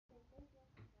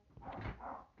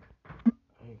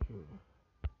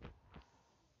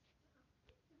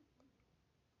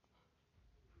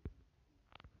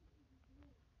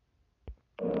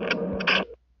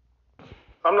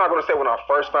I'm not gonna say when I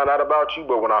first found out about you,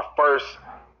 but when I first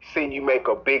seen you make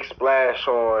a big splash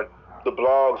on the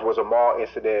blogs was a mall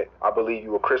incident. I believe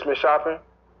you were Christmas shopping.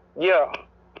 Yeah.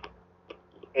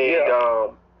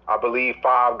 And I believe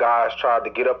 5 guys tried to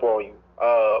get up on you.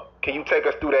 Can you take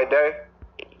us through that day?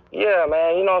 Yeah,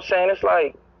 man. You know what I'm saying? It's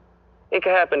like it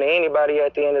could happen to anybody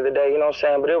at the end of the day. You know what I'm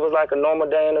saying? But it was like a normal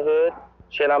day in the hood.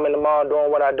 Shit, I'm in the mall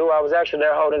doing what I do. I was actually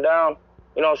there holding down,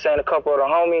 you know what I'm saying, a couple of the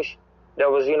homies that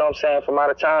was, you know what I'm saying, from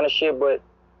out of town and shit. But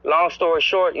long story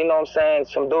short, you know what I'm saying,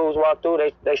 some dudes walked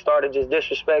through, they started just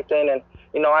disrespecting, and,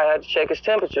 you know, I had to check his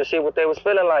temperature, see what they was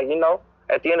feeling like, you know.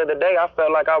 At the end of the day, I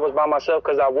felt like I was by myself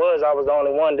because I was the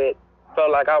only one that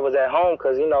felt like I was at home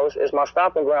because, you know, it's my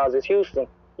stomping grounds, it's Houston.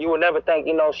 You would never think,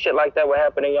 you know, shit like that would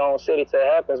happen in your own city till it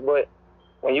happens, but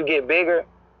when you get bigger,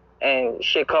 and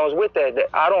shit comes with that.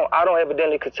 I don't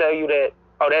evidently could tell you that,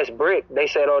 oh, that's brick. They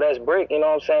said, oh, that's brick. You know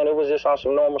what I'm saying? It was just on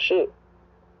some normal shit.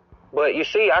 But you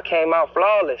see, I came out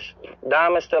flawless.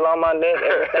 Diamonds still on my neck,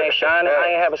 everything shining. I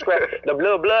ain't have a scratch. The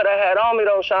little blood I had on me,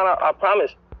 though, Sean, I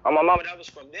promise. On my mama, that was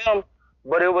from them.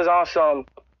 But it was on some,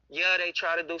 yeah, they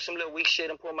try to do some little weak shit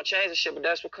and pull my chains and shit, but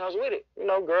that's what comes with it. You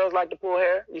know, girls like to pull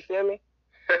hair. You feel me?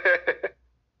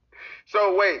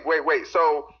 So, wait.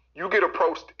 So, you get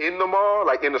approached in the mall,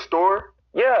 like in the store?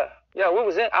 Yeah. I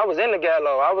was in the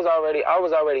Gallo. I was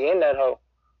already in that hole.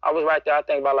 I was right there, I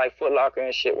think, by like Foot Locker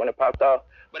and shit when it popped off.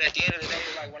 But at the end of the day,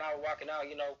 like when I was walking out,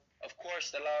 you know, of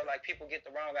course the law, like people get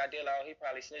the wrong idea, like, oh, he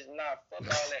probably snitched. Nah, fuck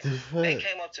all that. They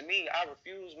came up to me, I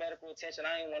refused medical attention.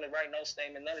 I ain't want to write no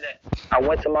statement, none of that. I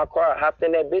went to my car, hopped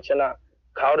in that bitch, and I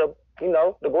called up, you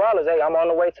know, the Gualas. Hey, I'm on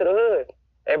the way to the hood.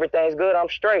 Everything's good, I'm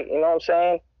straight, you know what I'm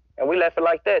saying? And we left it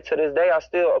like that. To this day, I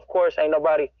still, of course, ain't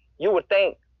nobody, you would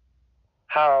think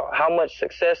how much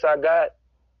success I got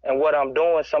and what I'm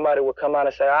doing, somebody would come out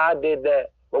and say, I did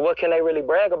that. But what can they really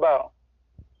brag about?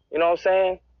 You know what I'm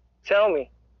saying? Tell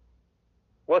me.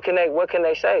 What can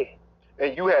they say?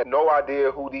 And you had no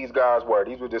idea who these guys were.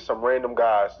 These were just some random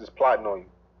guys just plotting on you.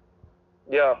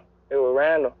 Yeah, it was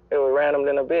random. It was random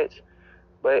than a bitch.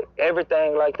 But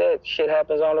everything like that, shit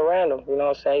happens on the random. You know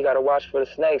what I'm saying? You gotta watch for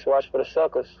the snakes, watch for the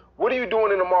suckers. What are you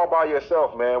doing in the mall by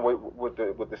yourself, man, with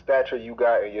the stature you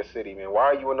got in your city, man? Why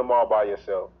are you in the mall by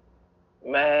yourself?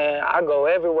 Man, I go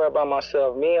everywhere by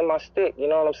myself, me and my stick, you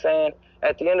know what I'm saying?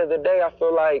 At the end of the day, I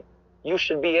feel like you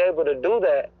should be able to do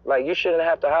that. Like, you shouldn't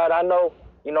have to hide. I know,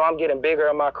 you know, I'm getting bigger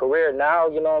in my career now,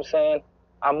 you know what I'm saying?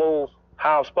 I move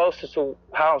how I'm supposed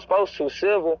to,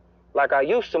 civil, like I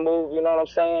used to move, you know what I'm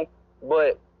saying?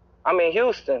 But I'm in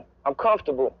Houston. I'm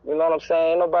comfortable. You know what I'm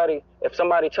saying? Nobody, if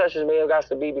somebody touches me, it got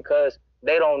to be because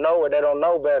they don't know or they don't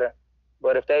know better.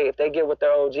 But if they get with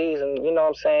their OGs and, you know what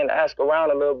I'm saying, ask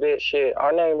around a little bit, shit,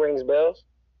 our name rings bells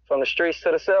from the streets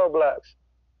to the cell blocks.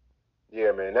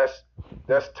 Yeah, man,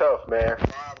 that's tough, man. 5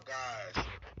 guys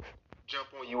jump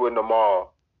on you in the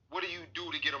mall. What do you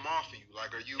do to get them off of you?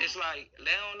 Like, are you... It's like,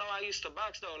 they don't know I used to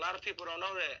box, though. A lot of people don't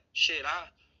know that. Shit,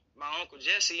 my Uncle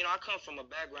Jesse, you know, I come from a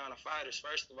background of fighters,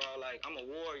 first of all. Like, I'm a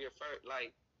warrior, first,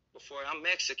 like, before I'm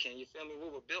Mexican, you feel me? We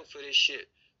were built for this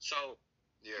shit. So,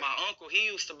 yeah. My uncle, he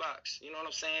used to box, you know what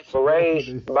I'm saying? Ray's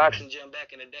boxing gym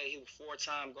back in the day. He was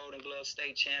 4-time Golden Glove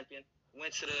state champion,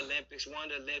 went to the Olympics, won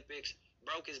the Olympics,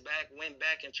 broke his back, went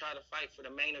back and tried to fight for the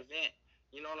main event.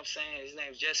 You know what I'm saying? His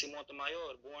name's Jesse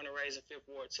Montemayor, born and raised in Fifth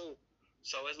Ward, too.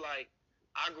 So it's like,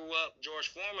 I grew up,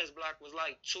 George Foreman's block was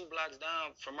like 2 blocks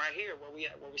down from right here where we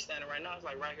standing right now. It's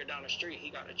like right here down the street. He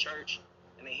got a church,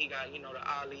 and then he got, you know, the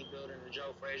Ali building, the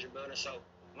Joe Frazier building. So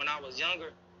when I was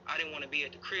younger, I didn't want to be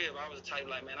at the crib. I was the type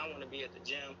like, man, I want to be at the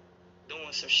gym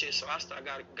doing some shit. So I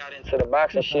got into the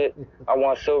boxing shit. I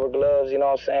won silver gloves, you know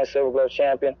what I'm saying, silver glove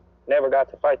champion. Never got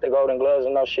to fight the golden gloves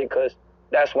and no shit because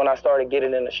that's when I started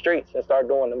getting in the streets and started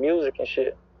doing the music and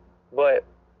shit. But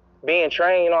being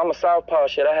trained, you know, I'm a southpaw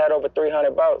shit. I had over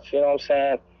 300 bouts, you know what I'm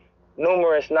saying?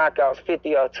 Numerous knockouts, 50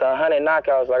 to 100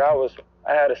 knockouts. Like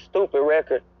I had a stupid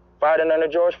record fighting under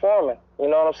George Foreman. You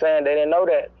know what I'm saying? They didn't know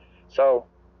that. So,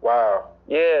 wow.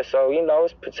 Yeah, so, you know,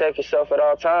 it's protect yourself at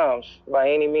all times by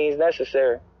any means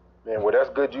necessary. Man, well, that's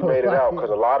good you made it out because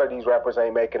a lot of these rappers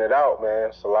ain't making it out, man.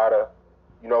 It's a lot of,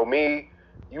 you know,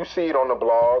 you see it on the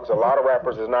blogs. A lot of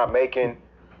rappers is not making,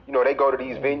 you know, they go to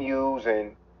these venues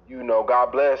and, you know,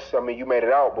 God bless. I mean, you made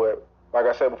it out, but like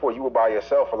I said before, you were by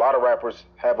yourself. A lot of rappers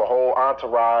have a whole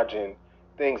entourage and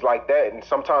things like that, and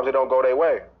sometimes it don't go their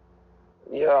way.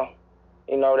 Yeah,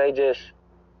 you know,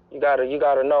 you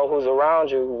gotta know who's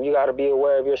around you. You gotta be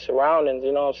aware of your surroundings,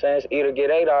 you know what I'm saying? It's either get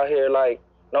ate out here, like,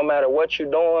 no matter what you're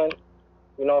doing,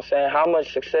 you know what I'm saying, how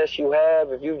much success you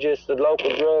have, if you just a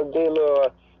local drug dealer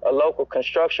or a local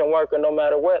construction worker, no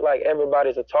matter what, like,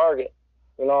 everybody's a target.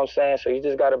 You know what I'm saying? So you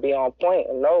just got to be on point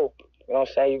and know, you know what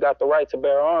I'm saying, you got the right to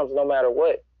bear arms no matter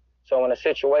what. So in a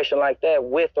situation like that,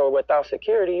 with or without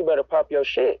security, you better pop your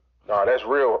shit. Nah, that's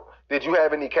real. Did you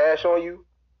have any cash on you?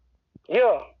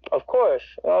 Yeah, of course.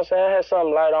 You know what I'm saying? I had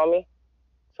something light on me.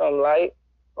 Something light.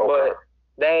 Okay. But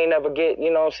they ain't never get,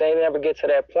 you know what I'm saying, they never get to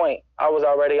that point. I was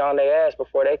already on their ass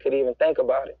before they could even think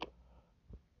about it.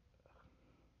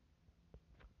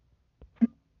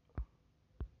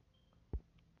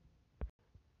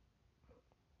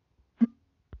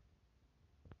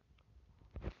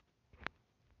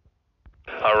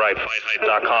 All right,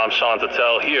 FightHype.com, Sean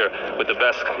Tattel here with the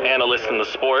best analyst in the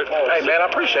sport. Hey, man, I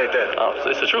appreciate that. Oh,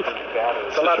 it's the truth.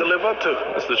 It's a lot to live up to.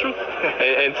 It's the truth.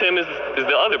 and Tim is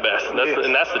the other best, and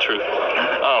that's the truth.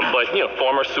 But, you know,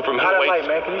 former super How that middleweight. light,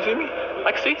 man? Can you see me?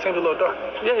 I can see. Seems a little dark.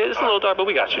 Yeah, it's a little dark, but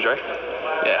we got you, Dre.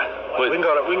 Yeah. But, We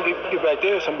can get back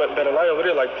there, some better light over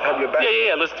there, like have your back.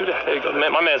 yeah, let's do that. There you go.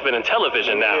 Man, my man's been in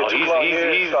television now. Get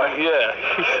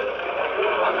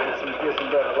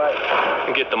some better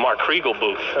light. Get the Mark Kriegel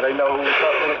booth. So they know who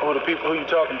you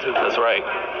talking to. That's right.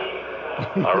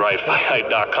 All right,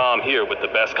 FightHype.com here with the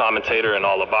best commentator in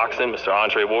all of boxing, Mr.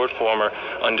 Andre Ward, former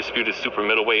undisputed super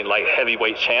middleweight and light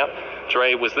heavyweight champ.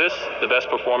 Dre, was this the best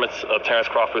performance of Terrence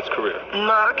Crawford's career?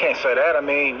 Nah, I can't say that. I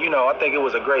mean, you know, I think it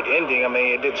was a great ending. I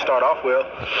mean, it didn't start off well.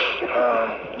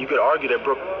 You could argue that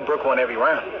Brook won every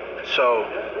round. So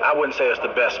I wouldn't say it's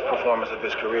the best performance of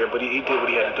his career, but he did what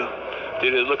he had to do.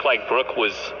 Did it look like Brook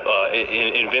was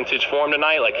in vintage form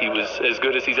tonight, like he was as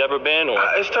good as he's ever been? Or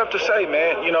It's tough to say,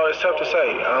 man. You know, it's tough to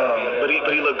say. But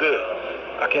he looked good.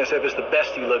 I can't say if it's the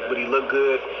best he looked, but he looked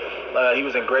good. He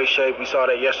was in great shape. We saw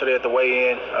that yesterday at the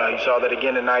weigh-in. You saw that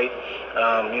again tonight.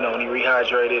 You know, when he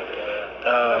rehydrated.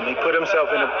 He put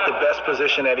himself in the best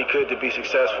position that he could to be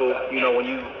successful. You know, when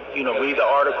you read the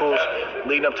articles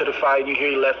leading up to the fight, you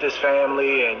hear he left his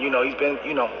family, and, you know, he's been,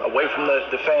 you know, away from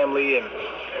the family, and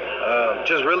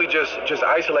just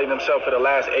isolating himself for the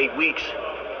last 8 weeks.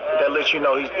 That lets you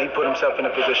know he put himself in a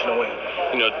position to win.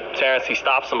 You know, Terrence, he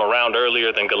stops him a round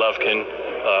earlier than Golovkin.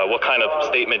 What kind of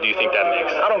statement do you think that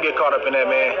makes? I don't get caught up in that,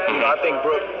 man. You know, I think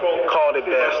Brook called it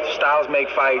best. Styles make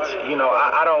fights. You know,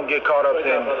 I don't get caught up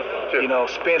in, you know,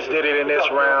 Spence did it in this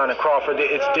round and Crawford did.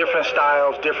 It's different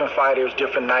styles, different fighters,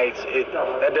 different nights.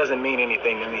 That doesn't mean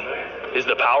anything to me. Is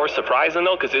the power surprising,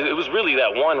 though? Because it was really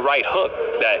that one right hook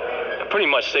that pretty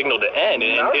much signaled the end.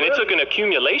 And it took an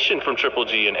accumulation from Triple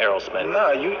G and Errol Spence.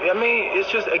 I mean, it's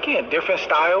just, again, different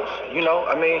styles. You know,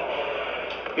 I mean,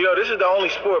 you know, this is the only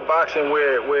sport, boxing,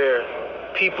 where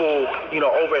people, you know,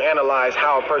 overanalyze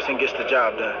how a person gets the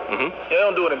job done. Mm-hmm. They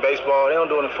don't do it in baseball. They don't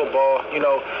do it in football. You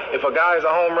know, if a guy is a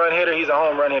home run hitter, he's a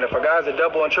home run hitter. If a guy's a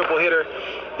double and triple hitter,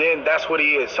 then that's what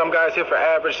he is. Some guys hit for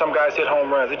average. Some guys hit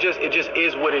home runs. It just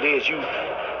is what it is. You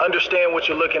understand what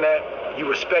you're looking at. You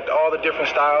respect all the different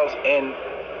styles. And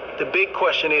the big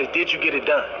question is, did you get it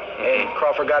done? And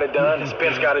Crawford got it done, and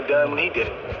Spence got it done when he did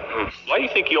it. Why do you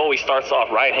think he always starts off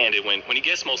right-handed when he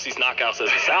gets most of these knockouts as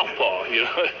a southpaw? You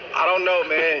know? I don't know,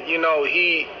 man. You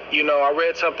know, I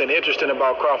read something interesting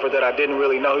about Crawford that I didn't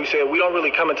really know. He said, we don't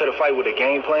really come into the fight with a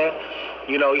game plan.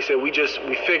 You know, he said, we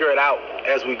figure it out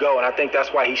as we go. And I think that's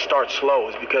why he starts slow,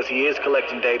 is because he is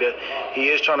collecting data. He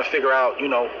is trying to figure out, you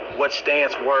know, what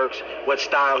stance works, what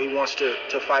style he wants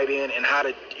to fight in, and how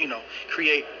to, you know,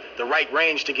 create the right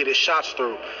range to get his shots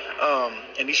through.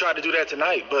 And he tried to do that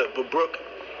tonight, but Brook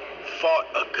fought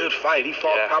a good fight. He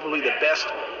fought probably the best,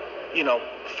 you know,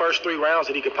 first 3 rounds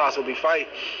that he could possibly fight.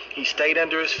 He stayed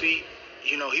under his feet.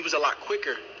 You know, he was a lot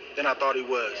quicker than I thought he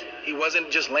was. He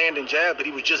wasn't just landing jab, but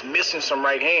he was just missing some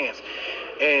right hands.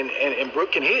 And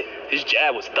Brook can hit. His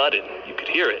jab was thudded. You could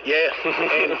hear it. Yeah.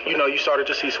 And, you know, you started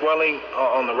to see swelling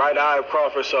on the right eye of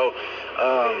Crawford. So,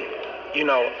 you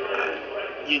know,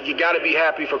 you got to be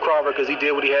happy for Crawford because he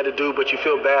did what he had to do, but you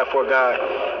feel bad for a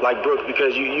guy like Brook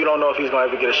because you don't know if he's going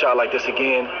to ever get a shot like this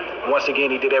again. Once again,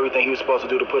 he did everything he was supposed to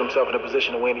do to put himself in a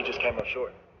position to win. He just came up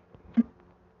short.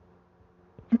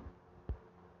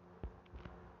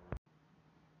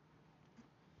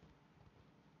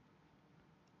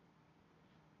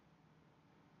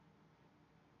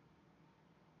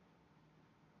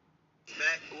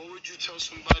 Matt, what would you tell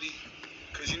somebody?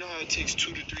 Because you know how it takes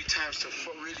 2 to 3 times to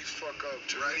really fuck up,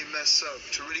 to really mess up,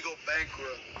 to really go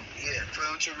bankrupt. Yeah, for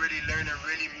them to really learn and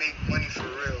really make money for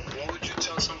real. What would you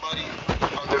tell somebody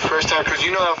on their first time? Because you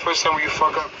know how first time when you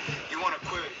fuck up, you want to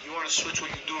quit. You want to switch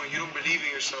what you're doing. You don't believe in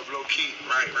yourself, low key.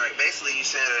 Right. Basically, you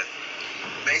said,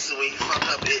 when you fuck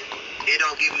up, it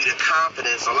don't give you the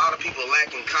confidence. A lot of people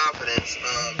lacking confidence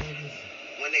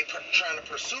when they trying to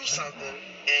pursue something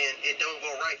and it don't go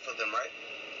right for them, right?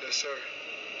 Yes, sir.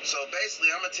 So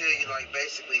basically, I'm gonna tell you, like,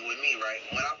 basically with me, right?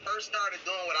 When I first started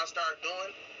doing what I started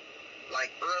doing, like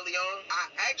early on, I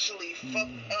actually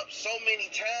fucked up so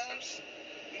many times.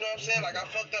 You know what I'm saying? Like, I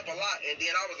fucked up a lot, and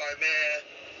then I was like, man,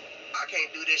 I can't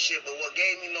do this shit. But what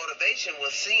gave me motivation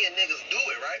was seeing niggas do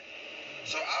it, right?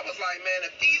 So I was like, man,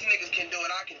 if these niggas can do it,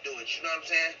 I can do it. You know what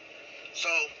I'm saying? So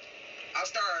I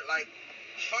started like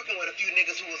fucking with a few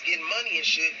niggas who was getting money and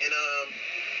shit, and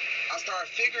I started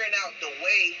figuring out the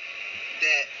way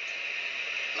that,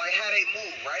 like, how they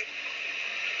move, right?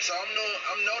 So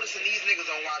I'm noticing these niggas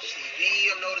don't watch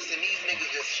TV. I'm noticing these niggas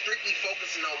just strictly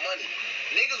focusing on money.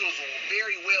 Niggas was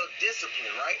very well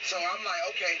disciplined, right? So I'm like,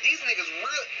 okay, these niggas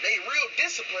real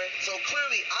disciplined. So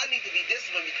clearly I need to be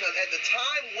disciplined, because at the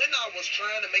time when I was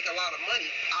trying to make a lot of money,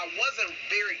 I wasn't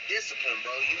very disciplined,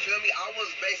 bro. You feel me? I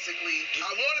was basically, I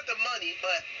wanted the money,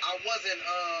 but I wasn't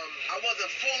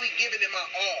fully giving it my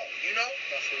all, you know?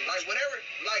 Like whatever,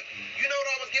 like, you know what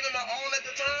I was giving my all at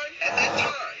the time? At that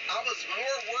time, I was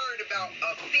more worried about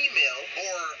a female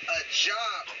or a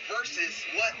job versus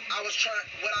what I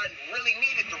really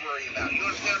needed to worry about. You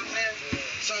understand what I'm saying?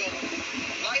 So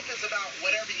life is about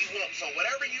whatever you want. So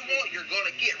whatever you want, you're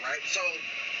gonna get, right? So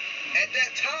at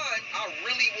that time, I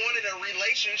really wanted a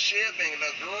relationship and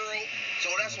a girl, so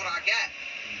that's what I got.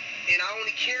 And I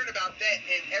only cared about that,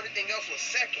 and everything else was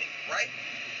second, right?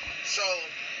 So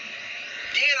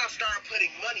then I started putting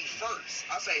money first.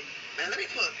 I say, man, let me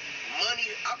put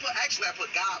money. I put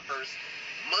God first,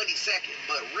 money second,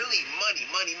 but really money.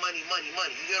 You know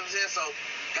what I'm saying? So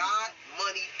God,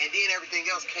 money, and then everything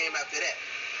else came after that.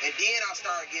 And then I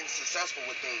started getting successful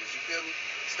with things. You feel me?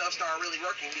 Stuff started really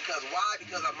working, because why?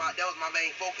 Because that was my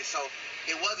main focus. So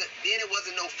it wasn't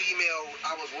no female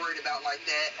I was worried about like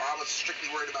that, or I was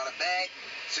strictly worried about a bag,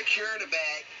 securing a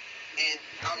bag. And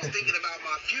I was thinking about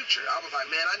my future. I was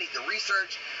like, man, I need to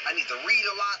research. I need to read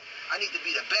a lot. I need to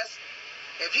be the best.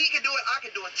 If he can do it, I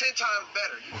can do it 10 times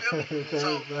better. You feel me?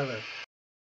 So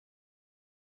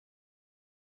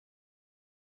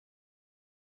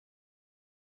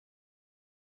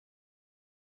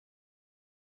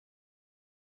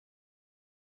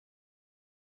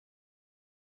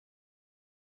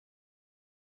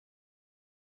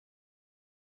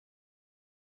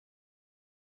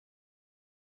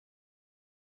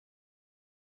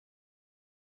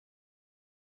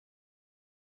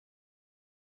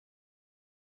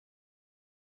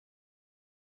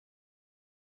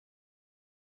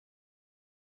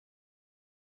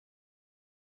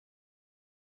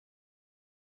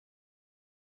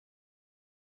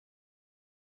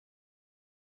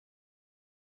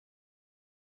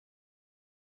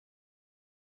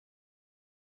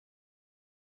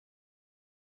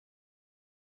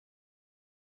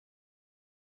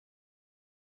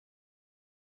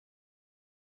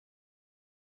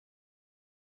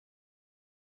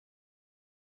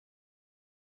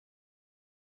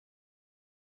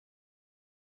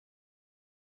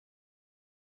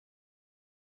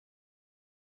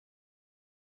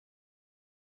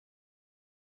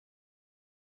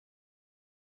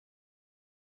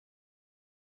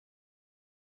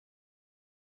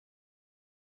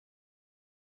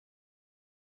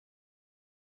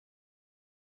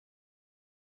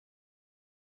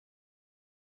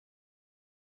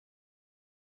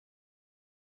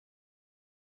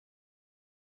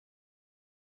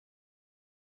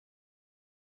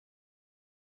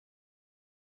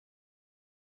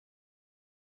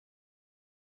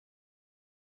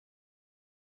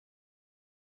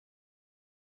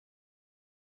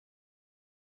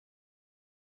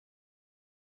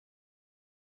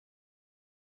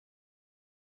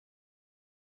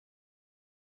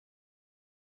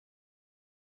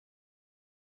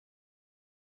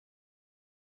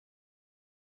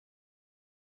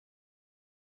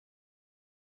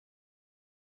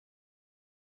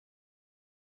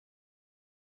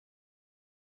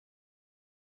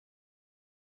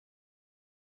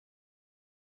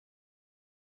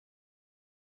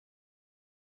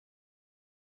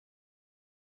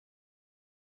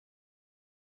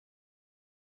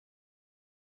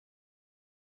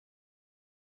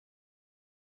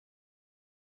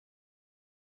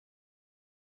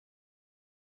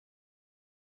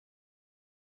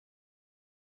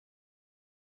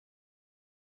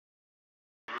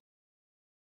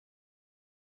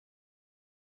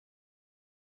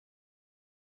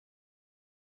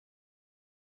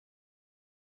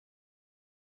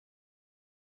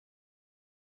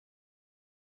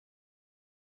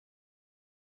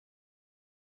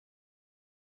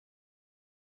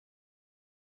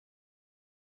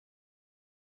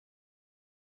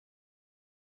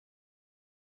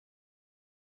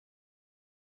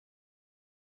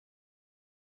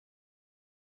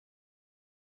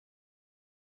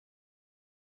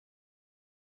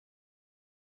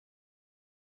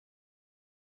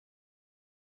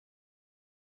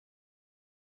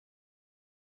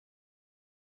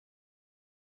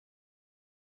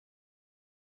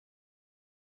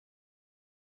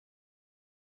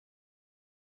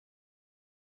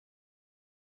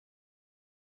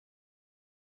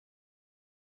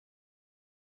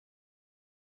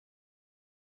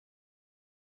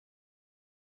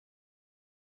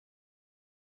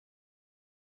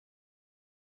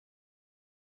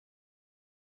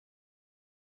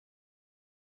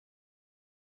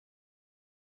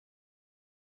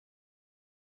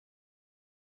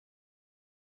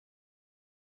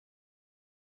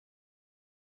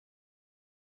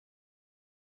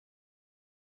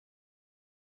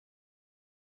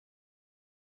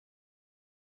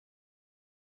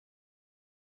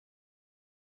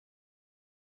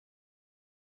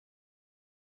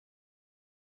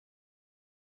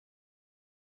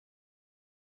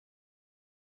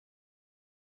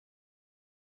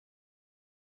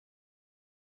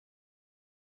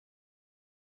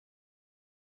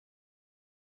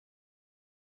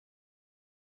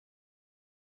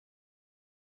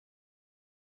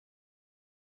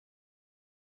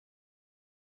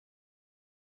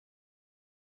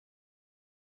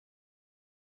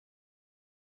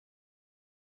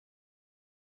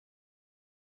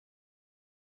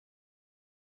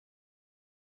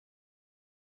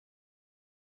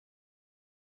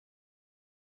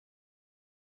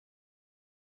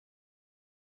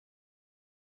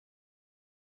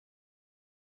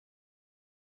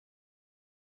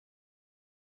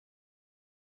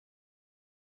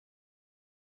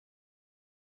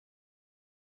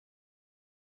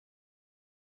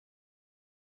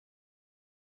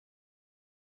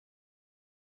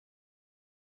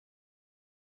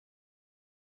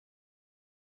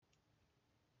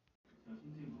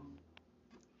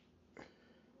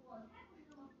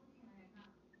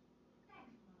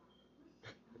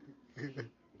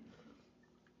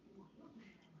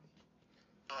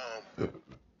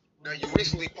Now you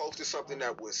recently posted something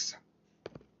that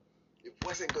it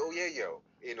wasn't Go Yayo,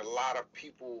 and a lot of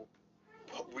people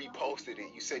reposted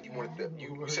it. You said you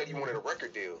wanted a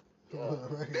record deal.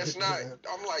 That's not.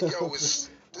 I'm like, yo, it's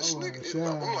this nigga.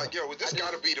 I'm like, yo, this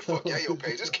gotta be the fuck Yayo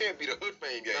page. This can't be the Hood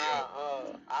Fame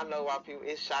Yayo. I know why people.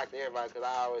 It shocked everybody because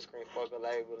I always scream fuck a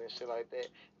label and shit like that.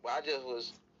 But I just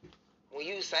was. When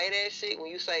you say that shit,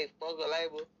 when you say fuck a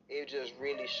label, it just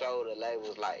really showed the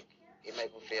labels like it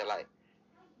make them feel like.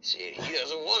 Shit, he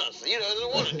doesn't want us. He doesn't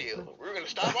want a deal. We're gonna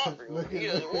stop offering one. He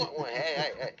doesn't want one.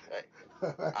 Hey.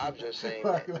 I'm just saying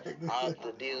that all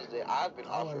the deals that I've been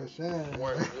offered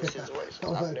weren't a good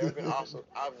situation. I've never been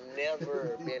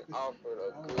offered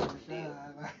a good deal.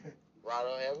 Right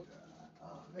on, heaven.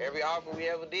 Every offer we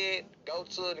ever did, go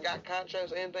to and got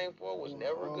contracts or anything for was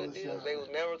never a good deal. They was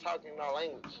never talking our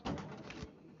language.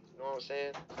 You know what I'm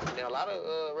saying? And then a lot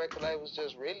of record labels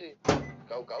just really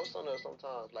go ghost on us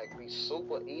sometimes. Like, be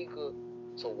super eager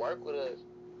to work with us,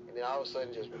 and then all of a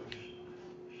sudden just,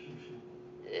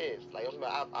 yes. Like,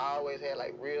 I've always had,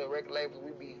 like, real record labels.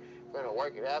 We be finna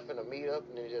work it out, finna meet up,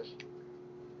 and then just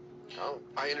come.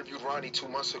 I interviewed Ronnie 2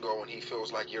 months ago, and he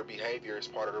feels like your behavior is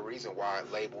part of the reason why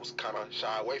labels kind of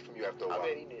shy away from you after a while. I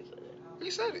bet he did say that. He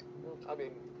said it. I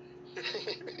mean,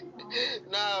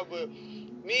 nah, but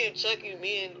me and Chucky,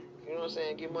 you know what I'm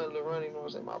saying, Get Money to Ronnie, you know what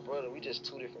I'm saying, my brother, we just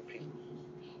two different people.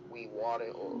 We water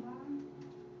and oil.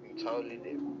 We totally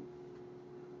different.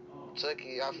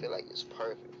 Chucky, I feel like it's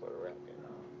perfect for the rap game.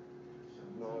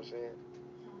 You know what I'm saying?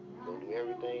 Gonna do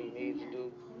everything he needs to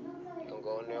do. He gonna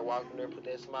go in there, walk in there, put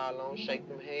that smile on, shake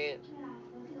them hands.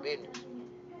 Business.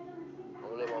 I'm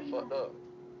gonna live on fucked up.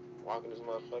 Walking this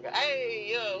motherfucker.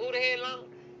 Hey, yo, who the hell on?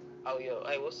 Oh, yo,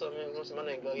 hey, what's up, man? My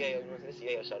name Go Yayo. This is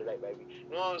Yayo, shout it out, baby.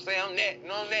 You know what I'm saying? I'm that. You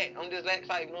know what I'm that. I'm just that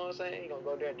type. You know what I'm saying? He gonna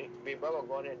go there, big bro gonna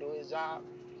go in there, do his job,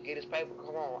 get his paper.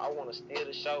 Come on, I wanna steal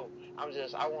the show. I'm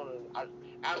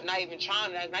not even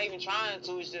trying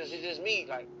to. It's just me.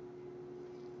 Like,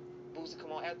 Boosie,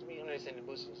 come on after me. I'm not saying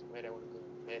the Boosie. Man, that wasn't good.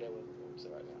 Man, that wasn't good. So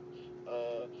right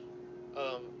now.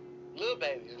 Lil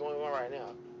Baby's going on right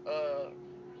now.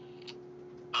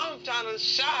 I'm trying to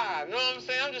shine, you know what I'm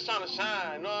saying? I'm just trying to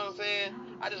shine, you know what I'm saying?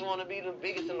 I just want to be the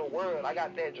biggest in the world. I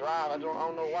got that drive. I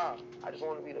don't know why. I just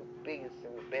want to be the biggest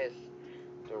and the best,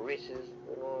 the richest,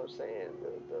 you know what I'm saying?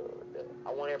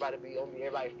 I want everybody to be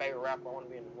everybody's favorite rapper. I want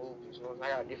to be in the movies, you know what I'm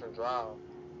saying? I got a different drive.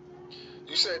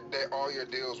 You said that all your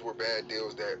deals were bad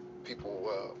deals that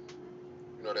people,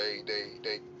 you know,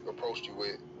 they approached you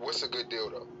with. What's a good deal,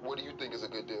 though? What do you think is a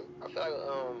good deal? I feel like,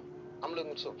 I'm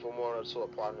looking for more to a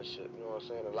partnership, you know what I'm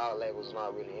saying? A lot of labels are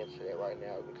not really into that right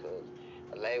now because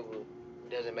a label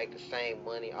doesn't make the same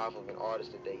money off of an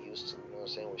artist that they used to, you know what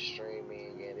I'm saying, with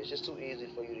streaming, and it's just too easy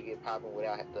for you to get popping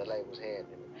without the label's hand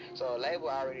in it. So a label,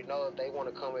 I already know if they want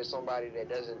to come with somebody that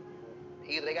doesn't,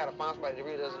 either they got to find somebody that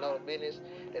really doesn't know the business,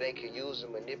 that they can use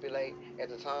and manipulate at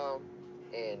the time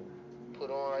and put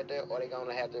on right there, or they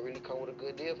gonna have to really come with a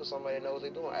good deal for somebody that knows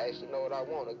what they're doing. I actually know what I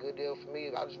want. A good deal for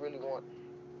me,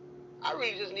 I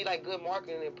really just need like good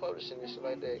marketing and publishing and shit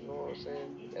like that. You know what I'm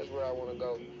saying? That's where I want to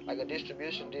go. Like a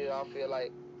distribution deal, I don't feel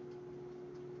like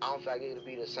it'll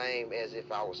be the same as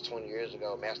if I was 20 years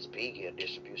ago. Master P get a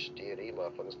distribution deal. These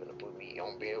motherfuckers gonna put me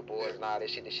on billboards and all that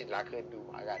shit. The shit that I couldn't do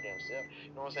my goddamn self.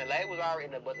 You know what I'm saying? Labels already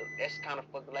in there, but that's kind of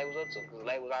fucked the labels up too, because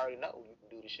labels already know you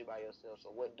can do this shit by yourself. So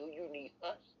what do you need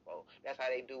us for? That's how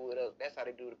they do with us. That's how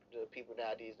they do the people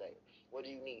nowadays. Like, what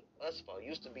do you need us for? It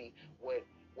used to be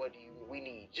we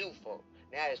need you for.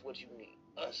 Now it's what you need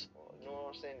us for. You know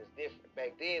what I'm saying? It's different.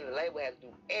 Back then, the label had to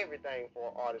do everything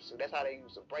for an artist. So that's how they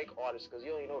used to break artists, because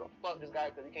you don't even know the fuck this guy,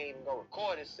 because he can't even go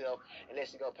record himself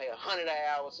unless he go pay $100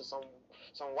 hours to some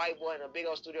white boy in a big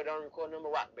old studio that don't record number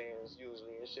rock bands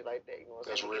usually and shit like that. You know what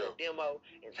I'm saying? That's real. Get a demo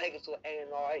and take it to an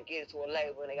A&R and get it to a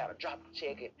label, and they gotta drop the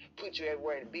check and put you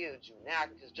everywhere and build you. Now I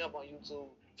can just jump on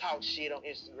YouTube, talk shit on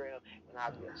Instagram, and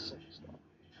I'll be a superstar.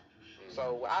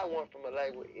 So what I want from a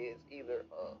label is either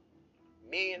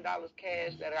 $1 million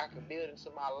cash that I can build into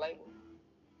my label,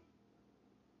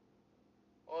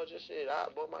 or just shit, I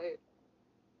above my head.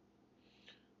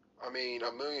 I mean,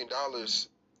 $1 million. It just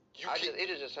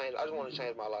changed. I just want to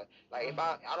change my life. Like, if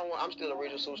I'm still a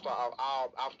regional superstar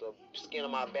off the skin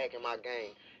of my back and my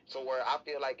game. So where I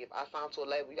feel like if I sign to a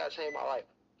label, you gotta change my life.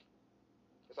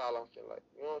 That's all I feel like.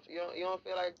 You don't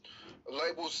feel like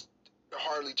labels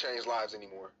hardly change lives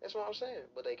anymore. That's what I'm saying.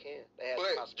 But they can.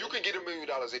 But you can get $1 million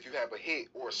if you have a hit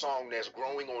or a song that's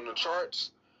growing on the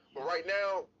charts. But right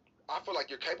now, I feel like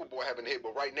you're capable of having a hit,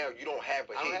 but right now you don't have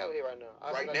a hit. I don't have a hit right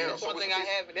now. That's one thing I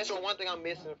have. That's the one thing I'm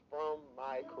missing from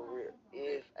my career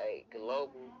is a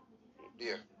global hit.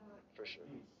 Yeah. For sure.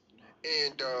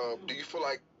 And do you feel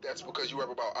like that's because you rap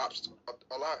about ops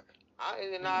a lot?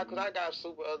 Because I got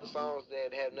super other songs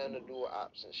that have nothing to do with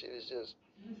ops and shit. It's just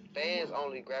fans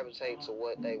only gravitate to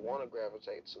what they want to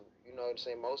gravitate to. You know what I'm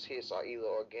saying? Most hits are either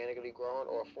organically grown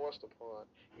or forced upon.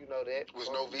 You know that. Was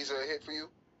No Visa a hit for you?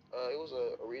 It was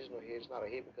a original hit. It's not a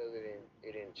hit because it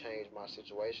didn't change my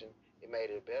situation. It made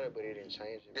it better, but it didn't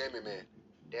change it. Damn It Man.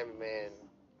 Damn It Man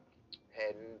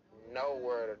had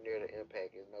nowhere near the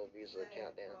impact as No Visa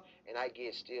Countdown. And I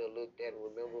get still looked at and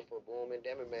remembered for Boom and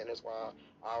Damn It Man. That's why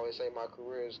I always say my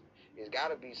career it's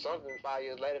got to be something 5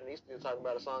 years later. And he's still talking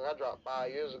about a song I dropped 5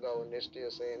 years ago, and they're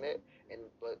still saying that.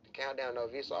 But Countdown,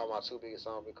 No Visa are my two biggest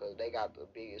songs because they got the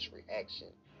biggest reaction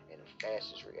and the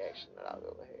fastest reaction that I've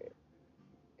ever had.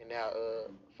 And now,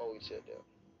 before we chill there.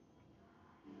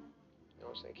 You know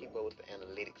what I'm saying? Keep up with the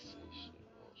analytics and shit.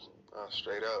 You know what I'm saying?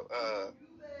 Straight up.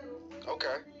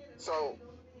 Okay. So,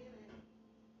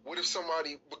 what if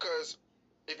somebody, because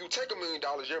if you take $1 million,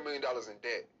 you're $1 million in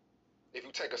debt. If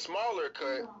you take a smaller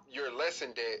cut, you're less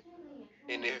in debt.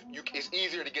 And it's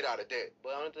easier to get out of debt. But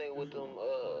the only thing with them,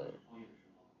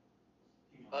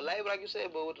 a label, like you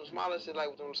said, but with them smaller shit, like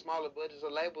with them smaller budgets, a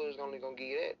label is only gonna give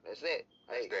you that. That's that.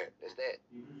 That's that.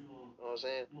 You know what I'm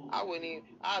saying?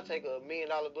 I'll take $1 million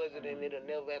budget and it'll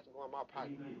never have to go in my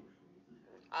pocket.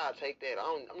 I'll take that.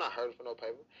 I'm not hurting for no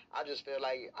paper. I just feel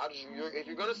like if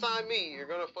you're gonna sign me, you're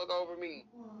gonna fuck over me.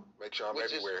 Make sure I'm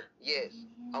everywhere. Yes,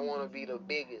 I want to be the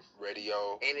biggest.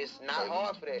 Radio. And it's not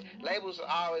hard for that. Labels are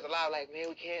always allow like, man,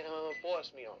 we can't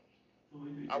force me on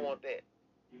it. I want that.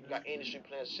 You got industry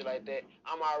plans and shit like that.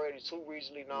 I'm already too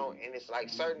regionally known, and it's like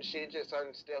certain shit, just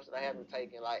certain steps that I haven't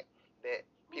taken, like that.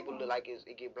 People look like it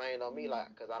get blamed on me, like,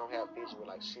 because I don't have features with,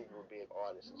 like, super big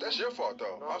artists. That's your fault,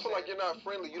 though. You know I feel like you're not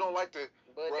friendly. You don't like to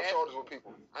rub shoulders with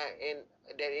people. And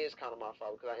that is kind of my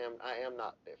fault, because I am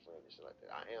not that friendly, shit like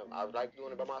that. I like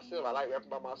doing it by myself. I like rapping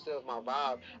by myself, my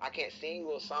vibe. I can't sing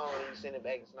you a song and you send it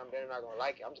back and say, I'm better not going to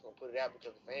like it. I'm just going to put it out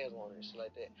because the fans want it and shit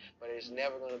like that. But it's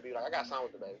never going to be like, I got a song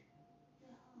with the baby.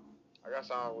 I got a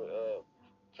song with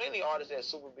plenty of artists that's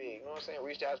super big. You know what I'm saying?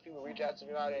 People reach out to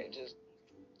me like that, and just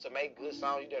to make good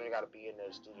songs, you definitely got to be in the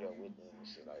studio with them and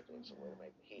shit like that, somewhere to make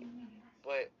a hit.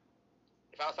 But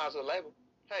if I sign to a label,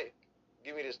 hey,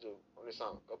 give me this dude on this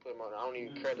song. Go put him on. I don't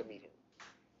even care to meet him.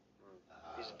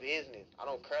 It's business. I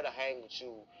don't care to hang with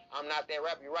you. I'm not that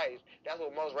rapper. You're right. That's what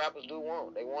most rappers do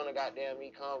want. They want to goddamn me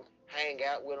come hang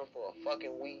out with them for a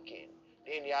fucking week, and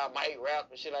then y'all might rap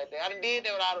and shit like that. I done did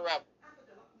that with all the rappers.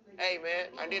 Hey,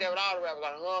 man, I did that with all the rappers.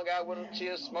 I hung out with them,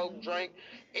 chill, smoke, drink,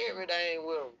 everything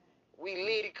with them. We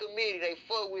litty committee. They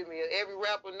fuck with me. Every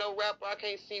rapper, no rapper I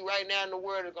can't see right now in the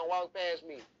world is gonna walk past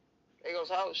me. They go,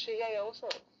 oh shit, yeah, what's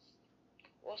up?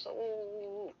 What's up?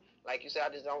 Ooh. Like you said,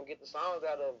 I just don't get the songs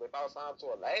out of them. But if I was signed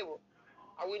to a label,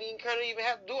 I wouldn't even care to even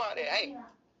have to do all that. Hey,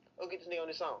 go get this nigga on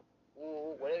this song.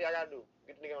 Ooh, whatever y'all gotta do,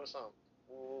 get the nigga on the song.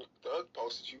 Ooh. Thug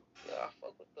posted you. Yeah, I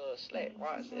fuck with the Slack,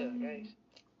 YSL, guys.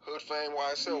 Hood Fame,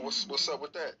 YSL. What's up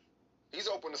with that? He's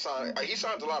open to sign. He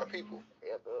signs a lot of people.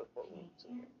 Yeah, Thug fuck with me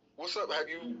too. What's up?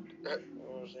 You know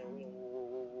what I'm saying? You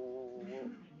know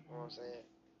what I'm saying?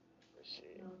 But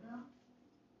shit.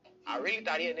 I really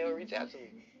thought he'd never reach out to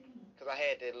me. Because I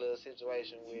had that little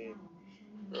situation with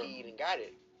Keed and Got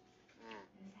It.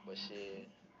 But shit,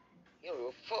 he don't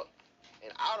give a fuck.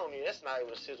 And that's not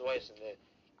even a situation that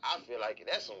I feel like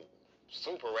that's some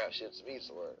super rap shit to me,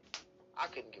 so I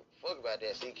couldn't give a fuck about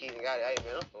that. See, Keed and Got It, hey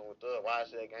man, I'm fucking with Thug,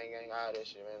 YSL, gang, all that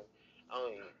shit, man. I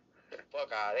don't even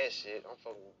fuck all that shit. I'm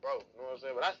fucking with bro. You know what I'm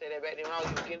saying? But I said that back then when I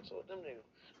was even getting to it with them niggas.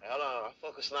 Like, hold on, I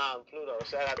fuck with Slime and Pluto.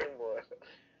 Shout out them boys. You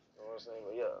know what I'm saying?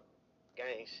 But yeah,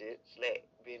 gang shit, Slack,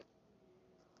 bitch.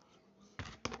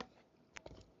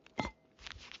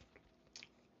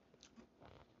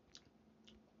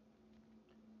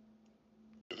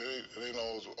 It ain't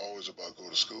always about go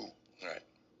to school. Right.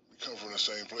 We come from the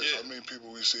same place. Yeah. How many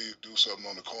people we see do something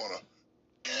on the corner?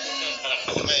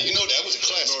 Man, you know that was a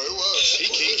classic. No, it was.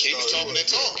 He was talking that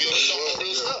talk. He was talking that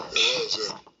real stuff. It was,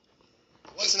 yeah.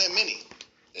 Wasn't that many?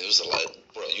 It was a lot.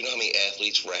 Bro, you know how many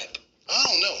athletes rap? I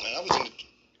don't know, man. I was in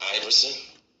Iverson,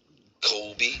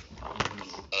 Kobe,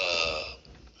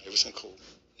 Iverson, Kobe.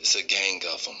 It's a gang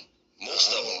of them. Most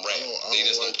of them rap. They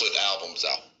just don't put albums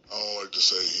out. I don't like to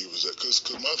say he was that, cause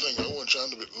my thing, I wasn't trying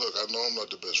to be, look, I know I'm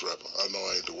not the best rapper. I know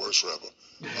I ain't the worst rapper.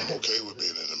 I'm okay with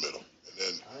being in the middle. And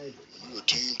then when you're a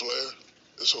team player,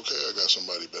 it's okay I got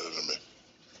somebody better than me.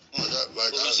 Who's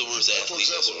the worst athlete?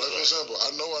 For example,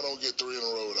 I know I don't get 3 in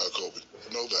a row without Kobe. I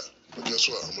know that. But guess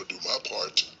what? I'm gonna do my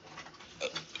part.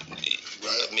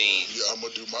 Right? I mean, yeah, I'm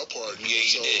gonna do my part. Yeah,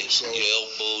 you did. So, you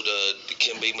elbowed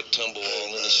Dikembe Mutombo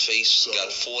all in his face.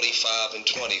 Got 45 and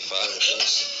 25.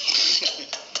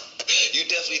 You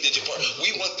definitely did your part.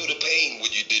 We went through the pain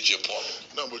when you did your part.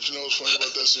 No, but you know what's funny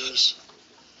about that series?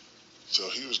 So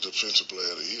he was Defensive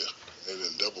Player of the Year. They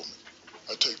didn't double me.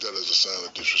 I take that as a sign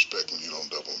of disrespect when you don't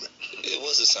double me. It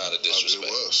was a sign of disrespect.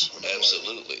 It was.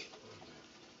 Absolutely.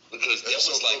 Because that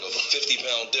was like a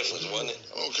 50-pound difference, wasn't it?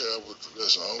 Okay,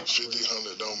 listen, I'm 50,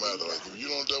 100, don't matter. Like, if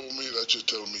you don't double me, that's just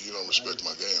telling me you don't respect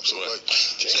my game. So, right.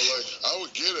 I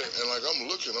would get it, and, like, I'm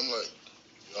looking, I'm like,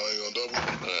 y'all ain't gonna double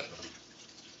me? Right.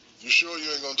 You sure you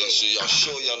ain't gonna double? Y'all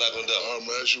sure y'all not gonna double? All right, I'm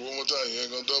gonna ask you one more time, you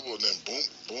ain't gonna double? And then boom,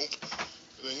 boom.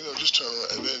 And then, just turn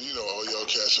around. And then, all y'all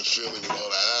cats in Philly with all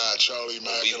that, Charlie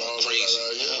Mack and all crazy.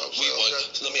 that. Yeah, Okay.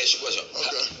 So let me ask you a question.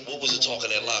 Okay. What was the talk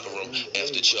in that locker room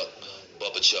after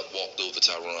Bubba Chuck walked over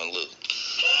Tyronn Lue?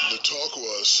 The talk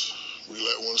was, we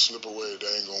let one slip away, they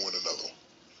ain't gonna win another one.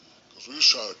 Because we was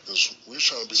trying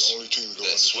to be the only team to go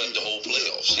that swept the whole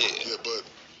playoffs, Yeah, but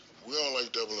we don't like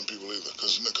doubling people either.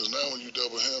 Because now when you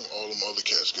double him, all them other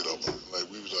cats get open. Like,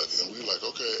 we were like,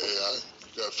 okay, AI,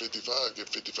 you got 55, get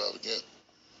 55 again.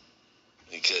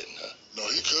 He couldn't, huh? No,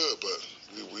 he could, but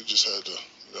we just had to,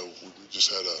 we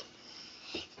just had a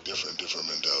different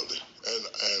mentality. And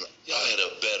y'all had a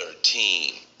better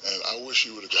team. And I wish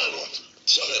he would have got one.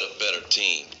 Y'all had a better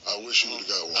team. I wish he would have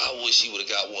got one. I wish he would have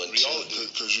got one too.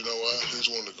 Because you know why? He's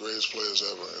one of the greatest players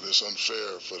ever, and it's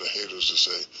unfair for the haters to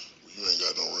say, well, you ain't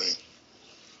got no ring.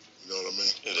 You know what I mean?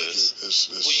 It is.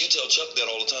 It's, well, you tell Chuck that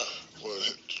all the time. Well,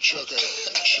 Chuck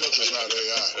is not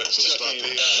AI, so Chuck stop ain't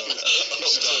it.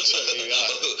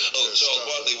 Chuck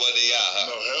Barkley wasn't AI, huh?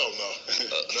 No, hell no.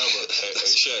 Never. Hey,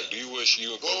 Shaq, do you wish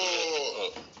you would go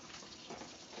Whoa.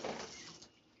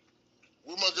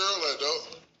 Where my girl at,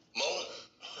 though? Mona?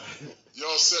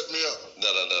 Y'all set me up.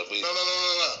 No. No.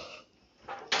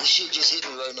 This shit just hit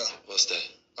me right now. What's that?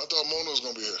 I thought Mona was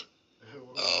going to be here.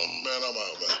 Man, I'm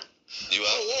out, man. You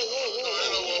out?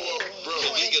 Whoa. Bro.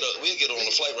 We'll get on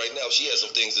the flight right now. She has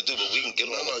some things to do, but we can get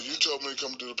on. No, you told me to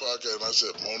come do the podcast, and I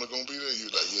said, Mona going to be there? You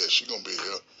like, yeah, she going to be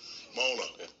here. Mona.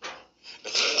 You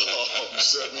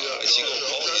set me up. She going to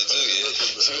call you, too, yeah.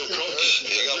 She going to call you.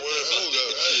 You ain't got to worry about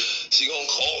it. She going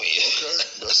to call you.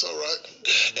 Okay, that's all right.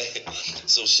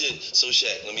 So,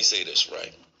 Shaq, let me say this,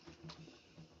 right?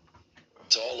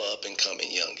 To all the up-and-coming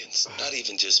youngins, not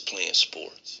even just playing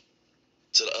sports,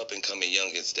 to the up-and-coming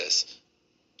youngins that's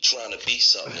trying to be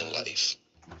something in life,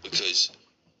 because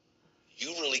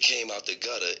you really came out the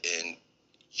gutter and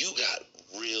you got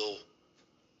real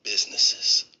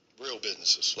businesses. Real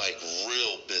businesses. Like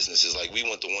real businesses. Like we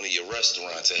went to one of your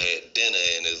restaurants and had dinner,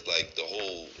 and it's like the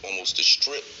whole, almost the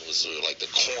strip was, or like the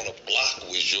corner block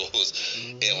was yours.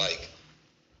 And like,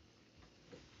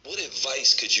 what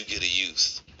advice could you give a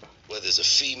youth? Whether it's a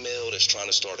female that's trying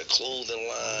to start a clothing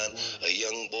line, a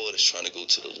young boy that's trying to go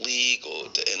to the league or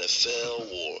the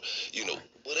NFL, or,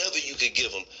 whatever you could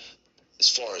give them as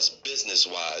far as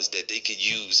business-wise that they could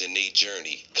use in their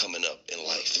journey coming up in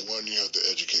life. One, you have to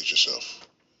educate yourself.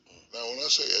 Now, when I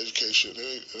say education,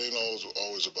 it ain't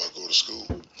always about go to school.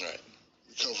 Right.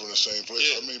 We come from the same place.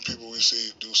 Yeah. I mean, people we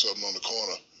see do something on the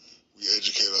corner, we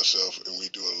educate ourselves and we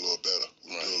do it a little better.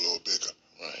 We do it a little bigger.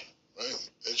 Right. Right?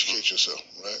 Educate yourself,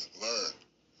 right? Learn.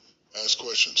 Ask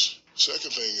questions.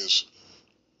 Second thing is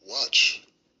watch.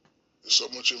 There's so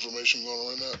much information going on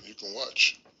right now, you can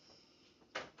watch.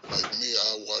 Like me,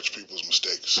 I watch people's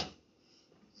mistakes.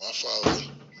 My father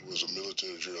was a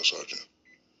military drill sergeant.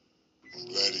 I'm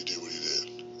glad he did what he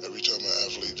did. Every time an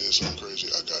athlete did something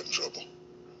crazy, I got in trouble.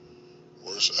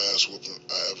 Worst ass whooping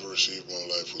I ever received in my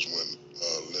life was when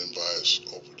Len Bias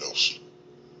overdosed.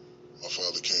 My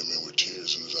father came in with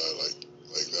tears in his eye like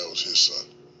that was his son.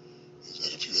 He's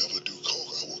like, if you ever do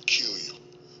coke, I will kill you.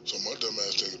 So my dumb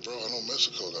ass thinking, bro, I don't mess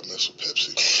with coke, I mess with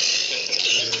Pepsi.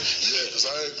 Yeah, because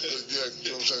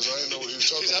you know what I'm saying? So I didn't know what he was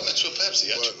talking about. I mess with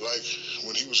Pepsi. But like,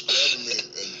 when he was grabbing me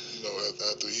and,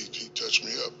 after he touched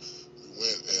me up, we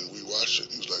went and we watched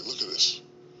it. He was like, look at this.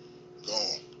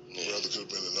 Gone. Yeah. Brother could have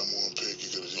been the #1 pick.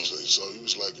 He could have so he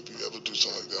was like, if you ever do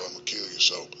something like that, I'm going to kill you.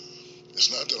 So it's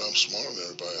not that I'm smarter than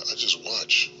everybody. I just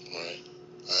watch. Right.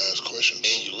 I ask questions.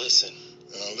 And you listen.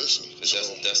 And I listen. So,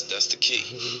 that's the key.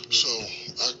 So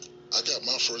I got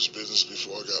my first business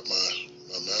before I got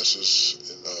my master's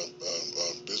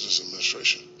in business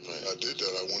administration. Right. I did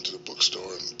that. I went to the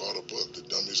bookstore and bought a book, The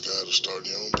Dummy's Guide to Starting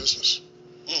Your Own Business.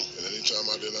 And anytime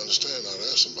I didn't understand, I'd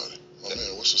ask somebody, oh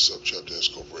man, what's a subchapter S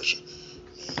corporation?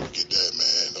 Man, you get that,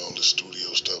 man, all the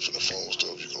studio stuff and the phone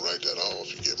stuff, you can write that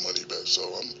off, you get money back. So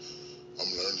I'm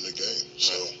learning the game.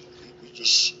 So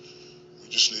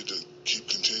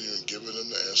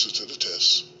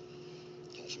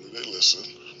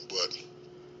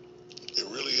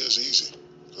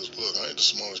ain't the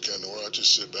smallest cat in the world. I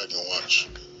just sit back and watch.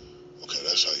 Okay,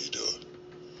 that's how you do it.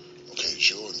 Okay,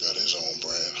 Jordan got his own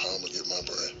brand. How am I get my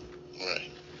brand? Right.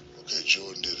 Okay,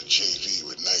 Jordan did a JV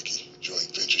with Nike,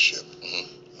 joint ventureship.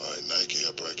 All right, Nike,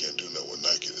 I probably can't do nothing with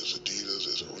Nike. There's Adidas,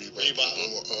 there's a Reebok.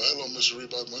 Hello, Mr.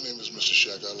 Reebok. My name is Mr.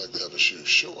 Shaq. I'd like to have a shoe.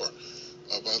 Sure.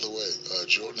 By the way,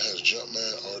 Jordan has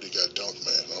Jumpman, already got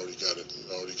Dunkman, already got it,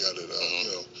 you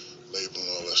know, label and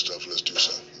all that stuff. Let's do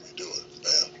something. We do it.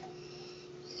 Bam.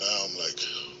 Now I'm like,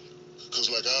 because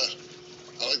like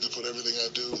I like to put everything I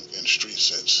do in street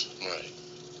sense. Right.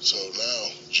 So now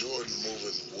Jordan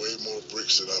moving way more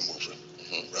bricks than I'm moving,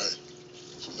 right?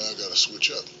 So now I got to switch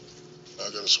up.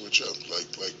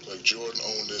 Like Jordan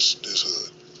owned this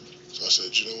hood. So I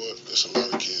said, you know what? There's a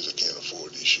lot of kids that can't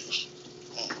afford these shoes.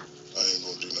 I ain't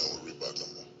gonna do nothing with Reebok no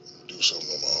more. I'm gonna do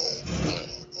something on my own.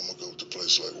 I'm gonna go to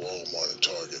places like Walmart and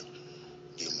Target,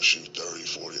 give them a shoe 30,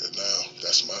 40, and now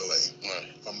that's my lane. Right.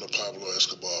 I'm the Pablo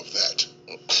Escobar of that.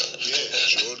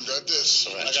 Jordan got this.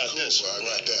 Right. I got this. But I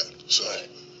got that. So, Right.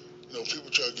 you know,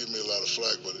 people try to give me a lot of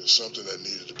flack, but it's something that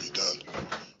needed to be done.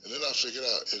 And then I figured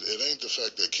out it ain't the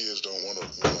fact that kids don't want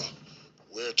to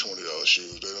wear $20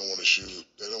 shoes. They don't want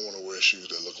to wear shoes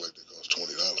that look like they cost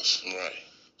 $20. Right.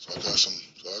 So I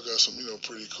got some, you know,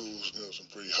 pretty cool, you know, some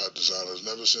pretty hot designers. And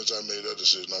ever since I made that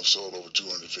decision, I've sold over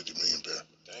 250 million pair.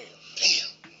 Damn.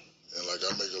 And like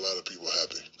I make a lot of people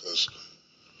happy because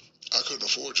I couldn't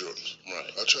afford Jordans.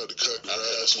 Right. I tried to cut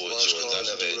grass and wash cars I and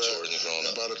never do had that. Jordans growing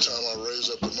And up. by the time I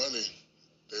raised up the money,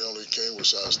 they only came with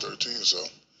size 13, so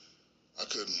I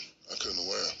couldn't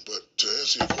wear them. But to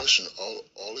answer your question,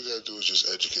 all they got to do is just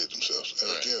educate themselves. And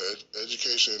Right. again,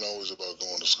 education ain't always about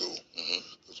going to school.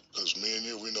 Because me and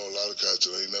you, we know a lot of cats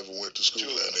that ain't never went to school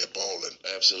and they're balling.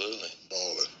 Absolutely.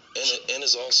 Balling. And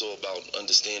it's also about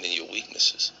understanding your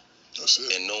weaknesses That's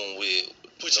it. and knowing where.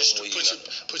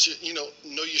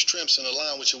 Know your strengths and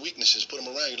align with your weaknesses. Put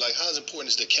them around you. Like, how important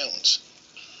is the accountants?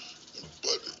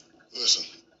 But listen,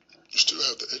 you still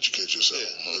have to educate yourself.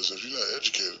 Because if you're not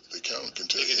educated, the accountant can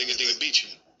tell you They can beat you.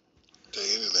 tell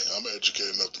you anything. I'm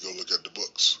educated enough to go look at the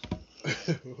books.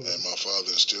 And my father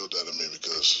instilled that in me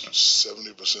because 70%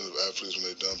 of athletes, when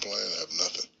they're done playing, have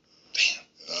nothing. Damn.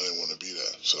 And I didn't want to be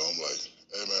that. So I'm like,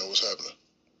 hey, man, what's happening?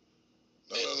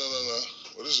 No.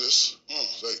 What is this?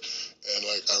 It's like, and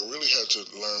like, I really had to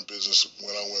learn business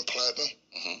when I went platinum.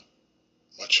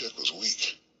 My check was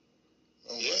weak.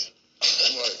 I'm like,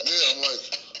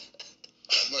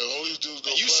 all these dudes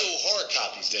go And you platinum. sold hard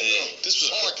copies then. Yeah. This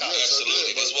was hard copies. Yes, I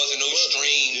Absolutely. did, This wasn't no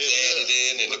streams added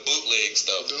in and the bootleg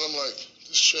stuff. Then I'm like,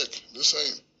 this check, this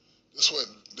ain't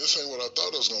what I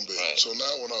thought it was gonna be. Right. So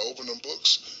now when I open them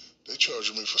books, they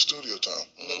charging me for studio time.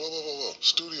 I'm like, whoa,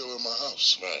 studio in my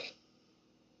house. Right.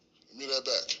 Give me that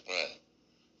back. Right.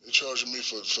 They charging me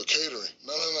for catering.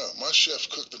 No. My chef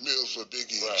cooked the meals for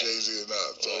Biggie and Right. Jay-Z and I.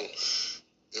 So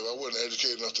if I wasn't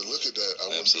educated enough to look at that, I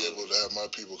wouldn't be able to have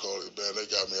my people call it, man, they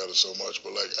got me out of so much.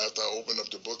 But like after I opened up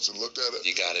the books and looked at it,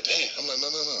 You got it back. I'm like, no.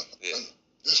 Yeah.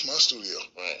 This is my studio.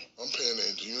 Right. I'm paying the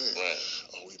engineering. Right.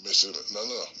 Oh, we mixing it. No.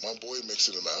 My boy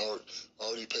mixing them. I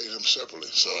already paid him separately.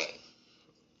 So,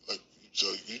 so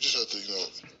you just have to,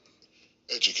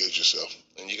 educate yourself.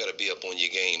 And you got to be up on your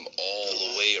game all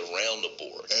the way around the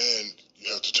board. And you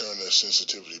have to turn that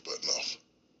sensitivity button off.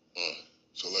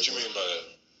 So like What you mean by that?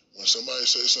 when somebody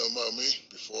says something about me,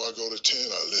 before I go to 10,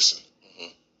 I listen.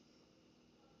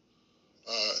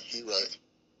 All right, he right.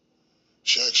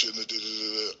 Shaq shouldn't have did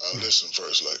it. I listen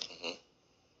first, like,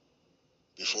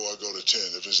 before I go to 10.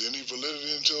 If there's any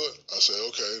validity into it, I say,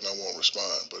 okay, and I won't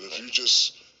respond. But if you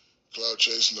just cloud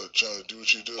chasing or trying to do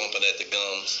what you do, Bumping at the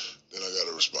gums. then I got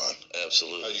to respond.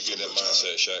 Absolutely. How you get that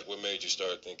mindset, Shaq? What made you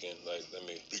start thinking, like, let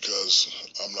me... Because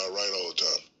I'm not right all the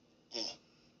time.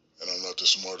 And I'm not the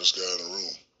smartest guy in the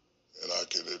room. And I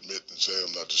can admit and say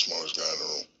I'm not the smartest guy in the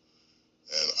room.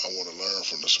 And I want to learn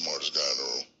from the smartest guy in the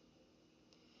room.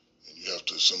 And you have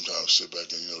to sometimes sit back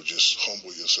and, just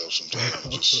humble yourself sometimes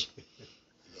and just,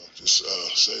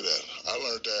 say that. I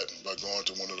learned that by going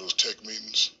to one of those tech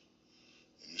meetings.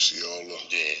 And you see all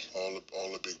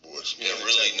the big boys. They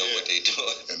really know what they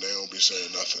doing. And they don't be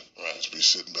saying nothing. Right. Just be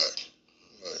sitting back.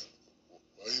 Like,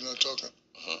 why are you not talking?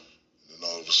 And then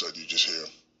all of a sudden you just hear,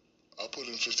 I'll put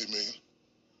in 50 million.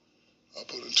 I'll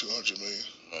put in 200 million.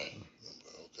 Right.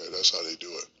 Okay, that's how they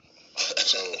do it.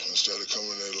 So instead of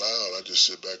coming in loud, I just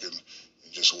sit back and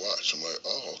just watch. I'm like,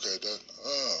 oh, okay, okay.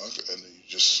 And then you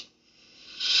just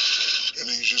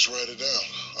write it down.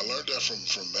 I learned that from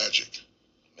Magic.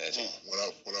 Magic. When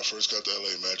I first got to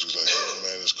LA, Magic was like, oh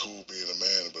man, it's cool being a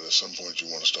man, but at some point you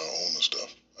want to start owning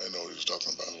stuff. I didn't know what he was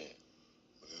talking about.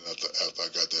 But then after I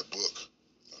got that book,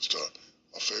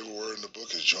 my favorite word in the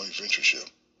book is joint ventureship.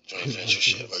 Joint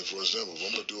ventureship. Like, for example, if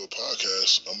I'm going to do a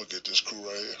podcast, I'm going to get this crew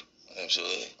right here.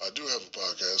 Absolutely. I do have a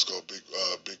podcast called Big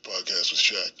Podcast with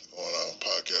Shaq on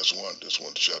Podcast One. Just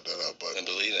wanted to shout that out. But I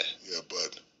believe that. Yeah,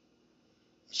 but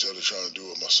instead of trying to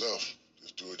do it myself,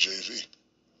 just do a JV.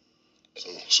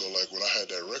 So like when I had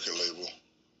that record label,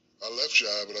 I left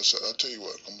Shy, but I said, I'll tell you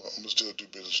what, I'm going to still do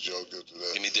business with y'all. Get to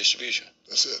that. Give me distribution.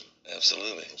 That's it.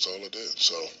 Absolutely. That's all I did.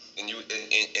 So. And you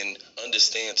and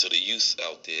understand to the youth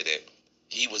out there that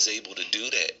he was able to do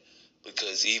that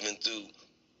because even through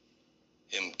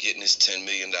him getting his $10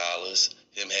 million,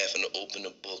 him having to open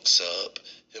the books up,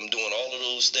 him doing all of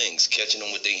those things, catching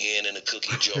them with their hand in a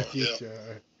cookie jar,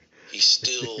 he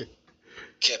still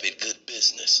kept it good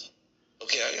business.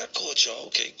 Okay, I caught y'all.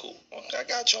 Okay, cool. I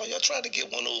got y'all. Y'all tried to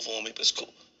get one over on me, but it's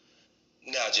cool.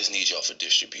 Now I just need y'all for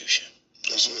distribution.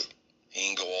 That's it. He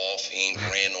ain't go off. He ain't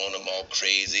ran on them all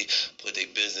crazy, put their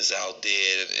business out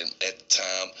there. And at the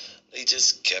time, they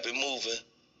just kept it moving,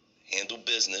 handled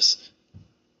business.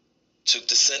 Took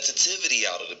the sensitivity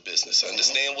out of the business.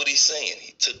 Understand what he's saying?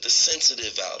 He took the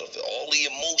sensitive out of it, all the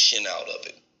emotion out of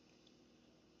it,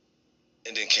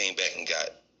 and then came back and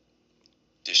got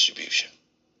distribution.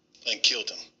 And killed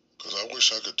him. Because I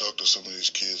wish I could talk to some of these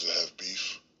kids that have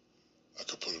beef. I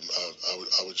could put them out.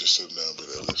 I would just sit them down and be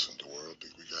like, listen, the world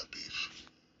think we got beef.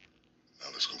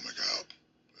 Now let's go make out.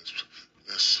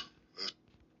 Let's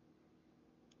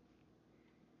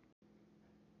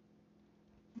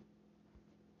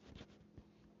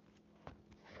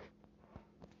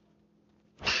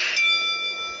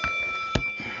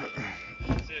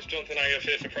This is Jonathan Anger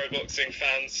here for Pro Boxing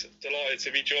fans. Delighted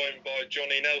to be joined by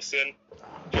Johnny Nelson.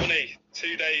 Johnny,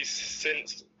 2 days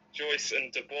since Joyce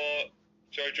and Dubois,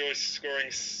 Joe Joyce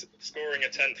scoring a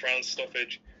 10th round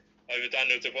stoppage over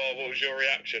Daniel Dubois. What was your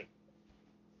reaction?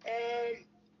 I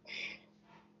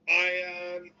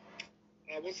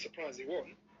was surprised he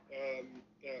won.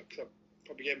 Cause I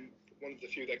probably gave him one of the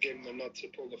few that gave him the nod to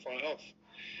pull the fight off.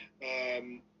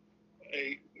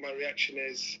 My reaction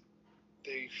is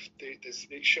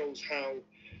it shows how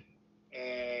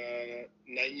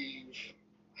naive,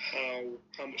 how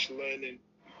much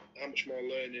more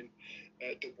learning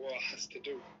Dubois has to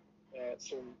do.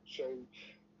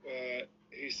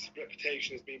 His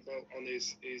reputation has been built on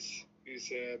his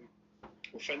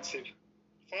offensive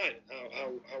fight,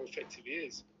 how effective he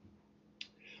is.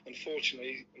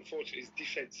 Unfortunately, his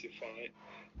defensive fight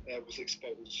was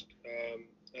exposed.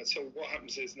 And so what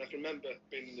happens is, and I can remember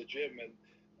being in the gym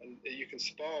and you can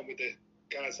spar with the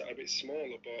guys that are a bit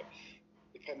smaller, but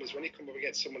the problem is when you come up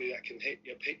against somebody that can hit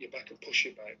your back and push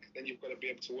you back, then you've got to be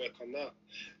able to work on that.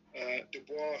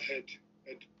 Dubois had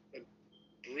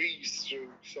breezed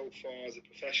through so far as a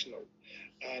professional,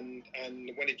 and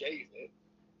when he gave it,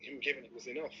 him giving it was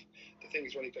enough. The thing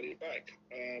is when he got it back,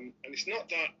 and it's not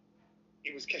that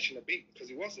he was catching a beat, because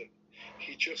he wasn't.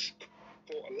 He just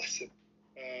caught a lesson.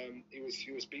 He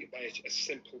was beaten by a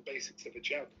simple basics of a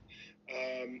jab,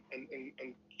 and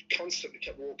constantly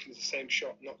kept walking to the same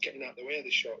shot, not getting out the way of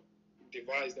the shot,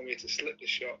 devised a way to slip the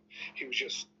shot. He was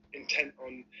just intent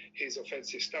on his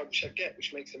offensive style, which I get,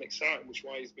 which makes him exciting, which is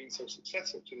why he's been so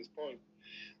successful to this point.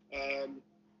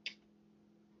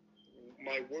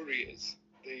 My worry is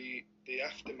the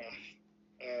aftermath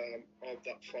of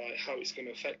that fight, how it's going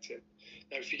to affect him.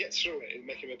 Now, if he gets through it, it'll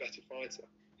make him a better fighter.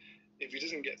 If he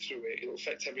doesn't get through it, it'll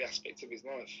affect every aspect of his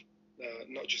life,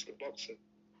 not just the boxing.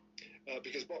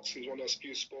 Because boxing is one of those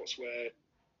few sports where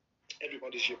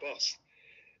everybody's your boss.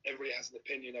 Everybody has an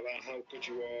opinion about how good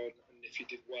you are and if you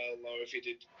did well or if you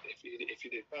did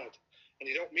bad. And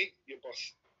you don't meet your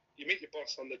boss. You meet your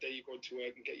boss on the day you go to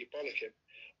work and get your bollocking.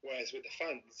 Whereas with the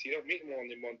fans, you don't meet them all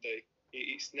in one day.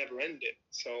 It's never ending.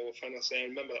 So a fan will say, I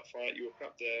remember that fight, you were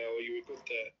crap there or you were good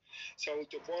there. So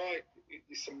Dubois,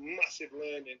 it's some massive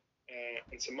learning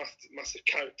and some massive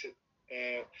character,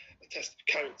 a test of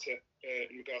character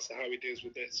in regards to how he deals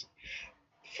with this.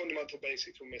 Fundamental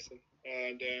basics were missing,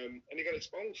 and he got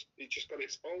exposed. He just got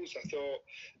exposed. I thought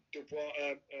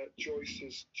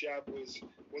Joyce's jab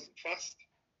wasn't fast.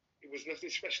 It was nothing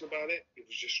special about it. It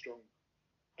was just strong,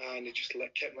 and he just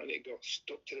kept letting it go.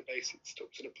 Stuck to the basics,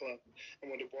 stuck to the plan.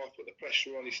 And when Dubois put the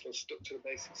pressure on, he still stuck to the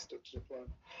basics, stuck to the plan.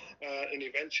 And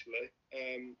eventually,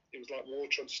 it was like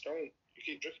water on stone. You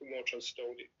keep drinking water on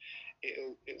stone,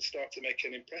 it'll start to make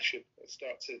an impression. It'll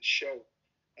start to show.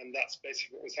 And that's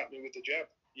basically what was happening with the jab.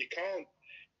 You can't,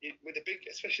 with the big,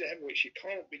 especially the heavyweights, you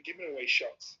can't be giving away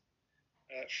shots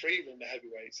freely in the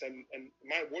heavyweights. And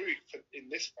my worry in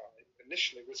this fight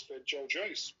initially was for Joe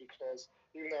Joyce, because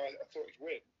even though I thought he'd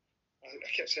win, I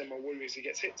kept saying my worry is he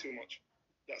gets hit too much.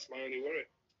 That's my only worry.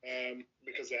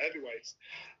 because they're heavyweights.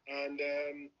 And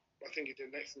I think he did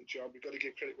an excellent job. We've got to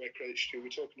give credit where credit's due. We're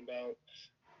talking about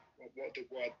what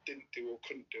Dubois didn't do or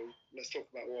couldn't do. Let's talk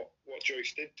about what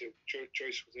Joyce did do.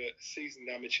 Joyce was a seasoned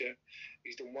amateur.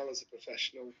 He's done well as a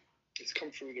professional. He's come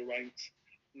through the ranks.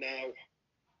 Now,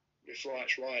 if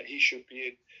Light's right, he should be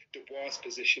in Dubois'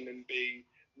 position and be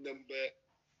number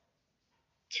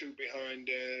 2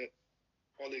 behind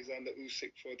Alexander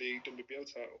Usyk for the WBO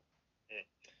title.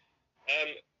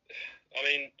 I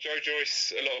mean, Joe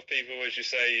Joyce, a lot of people, as you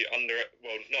say,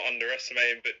 not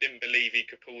underestimating, but didn't believe he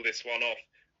could pull this one off.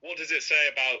 What does it say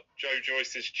about Joe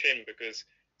Joyce's chin? Because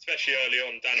especially early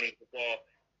on, Daniel Dubois,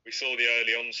 we saw the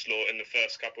early onslaught in the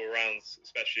first couple of rounds,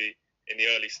 especially in the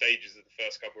early stages of the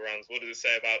first couple of rounds. What does it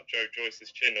say about Joe Joyce's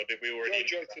chin, or did we already?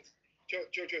 Joe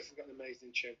Joyce has got an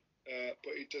amazing chin,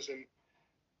 but it doesn't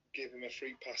give him a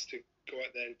free pass to go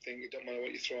out there and think, it don't matter what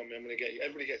you throw at me, I'm going to get you.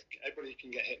 Everybody can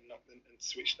get hit and knocked and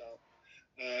switched out.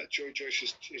 Joe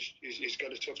Joyce he's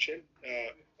got a tough chin.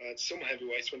 Some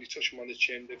heavyweights, when you touch them on the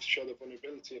chin, they show the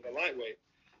vulnerability of a lightweight.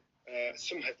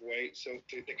 Some heavyweights, so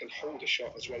they can hold a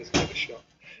shot as well as give a shot.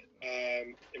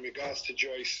 In regards to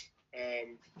Joyce,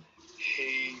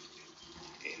 he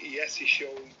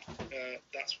showed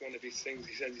that's one of his things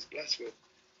he says he's blessed with.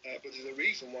 But there's a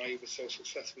reason why he was so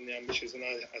successful in the amateurs and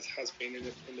as has been in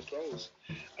the pros.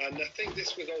 And I think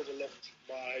this was overlooked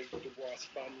by Dubois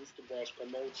fans, Dubois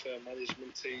promoter,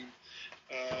 management team,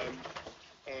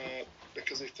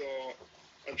 because they thought,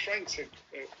 and Frank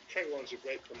Warren's a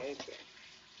great promoter,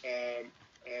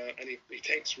 and he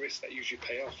takes risks that usually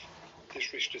pay off.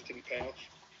 This risk just didn't pay off.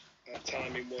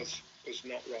 Timing was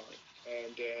not right,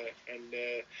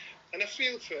 and I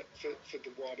feel for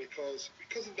Dubois because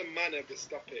of the manner of the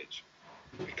stoppage,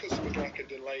 because it was like a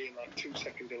delay, like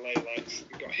 2-second delay, like he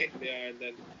got hit in the eye and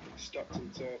then stopped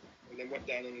and then went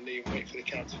down on the knee and waited for the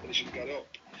count to finish and got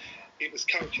up. It was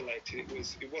calculated. It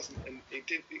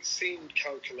seemed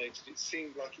calculated. It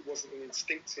seemed like it wasn't an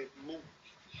instinctive move.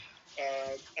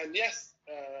 And yes,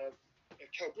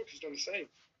 Kell Brooks has done the same.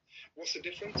 What's the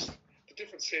difference? The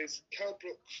difference is Kell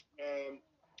Brooks.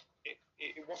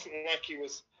 It wasn't like he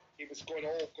was going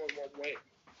one way,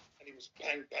 and he was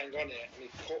bang on it, and he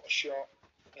caught a shot,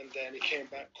 and then he came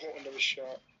back, caught another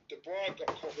shot. Dubois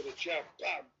got caught with a jab,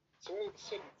 bam. So all of a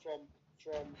sudden,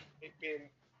 from it being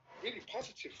really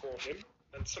positive for him,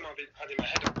 and some of it had him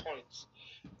ahead of points,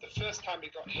 the first time he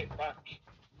got hit back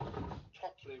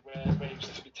properly, where he was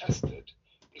to be tested,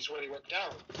 is when he went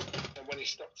down, and when he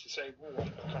stopped to say, "Whoa, I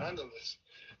can handle this."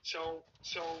 So.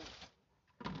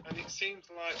 And it seems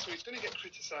like he's going to get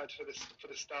criticised for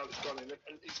the style he's gone in,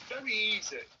 and it's very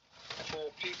easy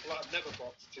for people that have never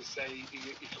boxed to say he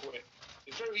quit.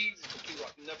 It's very easy for people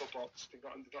that have never boxed and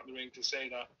got in the ring to say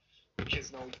that the kid's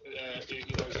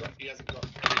he hasn't got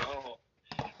any heart.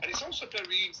 And it's also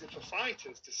very easy for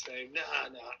fighters to say, nah,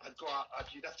 I'd go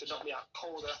out, you'd have to knock me out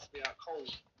cold, I'd have to be out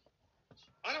cold.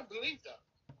 I don't believe that,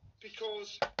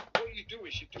 because what you do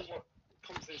is you do what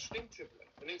comes instinctively,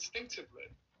 and instinctively,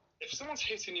 if someone's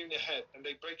hitting you in your head and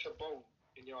they break a bone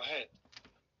in your head,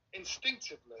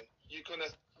 instinctively, you're going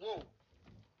to, whoa.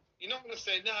 You're not going to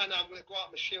say, nah, I'm going to go out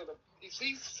my shield. It's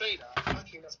easy to say that. I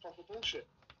think that's proper bullshit.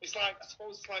 It's like, I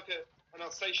suppose it's like an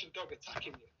Alsatian dog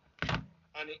attacking you,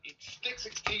 and it sticks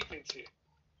its teeth into you.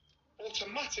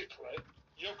 Automatically,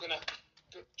 you're going to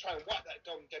try and whack that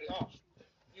dog and get it off.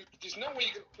 There's no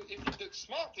way you can, the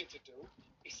smart thing to do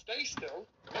is stay still,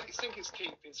 let it sink its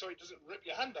teeth in so it doesn't rip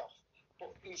your hand off.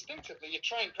 But instinctively, you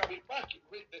try and grab it back.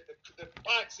 The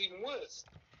bite's even worse.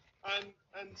 And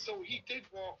so he did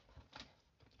what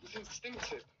was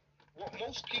instinctive. What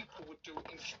most people would do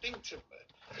instinctively.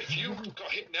 If you got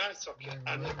hit in the eye socket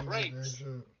and it breaks.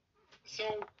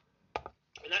 So,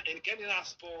 and again in our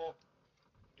sport,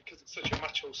 because it's such a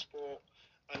macho sport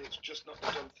and it's just not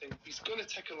the done thing, he's going to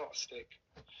take a lot of stick.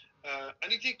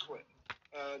 And he did quit.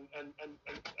 And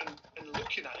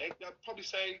looking at it, I'd probably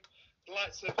say the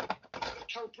likes of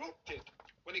Kell Brooks did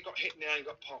when he got hit in the eye and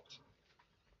got popped,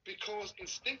 because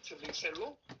instinctively he said,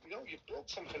 look, you broke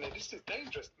something here, this is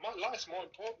dangerous, my life's more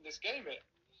important than this game here.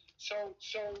 So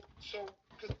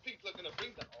because people are going to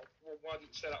bring that up, well, why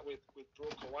didn't you say that with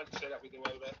Brooks, or why didn't you say that with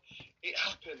whoever? It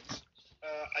happens.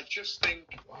 I just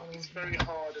think it's very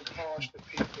hard and harsh for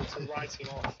people to write him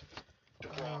off,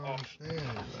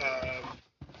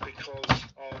 because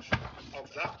of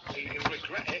that. He'll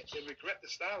regret it, he'll regret the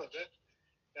style of it.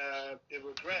 They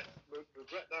regret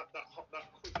that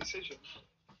quick decision,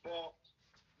 but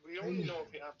we only know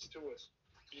if it happens to us.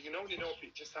 You can only know if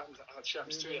it just happens to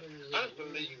you. I don't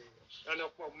believe. I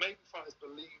know. Well, maybe fighters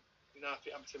believe. If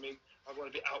it happened to me, I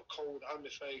want to be out cold, on my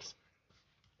face.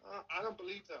 I don't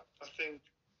believe that. I think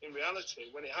in reality,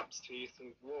 when it happens to you, you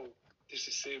think, whoa, this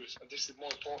is serious, and this is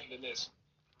more important than this.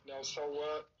 You know, so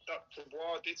that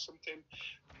Dubois did something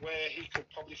where he could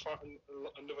probably fight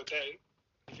another day.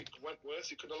 If it went worse,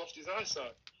 he could have lost his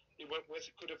eyesight. It went worse,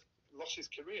 he could have lost his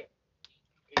career.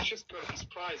 It's just his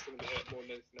pride's going to be hurt more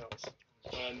than anything else.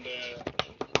 And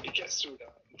he gets through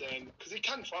that. Then, because he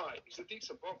can fight, he's a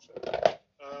decent boxer.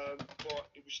 But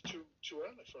it was too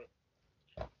early for him.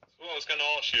 What I was going to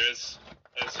ask you as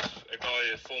a guy,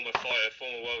 a former fighter,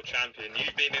 former world champion,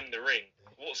 you've been in the ring.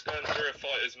 What's going through a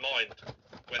fighter's mind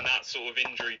when that sort of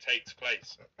injury takes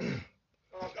place?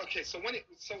 Okay, so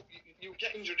you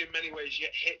get injured in many ways. You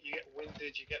get hit, you get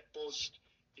winded, you get buzzed.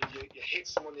 You hit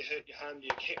someone, you hurt your hand, you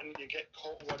hit and you get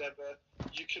caught, whatever.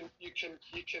 You can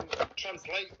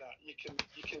translate that. You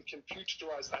can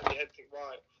computerize that in your head. Think,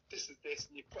 right, this is this,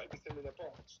 and you put everything in a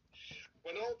box.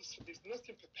 When all of a sudden, there's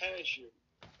nothing prepares you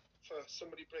for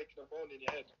somebody breaking a bone in your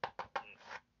head.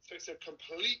 So it's a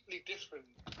completely different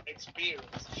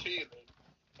experience, feeling,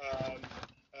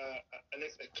 and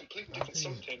it's a completely different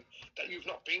something that you've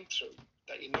not been through,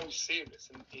 that you know is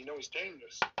serious and you know is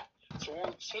dangerous. So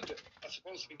all of a sudden, I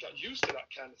suppose if you got used to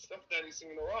that kind of stuff, then he's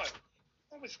thinking, all right,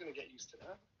 nobody's going to get used to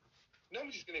that.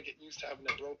 Nobody's going to get used to having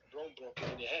a bone broken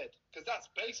in your head. Because that's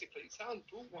basically, it sounds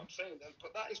brutal what I'm saying then,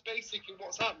 but that is basically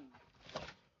what's happened,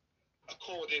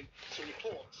 according to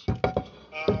reports.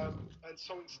 And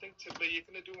so instinctively, you're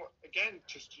going to do what, again,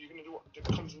 you're going to do what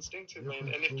comes instinctively.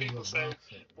 And if people say,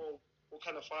 well, what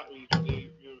kind of fighter are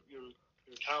you? You're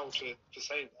a cow for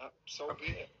saying that, so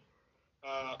be it.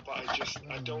 But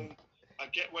I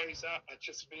get where he's at. I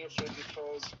just feel for him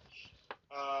because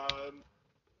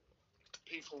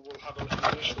people will have an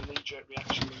initial knee-jerk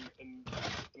reaction and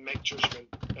make judgment.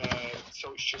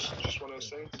 So it's just one of those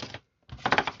things.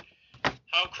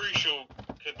 How crucial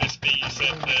could this be? You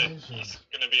said that it's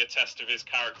going to be a test of his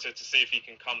character to see if he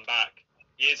can come back.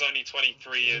 He is only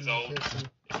 23 years old.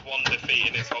 It's one defeat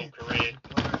in his whole career.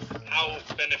 How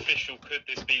beneficial could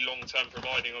this be long-term,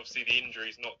 providing obviously the injury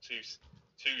is not too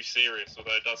serious,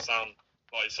 although it does sound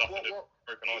like it's suffered a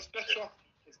broken eye.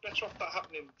 It's better off that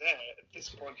happening there at this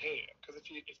point here, because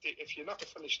if you're not a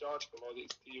finished article or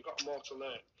you've got more to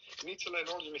learn, you need to learn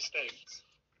all your mistakes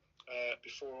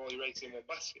before all your eggs in one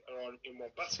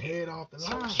basket. Head off the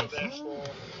line. So therefore,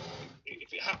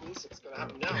 if it happens, it's going to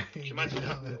happen now. Can you imagine it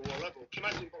happening at a world level? Can you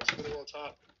imagine boxing at a world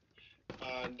title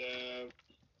and it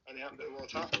happened at a world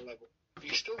title level?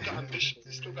 You still got ambitions,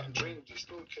 you still got dreams, you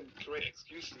still can create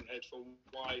excuses in your head for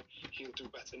why he'll do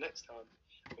better next time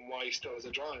and why he still has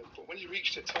a drive. But when you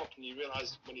reach the top and you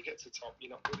realise when you get to the top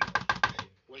you're not good enough,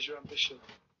 where's your ambition?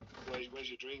 Where's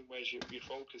your dream? Where's your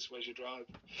focus? Where's your drive?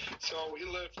 So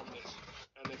he'll learn from this.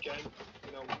 And again,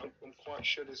 you know, I'm quite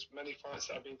sure there's many fights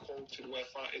that have been called to where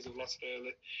fighters have lost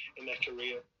early in their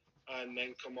career and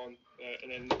then come on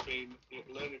and end up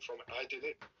learning from it. I did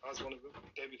it. I was one of them.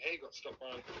 David Haye got stopped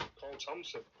by Cole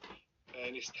Thompson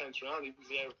in his 10th round. He was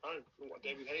the heir apparent. Look what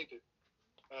David Haye did.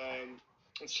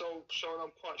 And so I'm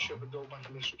quite sure if I go back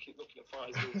in history, keep looking at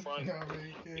fighters, you'll find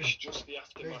it's just the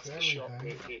aftermath, the shock,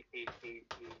 the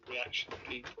reaction of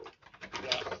people,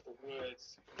 the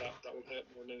words that will hurt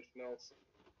more than anything else.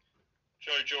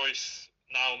 Joe Joyce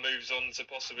now moves on to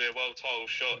possibly a world title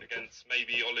shot against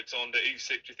maybe Alexander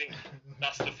Usyk. Do you think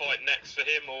that's the fight next for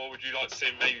him, or would you like to see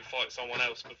him maybe fight someone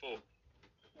else before?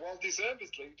 Well,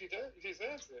 deservedly, he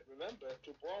deserves it. Remember,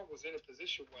 Dubois was in a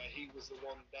position where he was the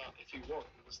one that, if he won,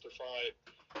 was to fight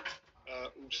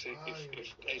Usyk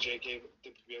if AJ gave up the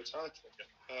WBO title.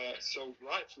 So,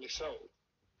 rightfully so,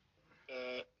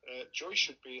 Joyce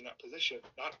should be in that position.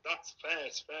 That's fair,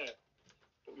 it's fair.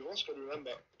 But we've also got to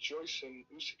remember, Joyce and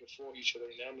Usyk have fought each other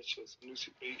in the amateurs, and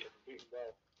Usyk beat him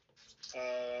well.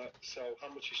 So how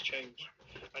much has changed?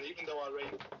 And even though I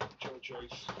rate Joe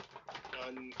Joyce,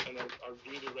 and I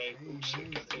really rate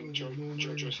Usyk, I think Joe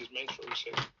Joyce is made for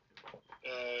Usyk.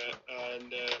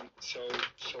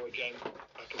 So again,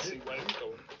 I can see where it's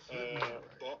going.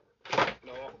 But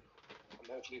you know, I'm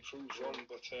hopefully proved wrong.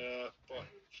 But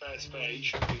fair's fair. He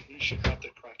should have the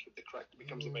crack if the crack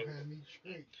becomes available.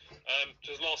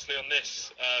 Just lastly on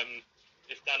this,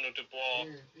 if Daniel Dubois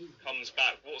comes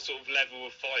back, what sort of level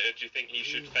of fighter do you think he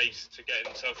should face to get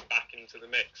himself back into the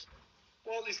mix?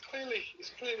 Well, he's clearly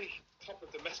top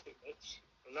of the domestic mix,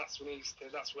 and that's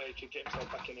where he could get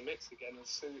himself back in the mix again and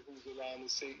see who's around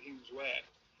and see who's where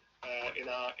in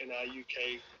our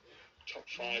UK top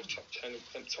 5, top 10,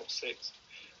 and top 6,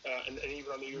 and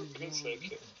even on the European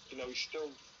circuit. You know, he's still,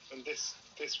 and this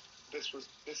is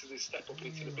his step up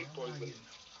into the big boys league.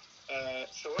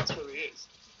 So that's where he is.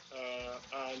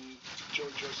 And Joe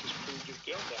Joyce has proved he's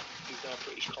beyond that. He's now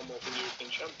British Commonwealth and European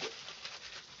champion.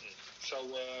 So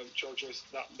Joe Joyce,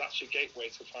 that's your gateway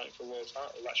to fighting for a world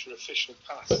title. That's your official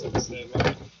pass to say,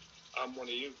 right, I'm one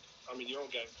of you. I'm in your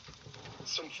game.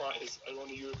 Some fighters are on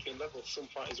a European level. Some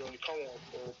fighters are on a Commonwealth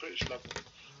or British level.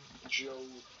 Joe,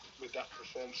 with that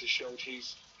performance, has showed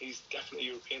he's definitely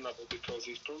European level because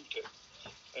he's proved it.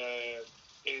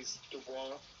 Is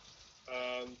Dubois?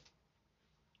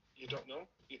 You don't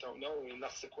know, and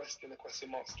that's the question. The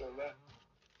question mark's still there.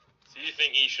 So you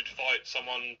think he should fight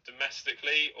someone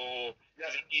domestically, or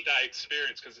does he need that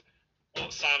experience? Because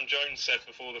what Sam Jones said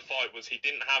before the fight was he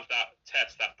didn't have that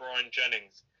test, that Brian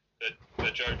Jennings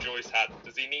that Joe Joyce had.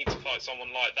 Does he need to fight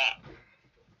someone like that?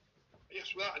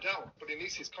 Yes, without a doubt. But he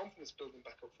needs his confidence building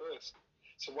back up first.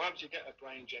 So why would you get a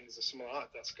Brian Jennings or someone like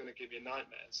that that's going to give you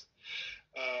nightmares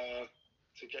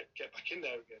to get back in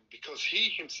there again? Because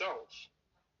he himself,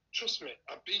 trust me,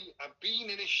 I've been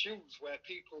in his shoes where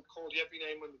people called you every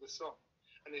name under the sun,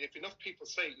 and then if enough people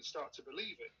say it, you start to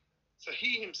believe it. So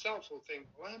he himself will think,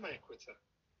 "Well, am I a quitter?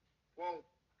 Well,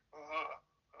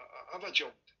 have I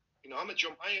jumped? You know, I'm a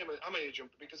jumper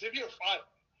because if you're a fighter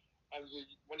and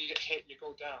when you get hit, you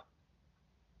go down,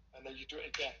 and then you do it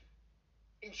again.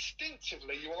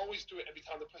 Instinctively, you will always do it every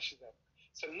time the pressure's there.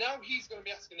 So now he's going to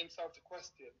be asking himself the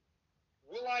question: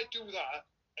 will I do that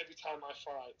every time I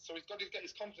fight? So he's got to get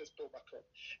his confidence built back up.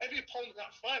 Every opponent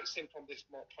that fights him from this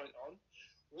point on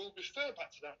will refer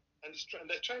back to that, and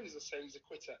their trainers will say he's a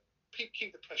quitter.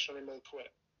 Keep the pressure on him, he'll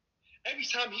quit. Every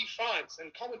time he fights, and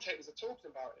commentators are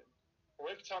talking about him, or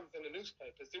every time it's in the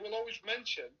newspapers, they will always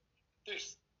mention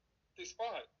this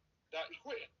fight that he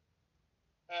quit.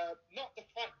 Not the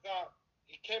fact that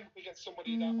he came up against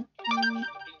somebody that he shouldn't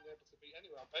have been able to beat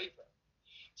anyway on paper.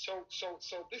 So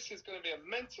this is going to be a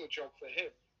mental job for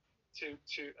him to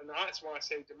and that's why I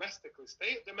say domestically,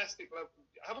 stay at domestic level,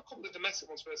 have a couple of domestic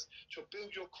ones first to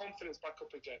build your confidence back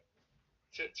up again,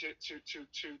 to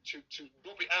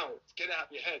rub it out, get it out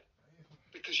of your head,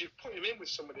 because you put him in with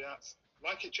somebody that's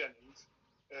like a Jennings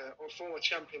or a former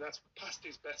champion that's past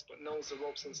his best but knows the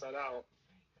ropes inside out.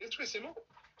 He'll twist him up.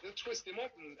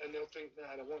 And they'll think,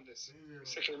 nah, I don't want this.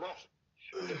 Second him off.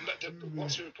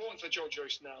 What's important for Joe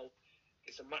Joyce now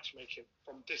is the matchmaking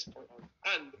from this point on,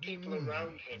 and the people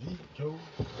around him who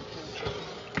can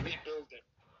rebuild him.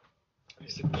 And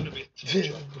it's going to be a tough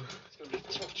job. It's going to be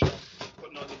a tough job,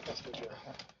 but not an impossible job.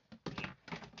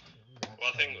 Well,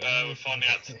 I think we're finding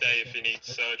out today if he needs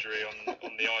surgery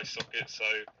on the eye socket, so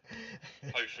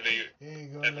hopefully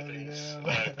everything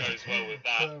goes well with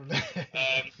that.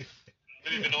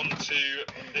 Moving on to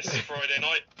this Friday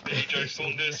night, Billy Joe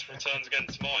Saunders returns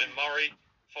against Martin Murray.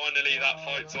 Finally, that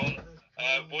fight's on.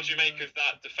 What do you make of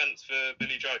that defence for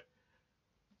Billy Joe?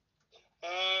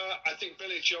 I think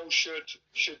Billy Joe should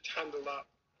handle that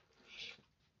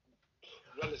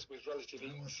with relative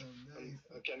ease. And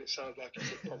again, it sounds like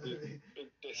it's probably a big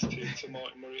diss to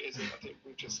Martin Murray. It isn't. I think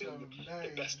we've just seen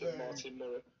the best of Martin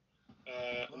Murray,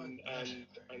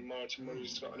 and Martin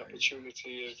Murray's got an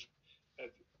opportunity of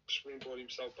springboard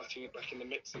himself back in the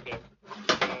mix again,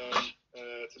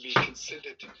 to be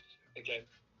considered again.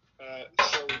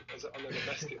 So on a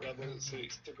domestic level, it's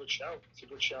a good shout. It's a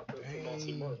good shout for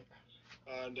Martin Murray.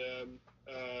 And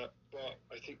but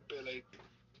I think Billy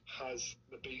has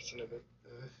the beating of him,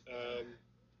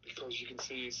 because you can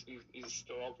see he's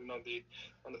still hovering on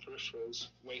the peripherals,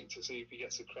 waiting to see if he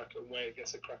gets a crack at where he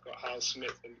gets a crack at how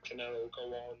Smith and Canelo will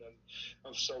go on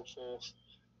and so forth.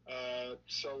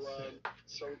 So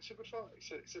it's a good fight.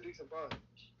 It's a decent fight.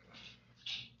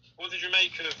 What did you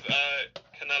make of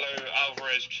Canelo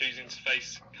Alvarez choosing to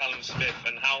face Callum Smith,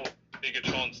 and how big a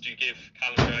chance do you give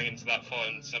Callum going into that fight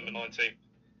on December 19th?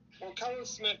 Well, Callum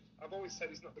Smith, I've always said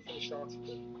he's not the finished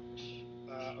article,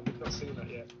 and we've not seen that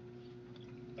yet.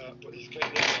 But he's getting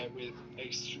in there with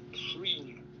a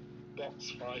supreme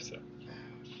box fighter,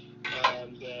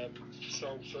 and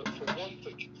so for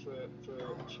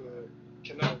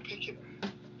Canelo picking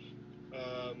him,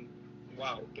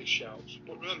 wow, big shouts.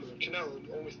 But remember, Canelo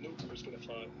always knew he was going to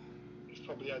fight. He's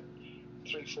probably had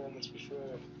 3-4 months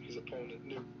before his opponent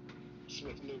knew.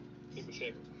 Smith knew it was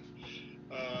him.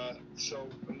 So,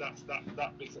 and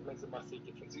that makes a massive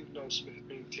difference. Even though Smith has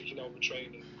been taking over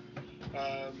training,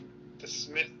 for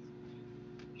Smith,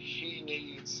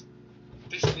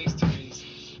 this needs to be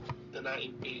the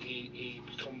night he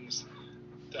becomes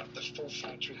the full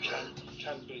fighter he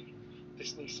can be.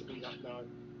 This needs to be that night,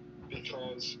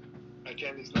 because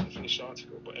again, he's not the finished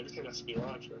article, but everything has to be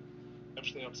right for him.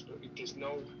 Everything has to be. There's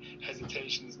no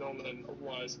hesitation. There's no letting.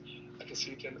 Otherwise, I can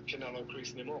see Canelo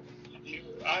creasing him up.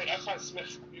 I find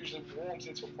Smith usually warms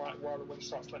into a fight well, and when he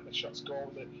starts letting the shots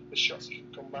go, the shots he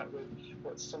can come back with.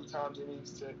 But sometimes he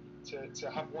needs to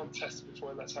have one test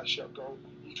before he lets that shot go.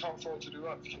 you can't afford to do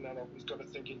that for Canelo. He's got to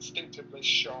think instinctively,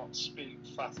 sharp, speed,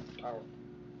 fast, power.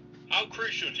 How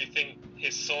crucial do you think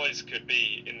his size could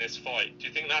be in this fight? Do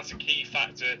you think that's a key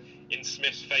factor in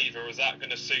Smith's favour, or is that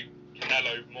going to suit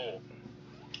Canelo more?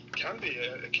 Can be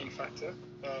a key factor.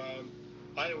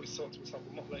 I always thought to myself,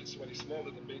 I'm not letting somebody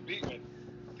smaller than me beat me,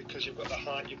 because you've got the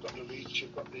height, you've got the reach,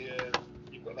 you've got the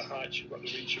height, you've got the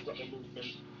reach, you've got the movement.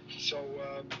 So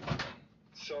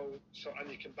and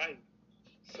you can bang.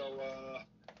 So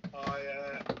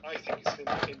I think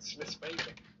it's in Smith's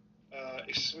favour.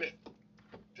 If Smith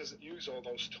doesn't use all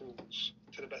those tools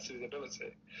to the best of his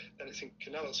ability, then it's in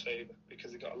Canelo's favour,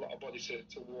 because he's got a lot of body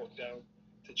to walk down,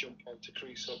 to jump on, to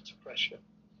crease up, to pressure,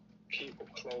 keep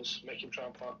up close, make him try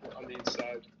and fight on the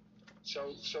inside. So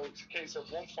it's a case of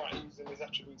one fighter using his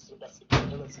attributes to the best of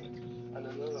his ability, and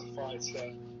another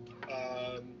fighter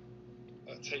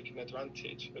taking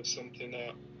advantage of something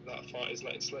that a fighter's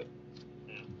letting slip.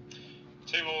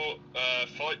 Two more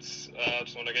fights I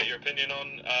just want to get your opinion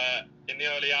on. In the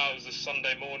early hours of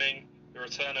Sunday morning, the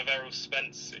return of Errol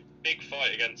Spence, big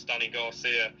fight against Danny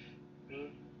Garcia.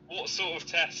 What sort of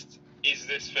test is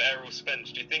this for Errol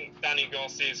Spence? Do you think Danny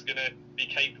Garcia is going to be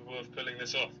capable of pulling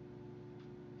this off?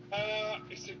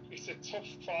 It's a tough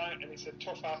fight, and it's a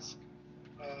tough ask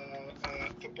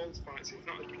for both fights.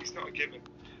 It's not a given.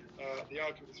 The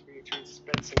argument is between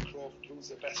Spence and Crawford, who's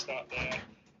the best out there.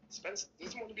 Spence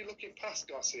doesn't want to be looking past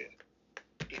Garcia,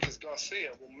 because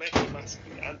Garcia will make him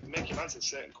answer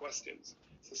certain questions.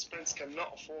 So Spence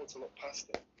cannot afford to look past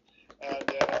him,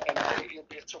 and I think it'll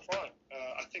be a tough fight.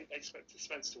 I think they expect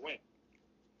Spence to win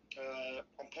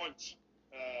on points.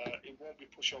 It won't be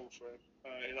pushover for him.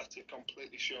 He'll have to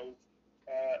completely show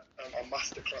a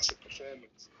masterclass of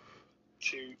performance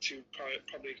to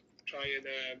probably try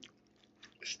and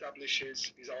establish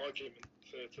his argument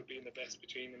for being the best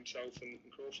between himself and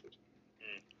Crawford.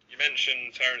 You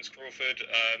mentioned Terence Crawford,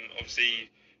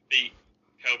 obviously beat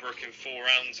Kell Brook in 4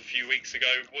 rounds a few weeks ago.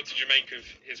 What did you make of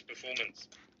his performance?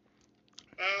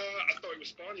 I thought he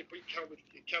was fine. He beat Kell with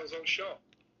Kell's own shot.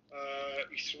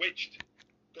 He switched,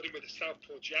 got him with a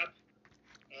southpaw jab,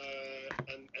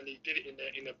 and he did it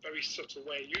in a very subtle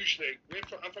way. Usually,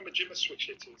 I'm from a gym of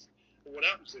switch hitters, but what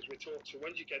happens is we're taught to,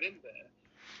 when you get in there,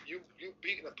 you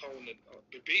beat an opponent, or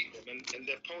be beating them, and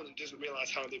the opponent doesn't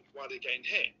realise why they're getting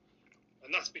hit. And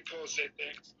that's because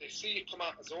they see you come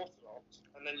out as orthodox,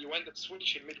 and then you end up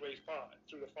switching midway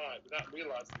through the fight without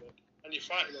realising it, and you're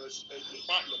fighting them as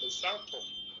southpaw,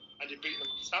 and you're beating them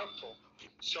with southpaw.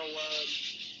 So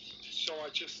I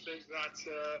just think that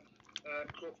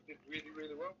Crawford did really,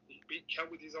 really well. He beat Kell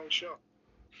with his own shot.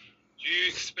 Do you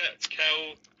expect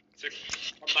Kell to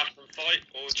come back and fight,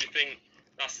 or do you think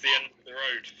that's the end of the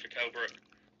road for Kell Brook?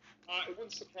 It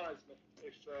wouldn't surprise me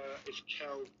if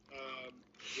Kell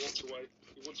walked away.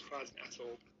 It wouldn't surprise me at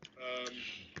all,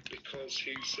 because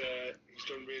he's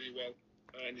done really well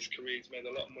in his career. He's made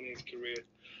a lot of money in his career,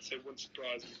 so it wouldn't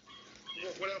surprise me.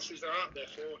 What else is there out there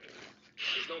for him?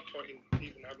 There's no point in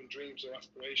even having dreams or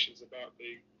aspirations about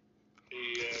the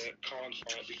Khan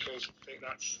fight, because I think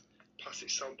that's past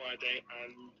its sell by date,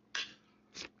 and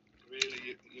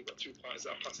really you've got two fighters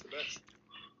that are past the best.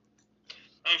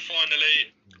 And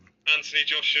finally, Anthony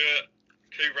Joshua,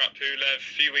 Kubrat Pulev, a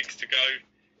few weeks to go.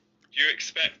 Do you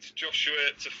expect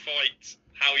Joshua to fight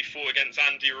how he fought against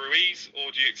Andy Ruiz,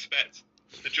 or do you expect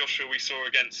the Joshua we saw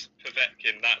against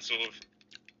Povetkin, that sort of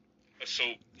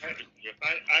assault?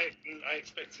 I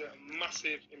expect a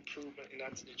massive improvement in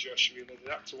Anthony Joshua. He'll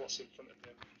adapt to what's in front of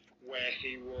him, where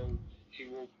he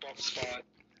will box fight,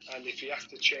 and if he has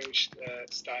to change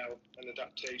style and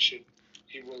adaptation,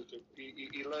 he will do.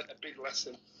 He learnt a big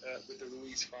lesson with the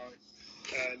Ruiz fight,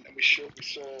 and we saw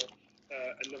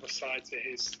another side to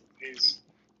his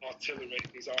artillery,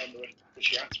 his armoury, which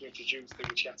he had to introduce,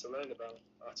 which he had to learn about,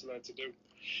 had to learn to do.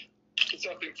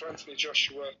 So I think for Anthony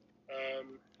Joshua,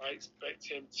 I expect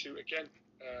him to again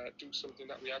do something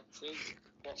that we haven't seen,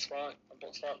 box fight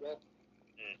well.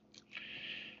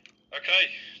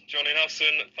 Okay, Johnny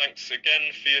Nelson, thanks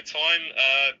again for your time.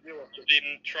 You've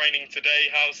been training today.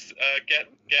 How's Get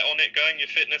On It going, your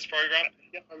fitness program?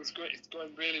 Yeah, it's great. It's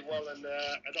going really well, and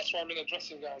that's why I'm in a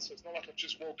dressing gown. So it's not like I've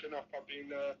just woken up. I've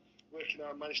been working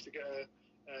out. I managed to get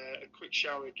a quick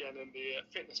shower again, and the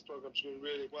fitness program's going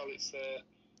really well. It's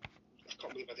I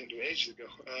can't believe I didn't do it ages ago.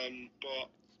 But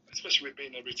especially with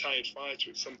being a retired fighter,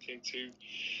 it's something to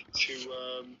keep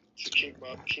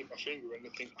my finger in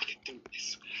and think I can do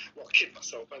this. Well, I kid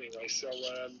myself anyway. So,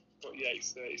 but yeah,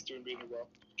 it's doing really well.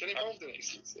 Get involved in it.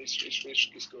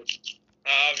 It's good.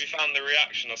 Have you found the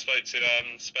reaction? I spoke to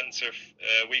Spencer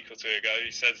a week or two ago.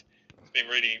 He said been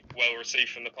really well received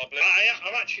from the public.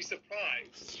 I'm actually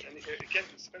surprised, and again,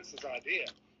 Spencer's idea.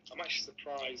 I'm actually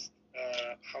surprised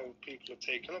how people have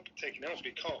taken it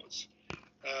because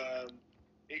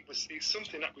it's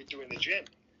something that we do in the gym.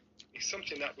 It's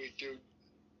something that we do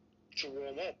to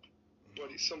warm up, but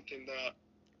it's something that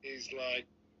is like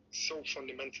so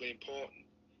fundamentally important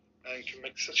and can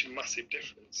make such a massive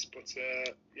difference. But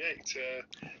it's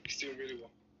doing really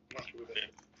well. I'm happy with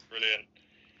it. Brilliant.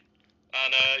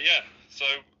 And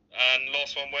and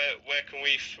last one, where can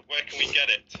we get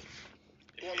it?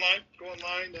 Go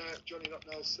online,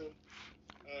 Johnny.Nelson.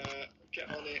 Get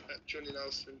on it at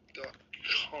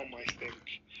johnnynelson.com, I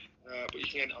think. But you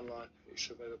can get it online. It's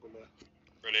available there.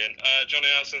 Brilliant. Johnny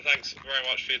Nelson, thanks very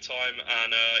much for your time,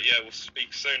 and we'll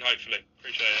speak soon, hopefully.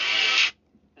 Appreciate it.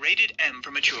 Rated M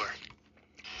for mature.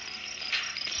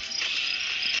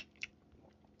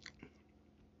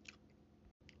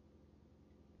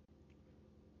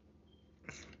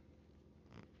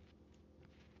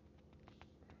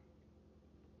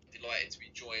 Delighted to be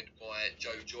joined by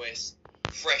Joe Joyce,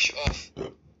 fresh off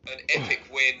an epic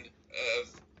win, a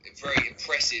very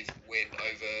impressive win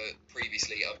over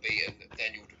previously unbeaten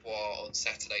Daniel Dubois on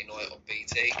Saturday night on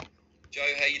BT.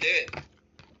 Joe, how you doing?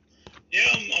 Yeah,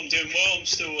 I'm doing well. I'm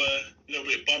still a little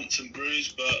bit bumped and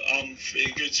bruised, but I'm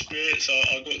in good spirits.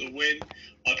 I got the win.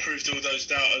 I proved all those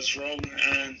doubters wrong,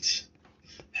 and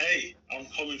hey, I'm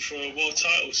coming for world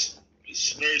titles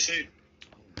very soon.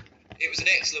 It was an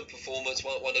excellent performance,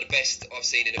 one of the best I've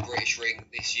seen in a British ring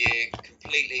this year.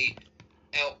 Completely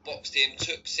outboxed him,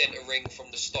 took centre ring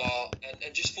from the start,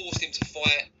 and just forced him to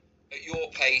fight at your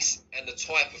pace and the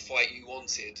type of fight you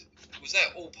wanted. Was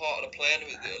that all part of the plan?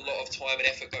 Was there a lot of time and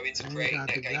effort go into creating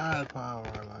that game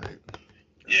plan?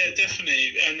 Yeah,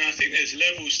 definitely, and I think there's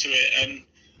levels to it, and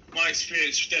my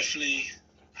experience definitely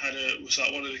was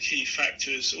like one of the key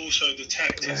factors. Also, the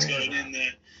tactics going in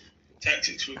there.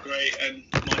 Tactics were great, and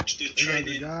the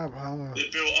training that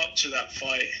built up to that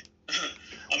fight.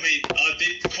 I mean, I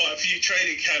did quite a few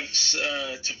training camps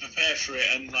to prepare for it,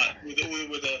 and like with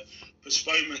the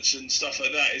postponements and stuff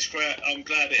like that, it's great. I'm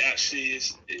glad it actually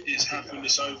is happened.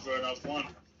 It's over, and I've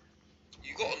won.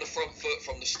 You got on the front foot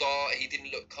from the start. He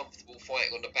didn't look comfortable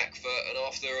fighting on the back foot, and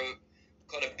after a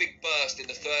kind of big burst in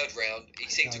the third round, he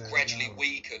seemed to gradually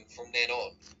weaken from then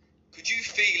on. Could you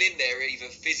feel in there, either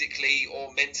physically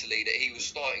or mentally, that he was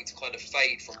starting to kind of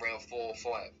fade from round 4 or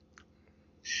 5?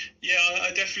 Yeah,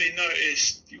 I definitely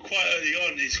noticed quite early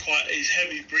on. He's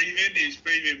heavy breathing. He's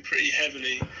breathing pretty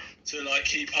heavily to like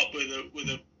keep up with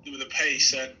the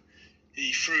pace, and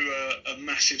he threw a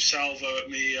massive salvo at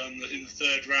me in the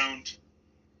third round,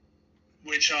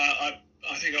 which I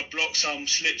think I blocked some,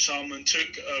 slipped some, and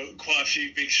took quite a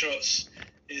few big shots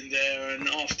in there. And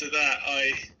after that,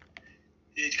 I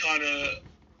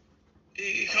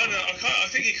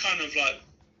think he kind of like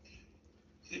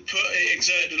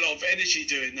exerted a lot of energy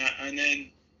doing that, and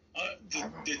then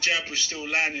the jab was still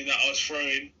landing that I was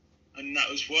throwing, and that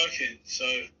was working. So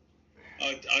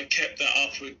I kept that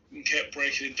up and kept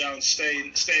breaking him down,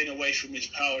 staying away from his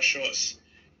power shots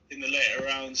in the later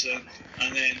rounds,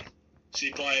 and then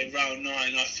see by round 9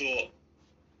 I thought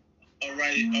I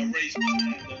raised my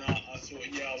hand and I thought,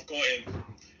 yeah, I've got him.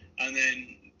 And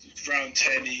then round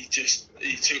 10 he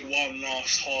took one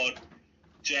last hard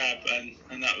jab,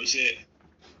 and that was it.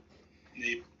 And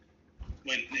he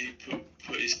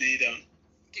put his knee down.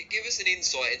 Give us an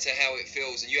insight into how it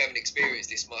feels, and you haven't experienced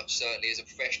this much certainly as a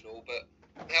professional, but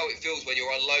how it feels when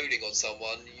you're unloading on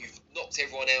someone. You've knocked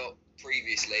everyone out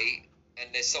previously,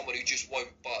 and there's someone who just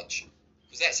won't budge.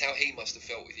 Because that's how he must have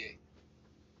felt with you.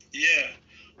 Yeah,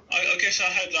 I guess I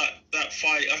had that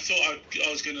fight. I thought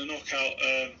I was going to knock out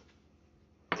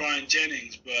Brian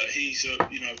Jennings, but he's a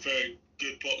very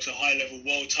good boxer, high level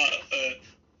world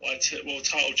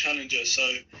title challenger. So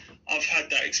I've had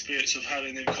that experience of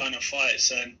having them kind of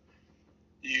fights, and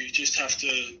you just have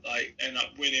to like end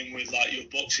up winning with like your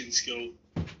boxing skill,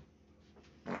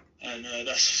 and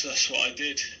that's what I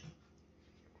did.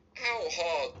 How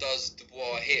hard does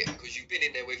Dubois hit? Because you've been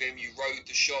in there with him, you rode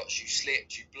the shots, you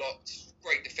slipped, you blocked.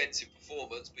 Great defensive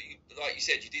performance, but like you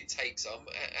said, you did take some.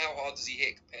 How hard does he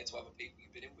hit compared to other people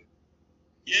you've been in with?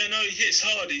 Yeah, no, he hits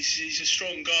hard. He's a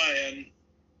strong guy, and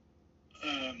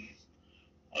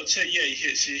I'd say he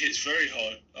hits very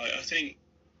hard. I think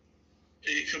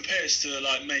it compares to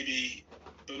like maybe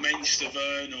Bermane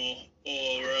Stiverne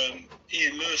or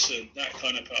Ian Lewison, that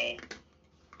kind of power.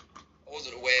 I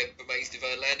wasn't aware Bermane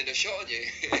Stiverne landed a shot on you.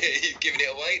 You've given it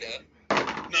away now.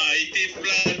 No, he did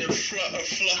land a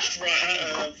flush right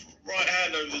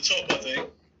hand over the top, I think.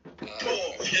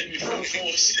 Hit me full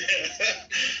force, yeah.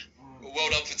 Well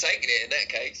done for taking it in that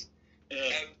case.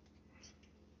 Yeah.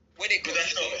 But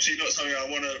that's obviously not something I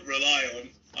want to rely on.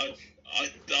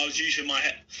 I was using my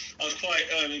head. I was quite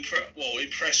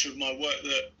impressed with my work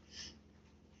that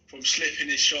from slipping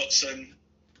his shots and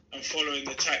following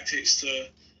the tactics to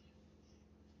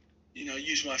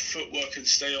use my footwork and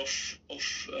stay out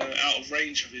of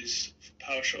range of his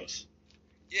power shots.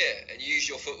 Yeah, and you use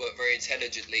your footwork very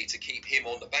intelligently to keep him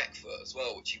on the back foot as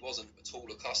well, which he wasn't at all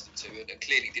accustomed to and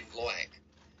clearly didn't like.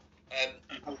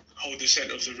 And hold the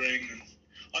centre of the ring. And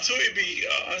I thought it'd be,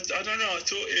 I don't know, I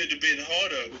thought it'd have been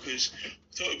harder because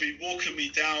I thought it'd be walking me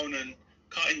down and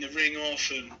cutting the ring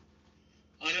off, and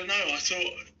I don't know, I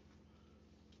thought,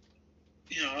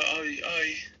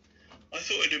 I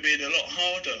thought it'd have been a lot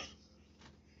harder,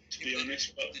 to be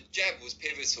honest. But the jab was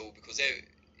pivotal because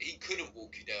he couldn't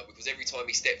walk you down because every time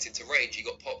he stepped into range, he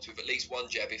got popped with at least one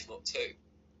jab, if not two.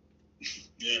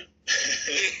 Yeah.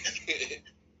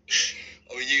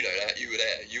 I mean, you know that. You were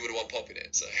there. You were the one popping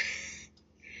it. So,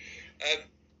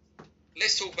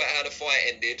 let's talk about how the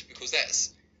fight ended, because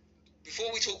that's,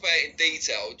 before we talk about it in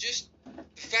detail, just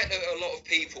the fact that a lot of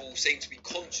people seem to be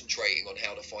concentrating on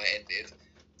how the fight ended,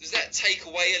 does that take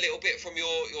away a little bit from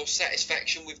your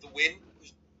satisfaction with the win?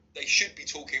 They should be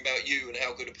talking about you and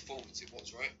how good a performance it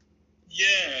was, right?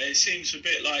 Yeah, it seems a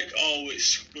bit like,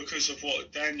 it's because of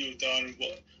what Daniel done.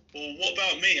 What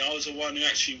about me? I was the one who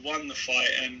actually won the fight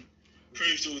and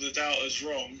proved all the doubters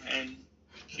wrong, and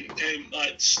came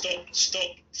like, stop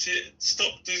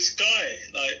this guy.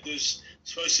 Like, there's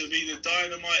supposed to be the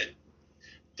dynamite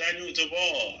Daniel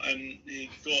Dubois, and he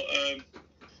got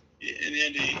in the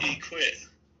end he quit.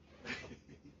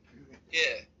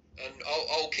 Yeah. And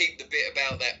I'll keep the bit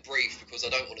about that brief because I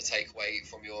don't want to take away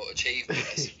from your achievement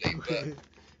massively. But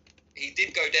he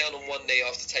did go down on one knee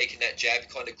after taking that jab,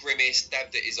 kind of grimaced,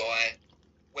 dabbed at his eye,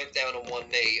 went down on one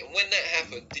knee. And when that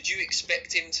happened, did you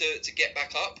expect him to get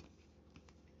back up?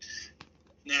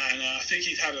 No, I think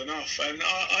he'd had enough. And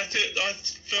I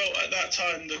felt at that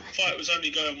time the fight was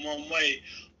only going one way.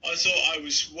 I thought I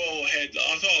was well ahead.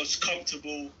 I thought I was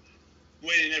comfortable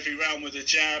winning every round with a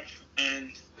jab,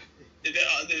 and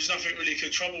there's nothing really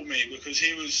could trouble me because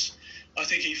I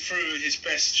think he threw his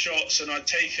best shots and I'd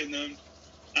taken them,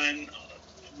 and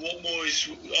what more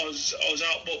I was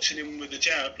outboxing him with the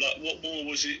jab. Like, what more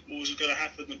was going to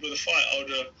happen with the fight?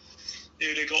 It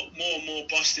would have got more and more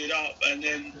busted up, and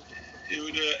then it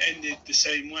would have ended the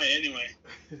same way anyway.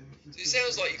 So it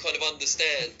sounds like you kind of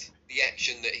understand the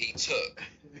action that he took,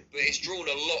 but it's drawn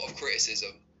a lot of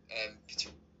criticism,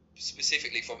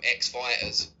 specifically from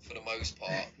ex-fighters for the most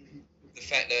part. The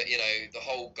fact that, the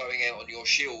whole going out on your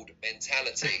shield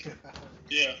mentality.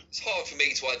 Yeah. It's hard for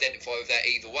me to identify with that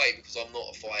either way because I'm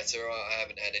not a fighter. I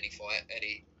haven't had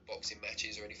any boxing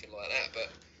matches or anything like that.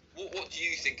 But what do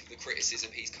you think of the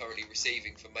criticism he's currently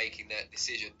receiving for making that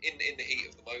decision in the heat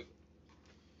of the moment?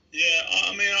 Yeah,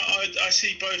 I mean, I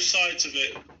see both sides of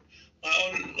it.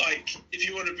 Like, if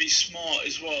you want to be smart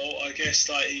as well, I guess,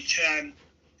 like,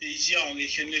 he's young, he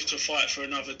can live to fight for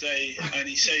another day, and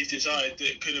he saved his eye.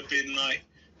 That could have been like,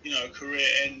 career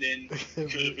ending. It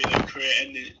could have been a career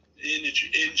ending injury.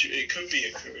 It could be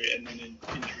a career ending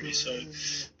injury. So,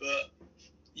 but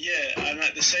yeah, and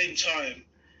at the same time,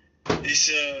 it's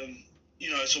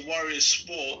it's a warrior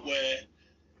sport where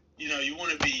you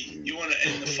want to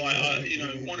end the fight.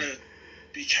 You want to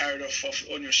be carried off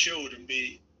on your shield and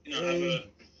be have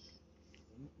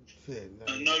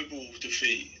a noble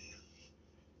defeat.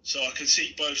 So I can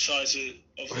see both sides of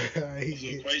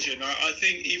the equation. I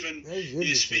think even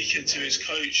he's speaking to his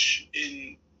coach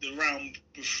in the round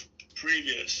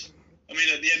previous. I mean,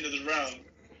 at the end of the round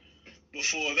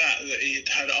before that he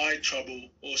had eye trouble,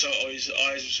 or his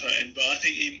eyes was hurting. But I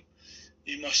think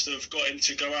he must have got him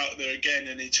to go out there again,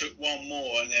 and he took one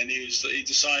more, and then he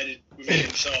decided within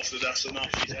himself that that's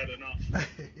enough. He's had enough.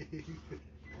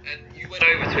 And you went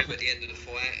over to him at the end of the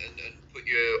fight and put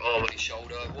your arm on his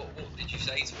shoulder. What did you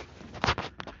say to him?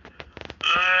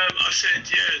 I said,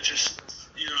 just,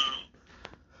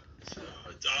 I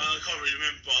can't really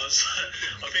remember, but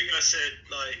I think I said,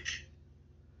 like,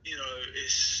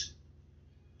 it's,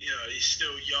 he's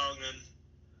still young and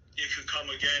he can come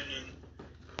again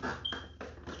and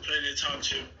plenty of time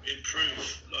to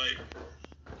improve,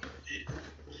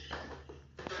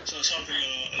 so something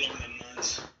along those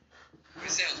lines. It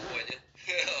sounds poignant.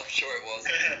 I'm sure it was.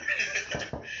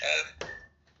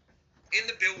 In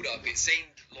the build-up, it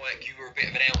seemed like you were a bit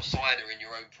of an outsider in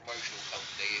your own promotional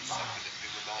company. It's something that's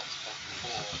been remarked upon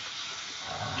before.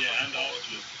 Yeah, and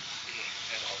afterwards. Yeah,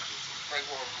 and afterwards. Frank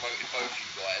Warren promoted both you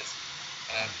guys.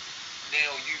 Now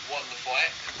you've won the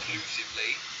fight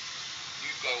conclusively.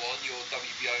 You go on, you're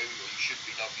WBO, or you should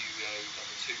be WBO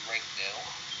number 2 ranked now.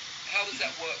 how does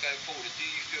that work going forward? And do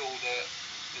you feel that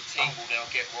the team will now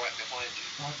get right behind you?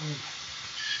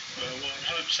 Well, I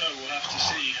hope so. We'll have to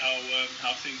see how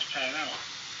things pan out.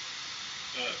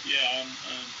 But yeah, I'm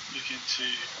looking to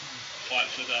fight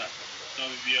for that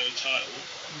WBO title,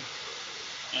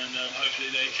 and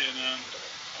hopefully they can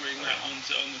bring that on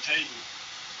the table.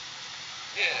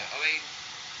 Yeah, I mean,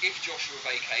 if Joshua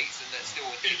vacates, and that's still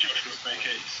if Joshua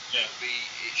vacates, yeah,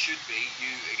 it should be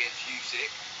you against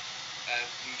Usyk.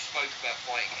 You spoke about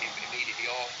fighting him immediately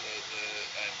after the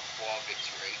Dubois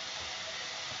victory.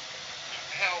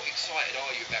 How excited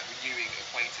are you about renewing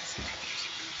acquaintances with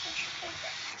Usyk, who of course you fought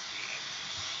back in the end?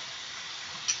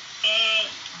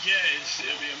 Yeah,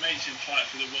 it'll be an amazing fight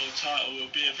for the world title.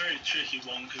 It'll be a very tricky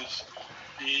one because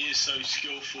he is so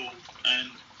skillful,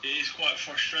 and it is quite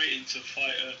frustrating to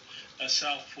fight a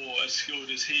southpaw as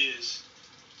skilled as he is.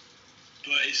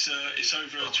 But it's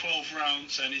over 12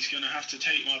 rounds, and he's going to have to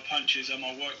take my punches and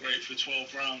my work rate for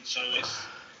 12 rounds. So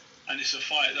it's a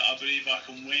fight that I believe I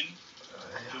can win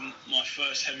for my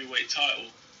first heavyweight title,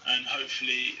 and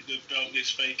hopefully the belt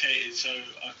gets vacated so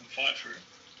I can fight for it.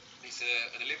 He's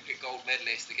an Olympic gold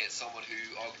medalist against someone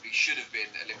who arguably should have been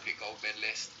Olympic gold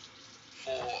medalist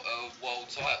for a world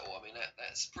title. I mean,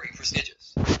 that's pretty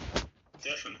prestigious.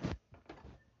 Definitely.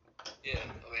 Yeah,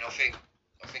 I mean, I think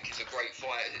it's a great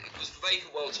fight, because for vacant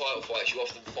world title fights you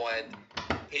often find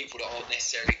people that aren't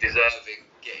necessarily deserving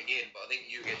getting in, but I think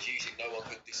you against Usyk, no one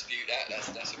could dispute that.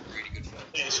 That's a really good fight.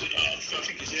 Yeah, I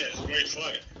think it's a great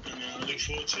fight, and I look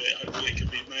forward to it. Hopefully it can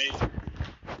be made,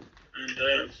 and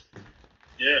I'll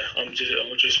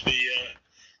just be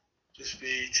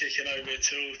ticking over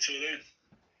till then.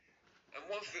 And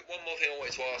one more thing I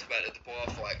wanted to ask about the Dubois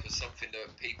fight, was something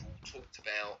that people talked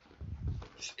about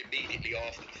immediately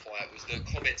after the fight, was the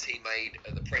comments he made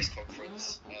at the press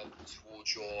conference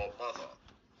towards your mother,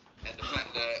 and the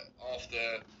fact that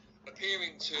after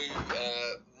appearing to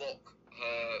mock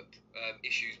her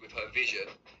issues with her vision,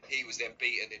 he was then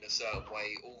beaten in a certain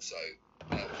way also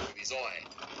with his eye.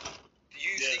 Do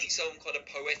you see some kind of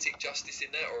poetic justice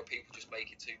in that, or are people just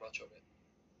making too much of it?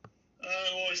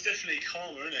 Well, it's definitely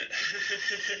karma, isn't it?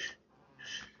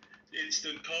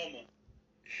 Instant karma.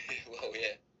 Well,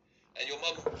 yeah. And your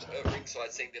mum at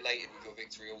ringside seemed elated with your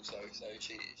victory also, so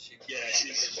she's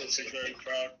obviously very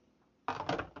proud.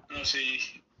 And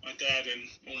obviously my dad and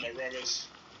all my brothers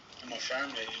and my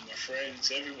family and my friends,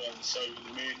 everyone's so over the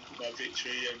moon with my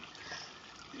victory, and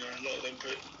a lot of them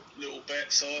put little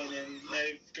bets on, and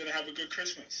they're gonna have a good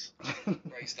Christmas.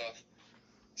 Great stuff.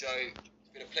 Joe,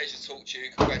 it's been a pleasure to talk to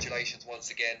you. Congratulations once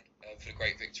again for the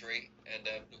great victory, and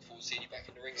look forward to seeing you back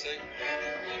in the ring soon.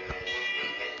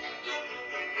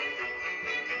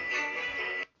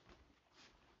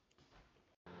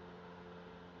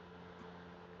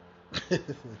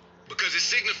 Because it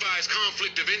signifies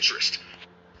conflict of interest.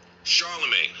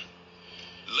 Charlemagne,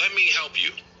 let me help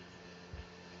you.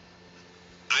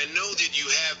 I know that you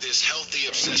have this healthy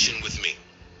obsession with me.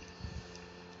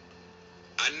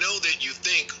 I know that you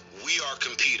think we are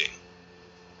competing.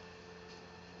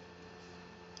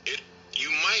 You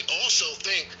might also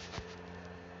think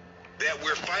that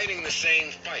we're fighting the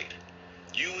same fight.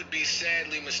 You would be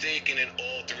sadly mistaken in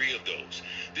all three of those.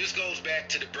 This goes back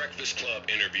to the Breakfast Club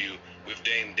interview with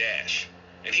Dame Dash.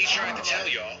 And he tried to tell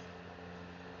y'all,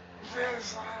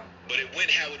 but it went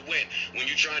how it went when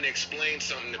you're trying to explain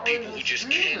something to people who just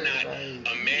cannot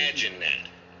imagine that.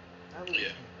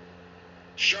 Yeah.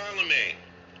 Charlemagne,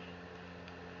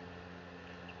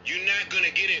 you're not going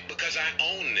to get it because I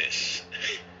own this.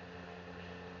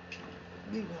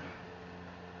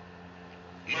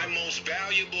 My most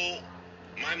valuable,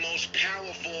 my most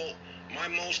powerful, my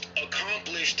most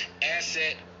accomplished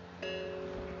asset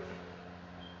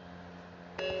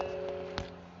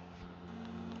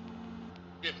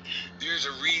there's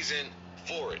a reason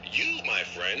for it. You, my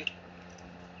friend,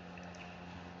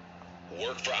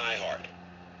 work for iHeart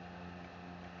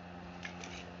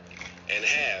and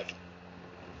have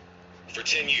for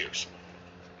 10 years.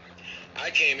 I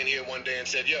came in here one day and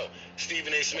said, yo,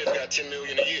 Stephen A. Smith got $10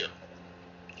 million a year.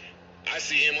 I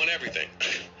see him on everything.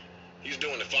 He's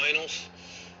doing the finals,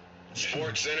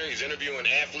 Sports Center, he's interviewing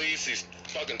athletes, he's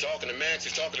fucking talking to Max,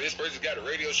 he's talking to this person, he's got a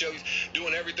radio show, he's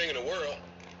doing everything in the world.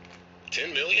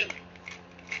 10 million?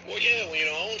 Well, yeah,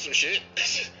 well, own some shit.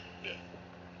 Yeah.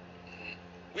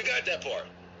 We got that part.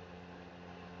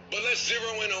 But let's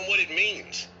zero in on what it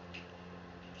means.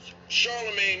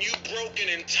 Charlemagne, you broke an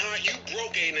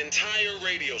entire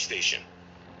radio station.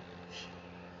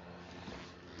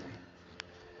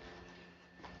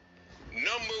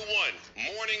 Number 1,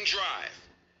 Morning Drive.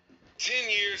 10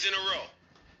 years in a row.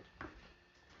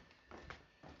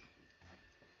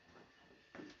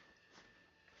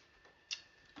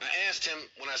 I asked him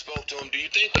when I spoke to him, do you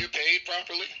think you're paid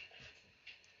properly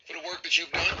for the work that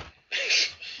you've done?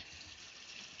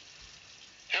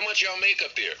 How much y'all make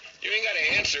up there? You ain't got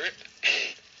to answer it.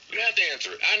 You don't have to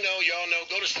answer it. I know, y'all know.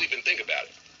 Go to sleep and think about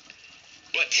it.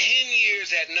 But 10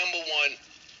 years at number one,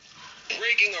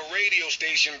 breaking a radio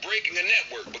station, breaking a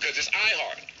network, because it's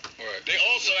iHeart. Right. They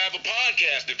also have a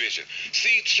podcast division.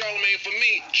 See, Charlamagne, for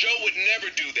me, Joe would never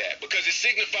do that because it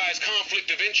signifies conflict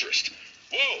of interest.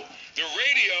 Whoa, the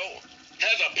radio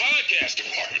has a podcast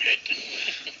department.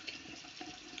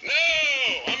 No,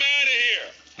 I'm out of here.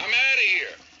 I'm out of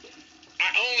here. I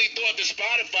only thought the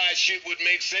Spotify shit would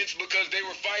make sense because they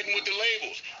were fighting with the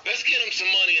labels. Let's get them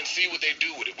some money and see what they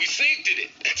do with it. We synced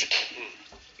it.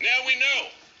 Now we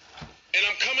know. And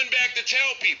I'm coming back to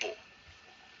tell people,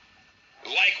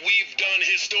 like we've done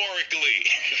historically.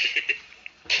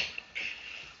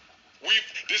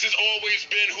 This has always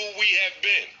been who we have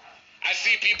been. I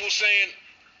see people saying,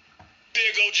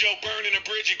 there go Joe burning a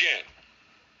bridge again.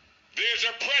 There's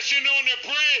oppression on the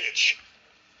bridge.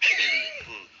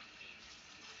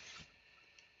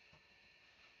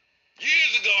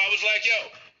 Years ago, I was like, yo,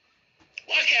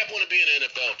 why Cap want to be in the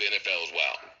NFL if the NFL is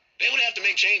wild? They would have to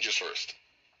make changes first.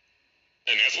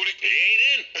 And that's what he ain't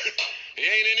in. He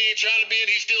ain't trying to be in.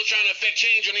 He's still trying to affect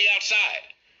change on the outside.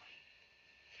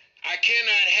 I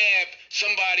cannot have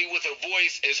somebody with a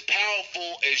voice as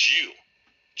powerful as you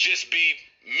just be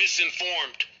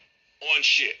misinformed on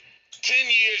shit. 10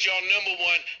 years, y'all number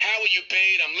one. How are you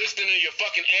paid? I'm listening to your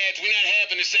fucking ads. We're not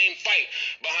having the same fight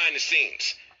behind the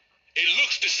scenes. It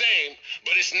looks the same,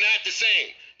 but it's not the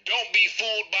same. Don't be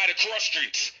fooled by the cross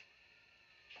streets.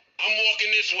 I'm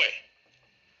walking this way.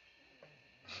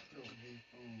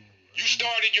 You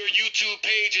started your YouTube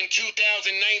page in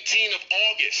 2019 of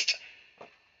August.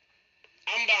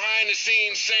 I'm behind the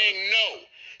scenes saying no.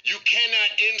 You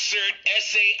cannot insert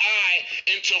SAI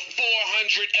into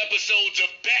 400 episodes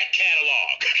of back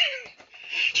catalog.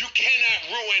 You cannot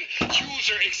ruin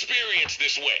user experience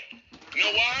this way.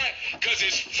 Know why? Because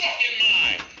it's fucking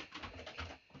mine.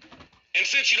 And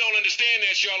since you don't understand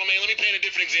that, Charlamagne, let me paint a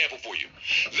different example for you.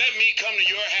 Let me come to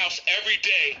your house every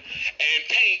day and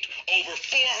paint over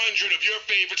 400 of your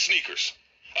favorite sneakers.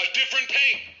 A different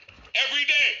paint every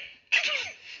day.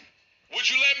 Would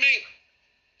you let me?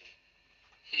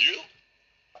 You?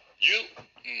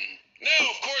 No,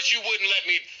 of course you wouldn't let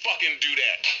me fucking do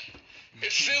that.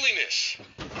 It's silliness.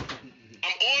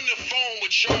 I'm on the phone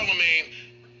with Charlamagne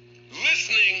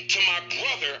listening to my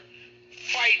brother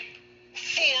fight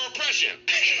for oppression.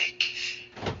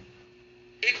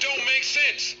 It don't make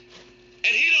sense.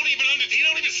 And he don't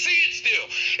even see it still.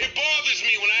 It bothers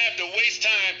me when I have to waste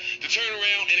time to turn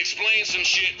around and explain some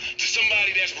shit to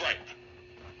somebody that's bright.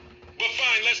 But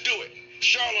fine, let's do it.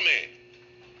 Charlamagne,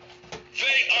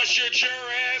 they ushered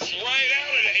your ass right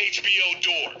out of the HBO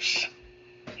doors.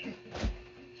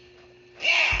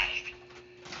 Why?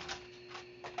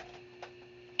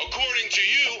 According to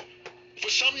you, for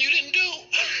something you didn't do.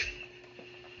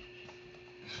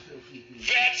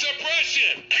 That's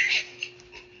oppression.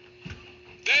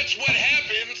 That's what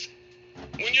happens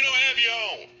when you don't have your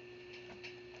own.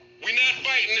 We're not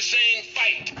fighting the same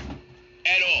fight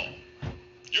at all.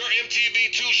 Your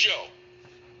MTV2 show,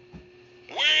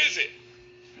 where is it?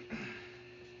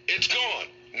 It's gone.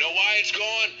 Know why it's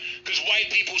gone? Because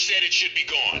white people said it should be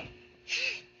gone.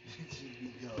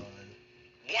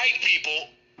 White people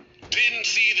didn't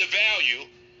see the value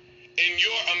in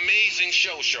your amazing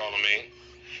show, Charlamagne,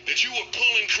 that you were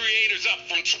pulling creators up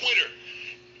from Twitter,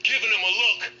 giving them a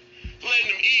look, letting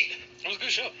them eat. It was a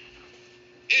good show.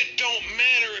 It don't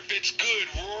matter if it's good,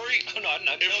 Rory. Oh,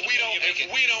 no, if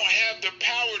we don't have the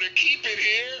power to keep it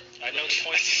here. I know the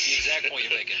point, the exact point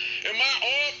you're making. Am I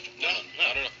off? No,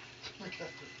 I don't know.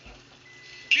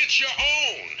 Get your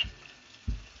own.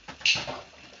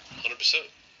 100%.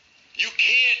 You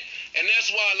can't, and that's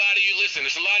why a lot of you listen.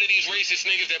 There's a lot of these racist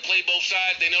niggas that play both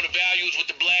sides. They know the values with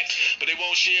the blacks, but they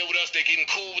won't share with us. They're getting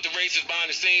cool with the racists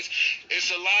behind the scenes. It's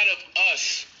a lot of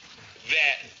us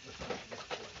that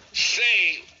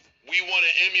say we want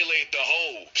to emulate the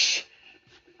Hobes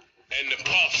and the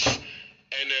Puffs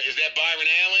and is that Byron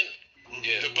Allen?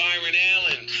 Yeah. The Byron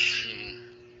Allen.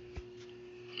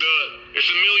 It's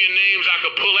a million names I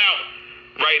could pull out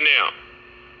right now,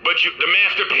 but the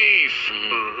Master P's,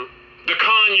 the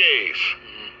Kanye's,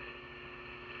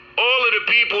 all of the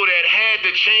people that had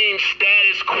to change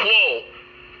status quo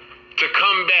to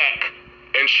come back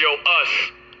and show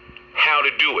us how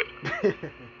to do it.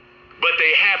 But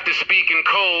they have to speak in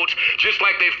codes just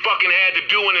like they fucking had to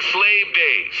do in the slave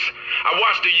days. I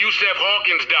watched the Yusef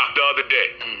Hawkins doc the other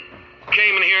day.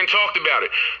 Came in here and talked about it.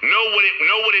 Know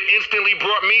what it instantly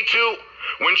brought me to?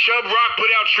 when Chubb Rock put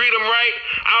out Treat 'Em Right,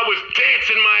 I was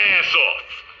dancing my ass off.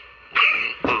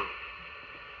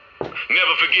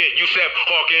 Never forget, you sap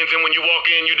Hawkins, and when you walk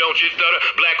in, you don't just stutter.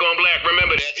 Black on black,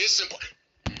 remember that. It's simple.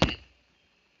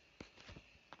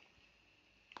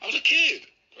 I was a kid.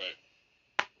 Right.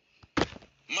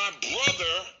 My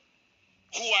brother,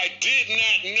 who I did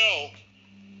not know,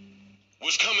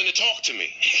 was coming to talk to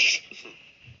me.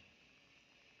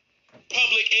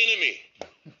 Public Enemy,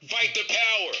 Fight the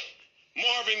Power,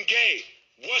 Marvin Gaye,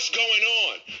 What's Going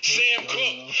On, Sam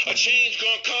Cooke, A Change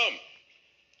Gonna Come.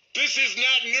 This is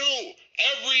not new.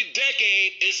 Every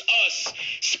decade is us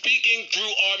speaking through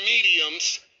our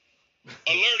mediums,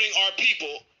 alerting our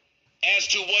people as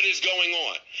to what is going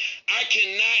on. I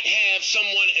cannot have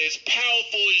someone as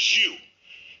powerful as you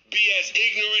be as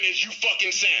ignorant as you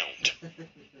fucking sound.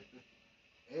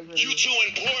 You too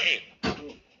important.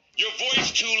 Your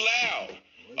voice too loud.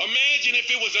 Imagine if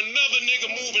it was another nigga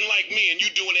moving like me and you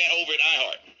doing that over at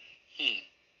iHeart.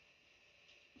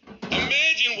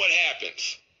 Imagine what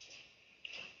happens.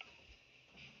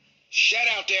 Shout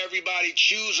out to everybody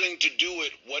choosing to do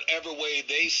it whatever way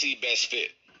they see best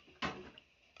fit.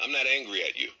 I'm not angry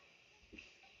at you.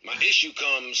 My issue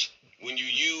comes when you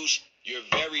use your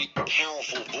very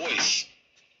powerful voice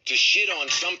to shit on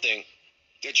something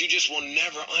that you just will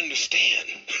never understand.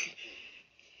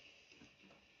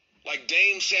 Like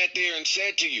Dame sat there and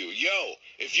said to you, yo,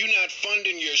 if you're not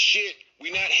funding your shit,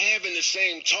 we're not having the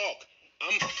same talk.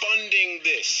 I'm funding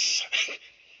this.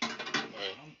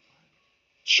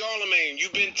 Charlemagne,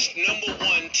 you've been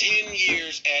 #1 10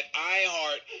 years at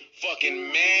iHeart,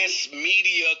 fucking mass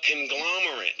media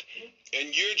conglomerate,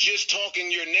 and you're just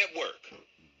talking your network,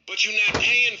 but you're not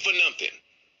paying for nothing.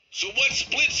 So what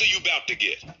splits are you about to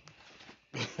get?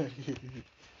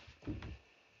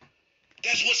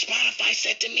 That's what Spotify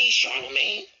said to me,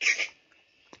 Charlemagne.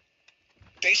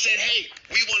 They said, hey,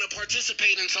 we want to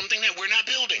participate in something that we're not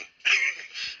building.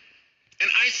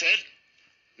 And I said,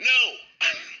 no.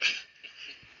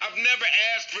 I've never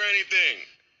asked for anything.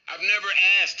 I've never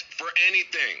asked for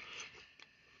anything.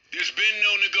 There's been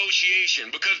no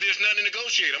negotiation because there's nothing to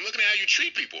negotiate. I'm looking at how you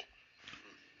treat people.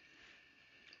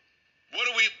 What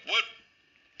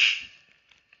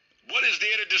is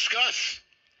there to discuss?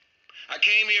 I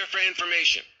came here for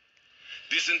information.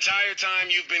 This entire time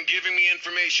you've been giving me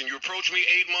information. You approached me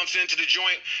 8 months into the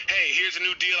joint. Hey, here's a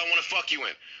new deal I want to fuck you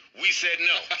in. We said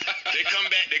no. They come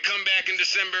back in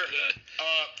December.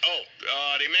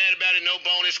 They mad about it, no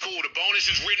bonus, cool. The bonus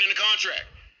is written in the contract.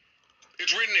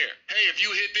 It's written there. Hey, if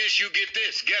you hit this, you get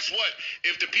this. Guess what?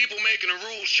 If the people making the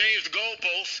rules change the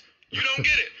goalposts, you don't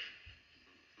get it.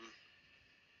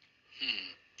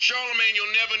 Charlemain,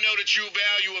 you'll never know the true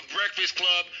value of Breakfast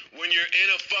Club when you're in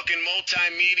a fucking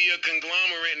multimedia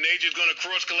conglomerate and they just gonna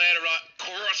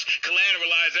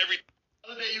cross-collateralize everything.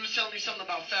 The other day you was telling me something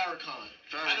about Farrakhan.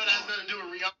 I know that has nothing to do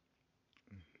with Rihanna.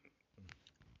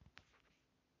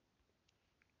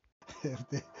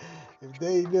 If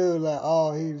they knew, like,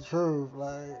 oh, he's the truth,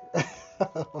 like,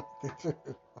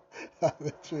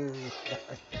 the truth,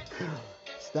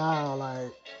 style,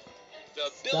 like,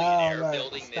 the billionaire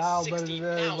building this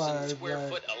 60,000 square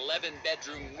foot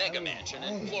 11-bedroom mega mansion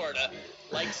in Florida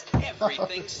likes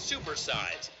everything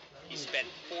supersized. He spent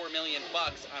 $4 million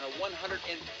on a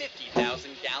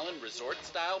 150,000-gallon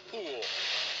resort-style pool,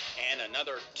 and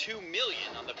another $2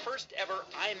 million on the first-ever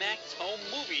IMAX home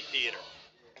movie theater.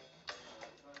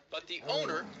 But the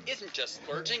owner isn't just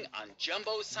splurging on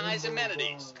jumbo-size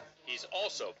amenities. He's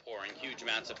also pouring huge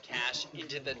amounts of cash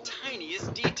into the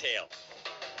tiniest detail.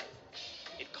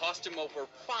 It cost him over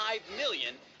 $5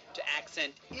 million to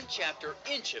accent inch after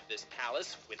inch of this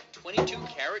palace with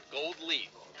 22-karat gold leaf.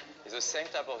 It's the same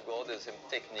type of gold, the same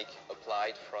technique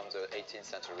applied from the 18th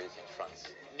century in France.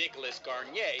 Nicolas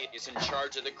Garnier is in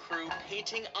charge of the crew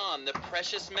painting on the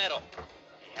precious metal.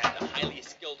 He had the highly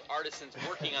skilled artisans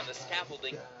working on the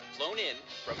scaffolding flown in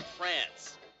from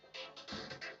France.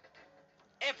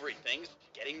 Everything's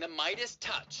getting the Midas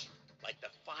touch, like the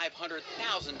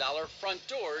 $500,000 front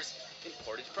doors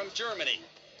imported from Germany,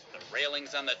 the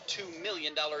railings on the $2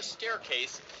 million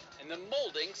staircase, and the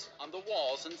moldings on the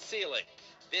walls and ceiling.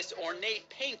 This ornate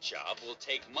paint job will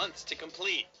take months to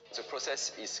complete. The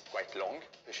process is quite long,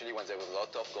 especially when there is a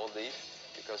lot of gold leaf,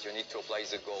 because you need to apply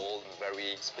the gold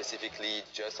very specifically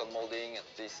just on molding, and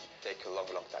this takes a long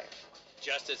time.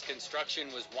 Just as construction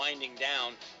was winding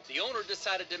down, the owner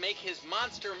decided to make his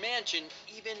monster mansion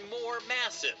even more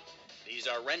massive. These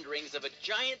are renderings of a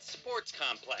giant sports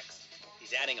complex.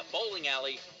 He's adding a bowling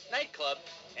alley, nightclub,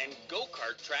 and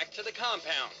go-kart track to the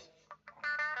compound.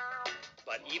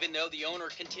 But even though the owner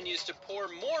continues to pour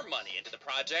more money into the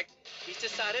project, he's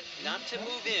decided not to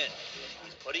move in.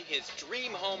 He's putting his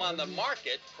dream home on the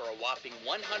market for a whopping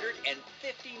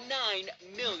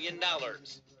 $159 million.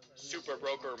 Super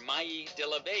broker Mai de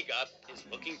la Vega is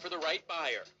looking for the right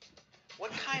buyer.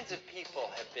 What kinds of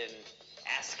people have been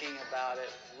asking about it,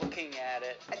 looking at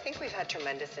it? I think we've had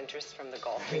tremendous interest from the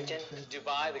Gulf region.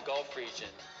 Dubai, the Gulf region,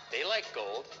 they like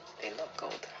gold. They love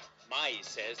gold. Mai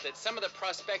says that some of the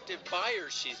prospective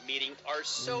buyers she's meeting are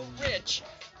so rich,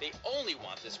 they only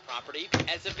want this property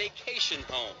as a vacation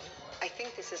home. I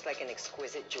think this is like an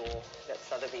exquisite jewel that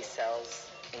Sotheby's sells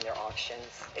in their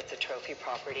auctions. It's a trophy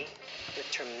property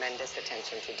with tremendous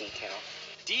attention to detail.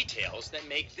 Details that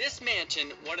make this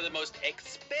mansion one of the most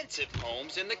expensive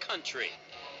homes in the country.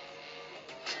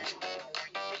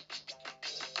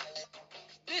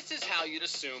 This is how you'd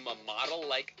assume a model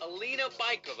like Alina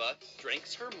Baikova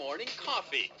drinks her morning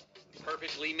coffee.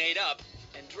 Perfectly made up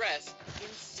and dressed in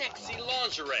sexy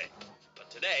lingerie. But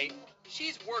today,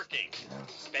 she's working,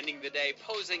 spending the day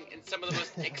posing in some of the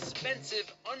most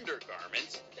expensive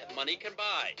undergarments that money can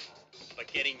buy. But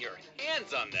getting your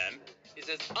hands on them is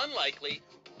as unlikely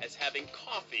as having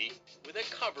coffee with a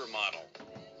cover model.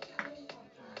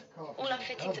 All our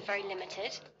fittings are very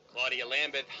limited. Claudia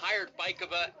Lambeth hired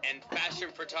Baikova and fashion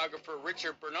photographer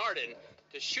Richard Bernardin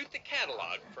to shoot the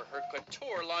catalog for her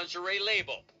couture lingerie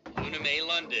label, Luna May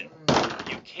London.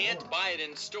 You can't buy it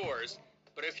in stores,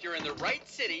 but if you're in the right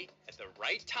city at the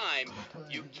right time,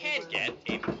 you can get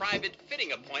a private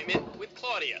fitting appointment with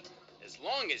Claudia, as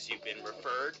long as you've been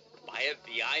referred by a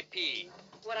VIP.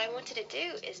 What I wanted to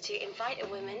do is to invite a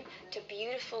woman to a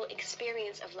beautiful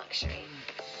experience of luxury.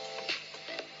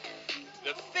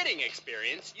 The fitting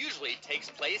experience usually takes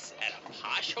place at a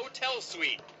posh hotel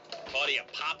suite. Claudia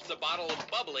pops a bottle of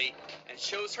bubbly and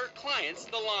shows her clients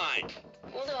the line.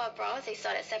 All of our bras, they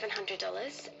start at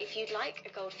 $700. If you'd like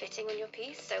a gold fitting on your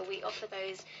piece, so we offer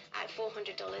those at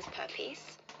 $400 per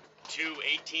piece. 2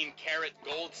 18-karat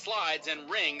gold slides and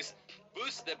rings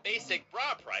boost the basic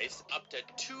bra price up to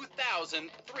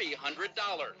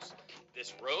 $2,300.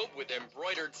 This robe with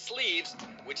embroidered sleeves,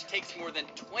 which takes more than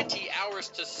 20 hours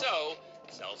to sew,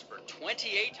 sells for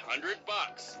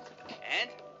 $2,800. And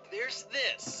there's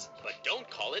this, but don't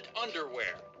call it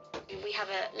underwear. We have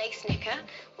a lace knicker,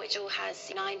 which all has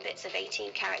 9 bits of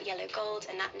 18-karat yellow gold,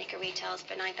 and that knicker retails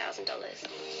for $9,000.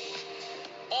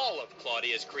 All of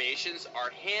Claudia's creations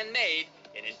are handmade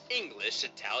in an English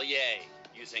atelier,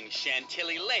 using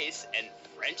Chantilly lace and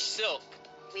French silk.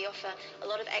 We offer a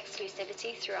lot of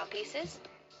exclusivity through our pieces.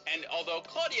 And although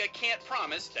Claudia can't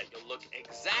promise that you'll look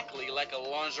exactly like a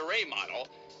lingerie model,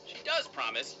 she does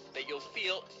promise that you'll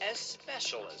feel as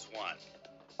special as one.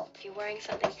 If you're wearing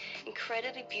something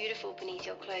incredibly beautiful beneath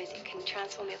your clothes, it can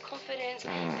transform your confidence,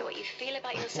 the way you feel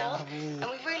about yourself, and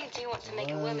we really do want to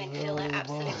make a woman feel their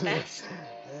absolute best.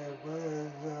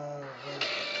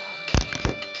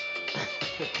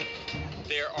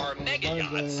 There are mega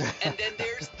yachts, and then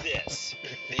there's this.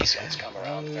 These ones come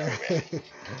around very rarely.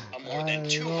 A more than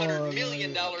 $200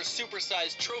 million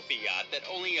supersized trophy yacht that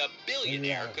only a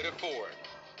billionaire could afford.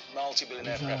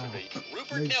 Multi-billionaire preferably.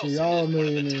 Rupert Nelson is one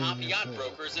of the top yacht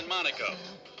brokers in Monaco.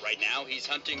 Right now, he's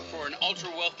hunting for an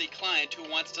ultra-wealthy client who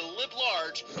wants to live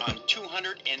large on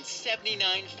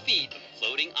 279 feet of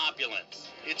floating opulence.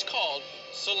 It's called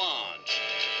Solange.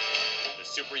 The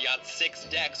super yacht's 6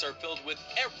 decks are filled with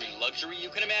every luxury you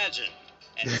can imagine,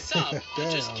 and some you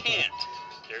just can't.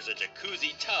 There's a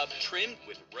jacuzzi tub trimmed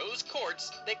with rose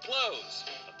quartz that glows,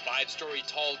 a 5-story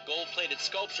tall gold-plated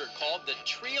sculpture called the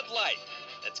Tree of Light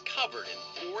that's covered in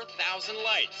 4,000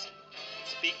 lights.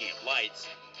 Speaking of lights,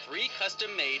 3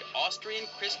 custom-made Austrian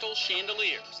crystal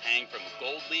chandeliers hang from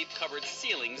gold leaf-covered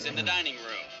ceilings in the dining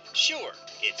room. Sure,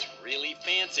 it's really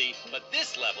fancy, but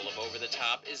this level of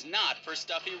over-the-top is not for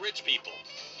stuffy rich people.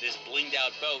 This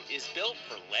blinged-out boat is built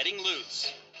for letting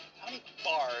loose. How many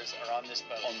bars are on this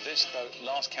boat? On this boat,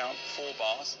 last count, 4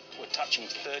 bars. We're touching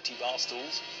 30 bar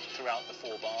stools throughout the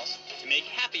 4 bars. To make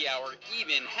happy hour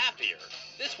even happier,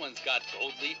 this one's got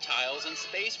gold leaf tiles and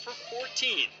space for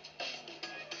 14.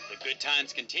 The good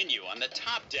times continue on the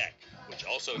top deck, which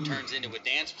also turns into a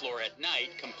dance floor at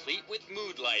night, complete with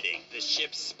mood lighting. The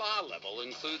ship's spa level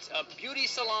includes a beauty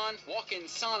salon, walk-in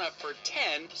sauna for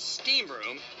 10, steam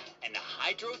room, and a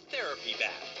hydrotherapy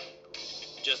bath.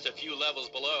 Just a few levels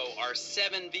below are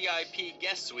 7 VIP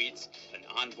guest suites, an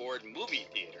onboard movie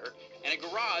theater, and a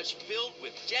garage filled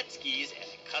with jet skis and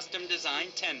a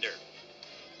custom-designed tender.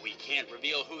 We can't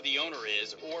reveal who the owner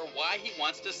is or why he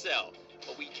wants to sell,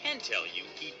 but we can tell you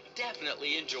he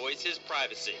definitely enjoys his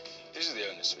privacy. This is the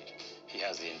owner's suite. He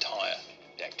has the entire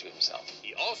deck to himself.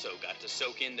 He also got to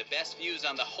soak in the best views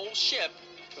on the whole ship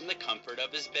from the comfort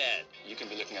of his bed. You can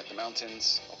be looking at the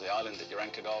oceans of the island that you're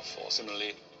anchored off, or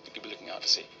similarly, you could be looking out to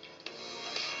sea.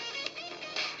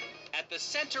 At the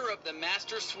center of the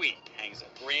master suite hangs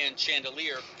a grand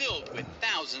chandelier filled with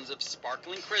thousands of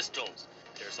sparkling crystals.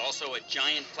 There's also a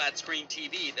giant flat-screen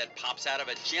TV that pops out of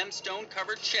a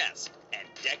gemstone-covered chest, and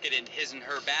decadent his and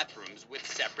her bathrooms with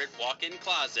separate walk-in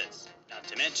closets. Not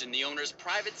to mention the owner's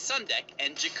private sun deck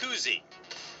and jacuzzi.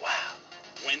 Wow.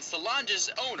 When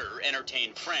Solange's owner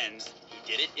entertained friends,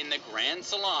 he did it in the Grand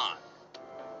Salon.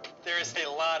 There is a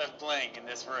lot of bling in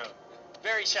this room.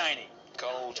 Very shiny.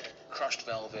 Gold, crushed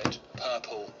velvet,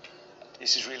 purple.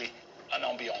 This is really an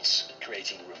ambiance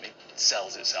creating room. It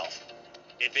sells itself.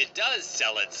 If it does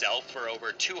sell itself for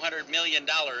over $200 million,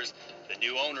 the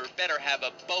new owner better have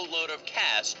a boatload of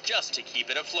cash just to keep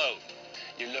it afloat.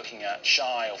 You're looking at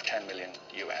shy of 10 million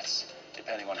US,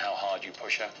 depending on how hard you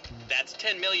push her. That's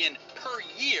 $10 million per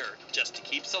year just to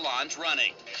keep Solange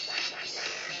running.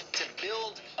 To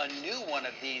build a new one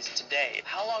of these today,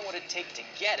 how long would it take to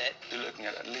get it? You're looking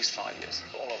at least 5 years.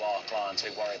 All of our clients,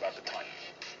 they worry about the time.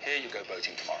 Here you go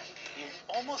boating tomorrow. You've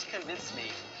almost convinced me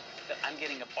that I'm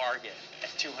getting a bargain at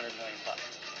 $200 million.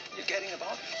 You're getting a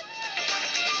bargain.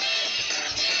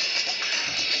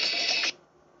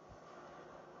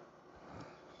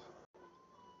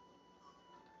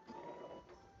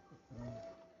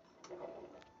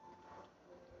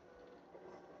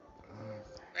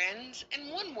 Friends,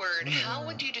 in one word, how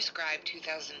would you describe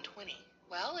 2020?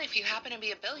 Well, if you happen to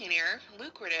be a billionaire,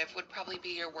 lucrative would probably be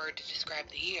your word to describe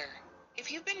the year. If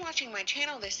you've been watching my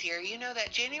channel this year, you know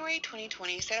that January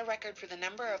 2020 set a record for the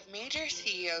number of major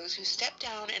CEOs who stepped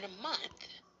down in a month.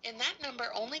 And that number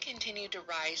only continued to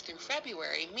rise through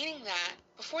February, meaning that,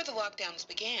 before the lockdowns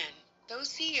began, those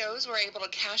CEOs were able to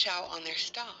cash out on their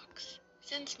stocks.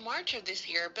 Since March of this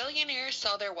year, billionaires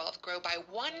saw their wealth grow by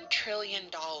 $1 trillion.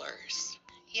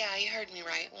 Yeah, you heard me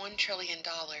right, $1 trillion.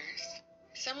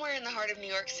 Somewhere in the heart of New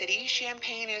York City,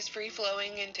 champagne is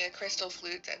free-flowing into crystal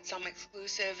flutes at some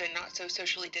exclusive and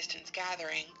not-so-socially distanced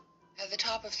gathering, at the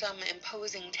top of some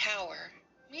imposing tower.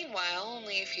 Meanwhile,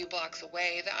 only a few blocks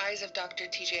away, the eyes of Dr.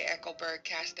 T.J. Eichelberg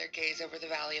cast their gaze over the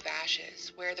Valley of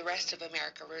Ashes, where the rest of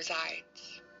America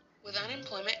resides. With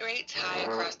unemployment rates high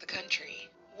across the country,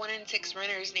 1 in 6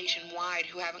 renters nationwide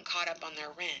who haven't caught up on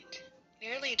their rent,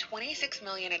 nearly 26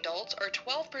 million adults, or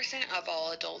 12% of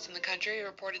all adults in the country,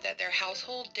 reported that their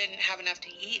household didn't have enough to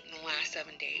eat in the last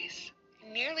 7 days.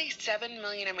 Nearly 7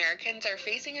 million Americans are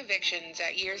facing evictions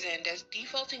at year's end as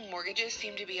defaulting mortgages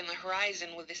seem to be on the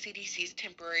horizon, with the CDC's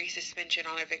temporary suspension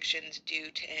on evictions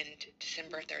due to end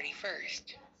December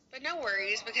 31st. But no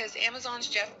worries, because Amazon's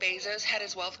Jeff Bezos had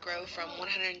his wealth grow from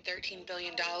 $113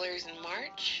 billion in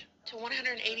March to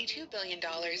 $182 billion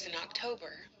in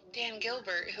October. Dan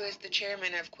Gilbert, who is the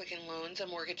chairman of Quicken Loans, a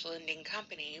mortgage lending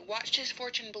company, watched his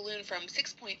fortune balloon from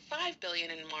 $6.5 billion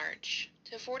in March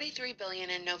to $43 billion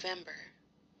in November.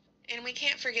 And we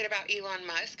can't forget about Elon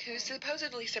Musk, who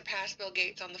supposedly surpassed Bill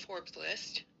Gates on the Forbes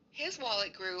list. His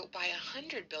wallet grew by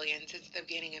 $100 billion since the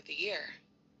beginning of the year.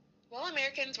 While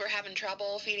Americans were having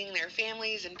trouble feeding their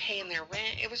families and paying their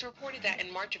rent, it was reported that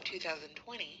in March of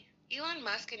 2020, Elon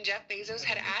Musk and Jeff Bezos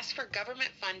had asked for government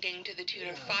funding to the tune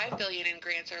of $5 billion in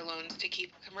grants or loans to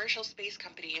keep commercial space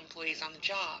company employees on the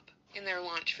job and their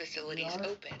launch facilities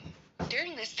open.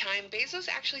 During this time, Bezos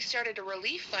actually started a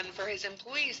relief fund for his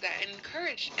employees that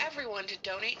encouraged everyone to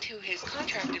donate to his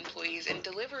contract employees and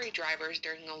delivery drivers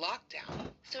during the lockdown.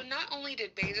 So not only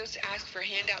did Bezos ask for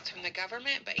handouts from the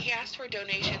government, but he asked for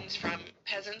donations from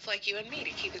peasants like you and me to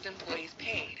keep his employees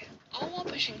paid, all while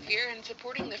pushing fear and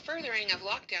supporting the furthering of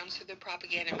lockdowns through the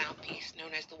propaganda mouthpiece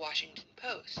known as the Washington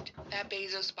Post that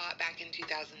Bezos bought back in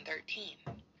 2013.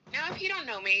 Now, if you don't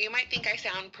know me, you might think I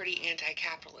sound pretty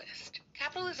anti-capitalist.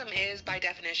 Capitalism is, by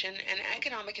definition, an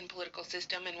economic and political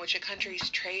system in which a country's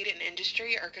trade and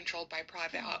industry are controlled by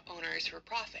private owners for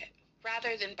profit,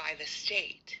 rather than by the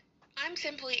state. I'm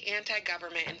simply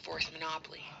anti-government enforced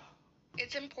monopoly.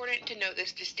 It's important to note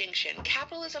this distinction.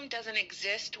 Capitalism doesn't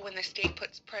exist when the state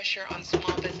puts pressure on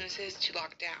small businesses to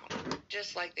lock down,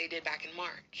 just like they did back in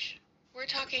March. We're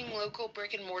talking local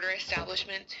brick-and-mortar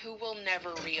establishments who will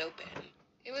never reopen.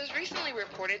 It was recently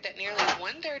reported that nearly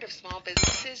 1/3 of small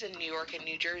businesses in New York and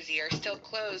New Jersey are still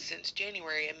closed since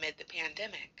January amid the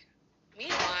pandemic.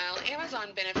 Meanwhile,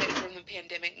 Amazon benefited from the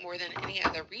pandemic more than any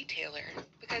other retailer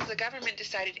because the government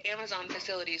decided Amazon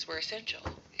facilities were essential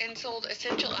and sold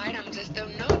essential items as though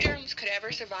no germs could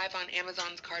ever survive on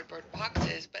Amazon's cardboard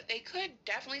boxes, but they could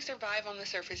definitely survive on the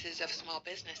surfaces of small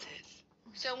businesses.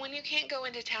 So when you can't go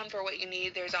into town for what you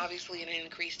need, there's obviously an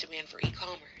increased demand for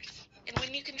e-commerce. And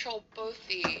when you control both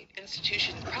the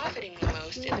institutions profiting the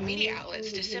most and the media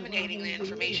outlets disseminating the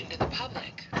information to the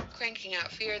public, cranking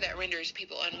out fear that renders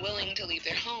people unwilling to leave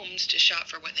their homes to shop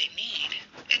for what they need,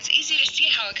 it's easy to see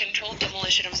how a controlled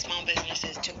demolition of small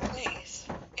businesses took place,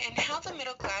 and how the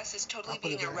middle class is totally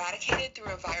being eradicated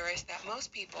through a virus that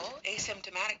most people,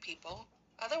 asymptomatic people,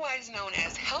 otherwise known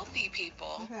as healthy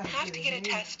people, have to get a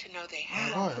test to know they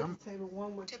have.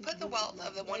 To put the wealth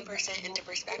of the 1% into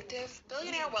perspective,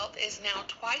 billionaire wealth is now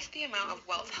twice the amount of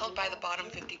wealth held by the bottom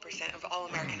 50% of all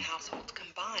American households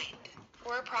combined,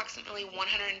 or approximately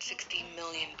 160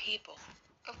 million people.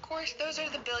 Of course, those are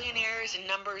the billionaires and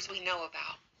numbers we know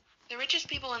about. The richest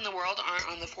people in the world aren't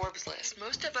on the Forbes list.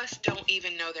 Most of us don't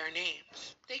even know their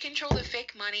names. They control the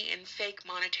fake money and fake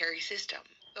monetary system.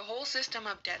 The whole system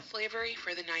of debt slavery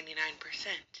for the 99%.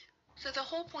 So the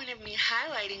whole point of me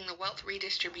highlighting the wealth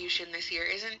redistribution this year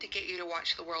isn't to get you to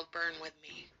watch the world burn with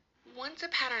me. Once a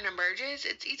pattern emerges,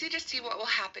 it's easy to see what will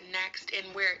happen next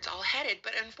and where it's all headed,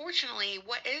 but unfortunately,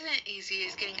 what isn't easy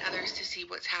is getting others to see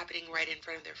what's happening right in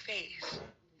front of their face.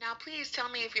 Now please tell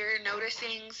me if you're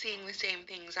seeing the same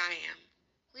things I am.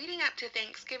 Leading up to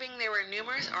Thanksgiving, there were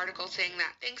numerous articles saying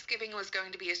that Thanksgiving was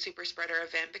going to be a super spreader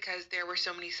event because there were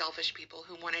so many selfish people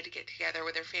who wanted to get together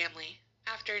with their family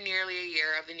after nearly a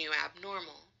year of the new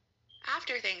abnormal.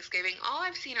 After Thanksgiving, all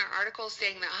I've seen are articles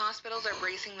saying that hospitals are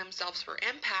bracing themselves for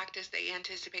impact as they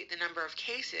anticipate the number of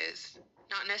cases,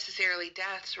 not necessarily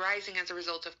deaths, rising as a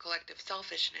result of collective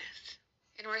selfishness.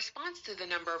 In response to the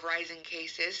number of rising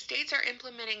cases, states are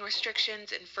implementing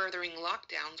restrictions and furthering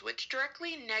lockdowns, which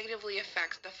directly negatively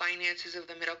affects the finances of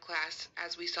the middle class,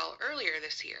 as we saw earlier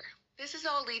this year. This is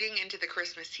all leading into the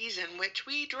Christmas season, which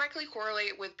we directly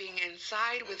correlate with being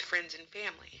inside with friends and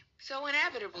family. So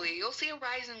inevitably, you'll see a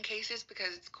rise in cases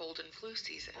because it's cold and flu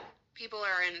season. People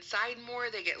are inside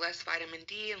more, they get less vitamin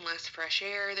D and less fresh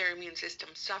air, their immune system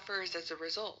suffers as a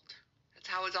result. That's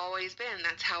how it's always been,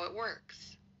 that's how it works.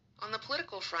 On the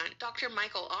political front, Dr.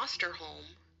 Michael Osterholm,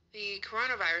 the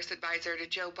coronavirus advisor to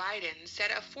Joe Biden,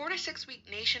 said a 4 to 6 week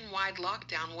nationwide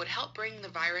lockdown would help bring the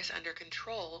virus under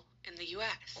control in the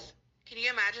U.S. Can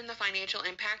you imagine the financial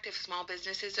impact if small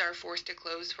businesses are forced to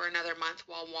close for another month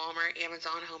while Walmart,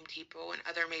 Amazon, Home Depot, and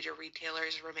other major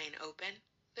retailers remain open?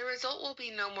 The result will be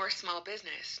no more small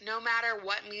business, no matter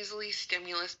what measly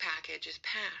stimulus package is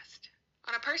passed.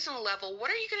 On a personal level, what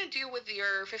are you going to do with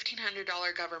your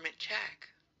 $1,500 government check?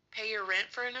 Pay your rent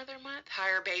for another month?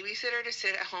 Hire a babysitter to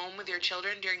sit at home with your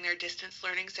children during their distance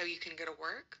learning so you can go to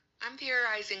work? I'm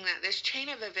theorizing that this chain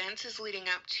of events is leading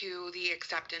up to the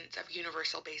acceptance of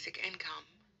universal basic income.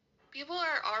 People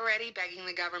are already begging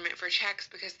the government for checks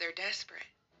because they're desperate.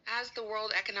 As the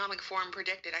World Economic Forum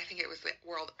predicted, I think it was the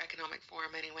World Economic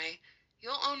Forum anyway,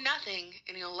 you'll own nothing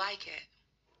and you'll like it.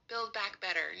 Build back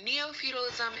better.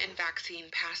 Neo-feudalism and vaccine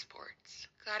passports.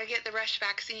 Gotta get the rush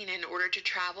vaccine in order to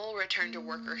travel, return to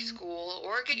work or school,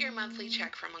 or get your monthly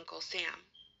check from Uncle Sam.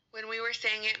 When we were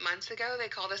saying it months ago, they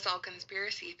called us all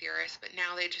conspiracy theorists, but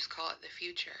now they just call it the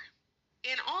future.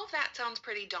 And all of that sounds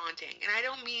pretty daunting, and I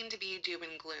don't mean to be doom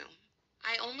and gloom.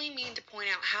 I only mean to point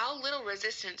out how little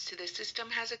resistance to the system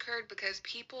has occurred because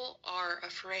people are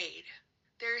afraid.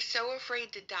 They're so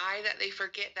afraid to die that they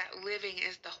forget that living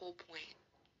is the whole point.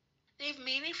 They've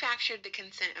manufactured the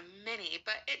consent of many,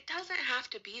 but it doesn't have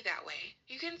to be that way.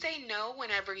 You can say no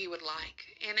whenever you would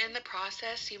like, and in the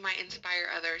process, you might inspire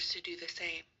others to do the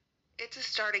same. It's a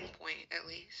starting point, at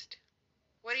least.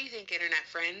 What do you think, Internet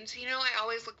friends? You know, I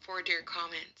always look forward to your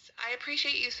comments. I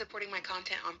appreciate you supporting my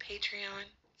content on Patreon,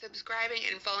 subscribing,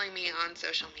 and following me on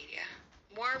social media.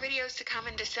 More videos to come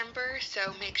in December,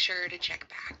 so make sure to check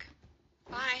back.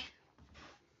 Bye.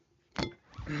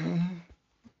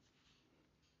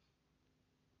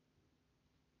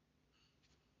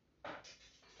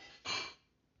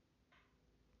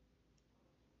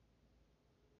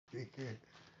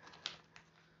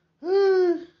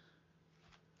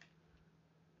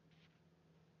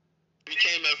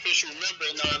 Became an official member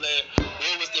and all that.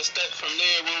 What was the step from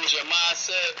there? What was your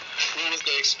mindset? What was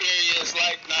the experience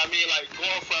like? Know what I mean, like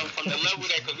going from the level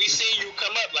that, cause we seen you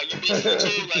come up, like you been through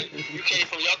too, like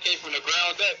y'all came from the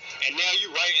ground up, and now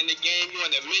you right in the game, you in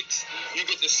the mix, you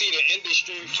get to see the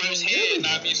industry firsthand.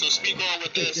 Know what I mean, so speak on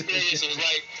what the experience was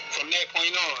like from that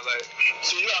point on, like.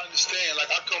 So you gotta understand, like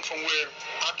I come from where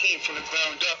I came from the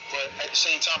ground up, but at the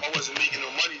same time I wasn't making no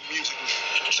money musically,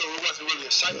 so it wasn't really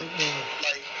exciting.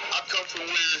 Like I come from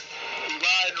where it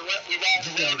riding around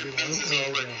in Benzes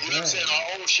already. You know what I'm saying? Our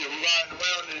own shit. We riding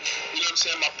around and, you know what I'm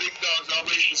saying? My big dogs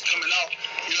already was coming out.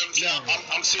 You know what I'm saying?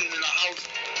 I'm sitting in the house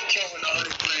counting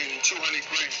 100 grand and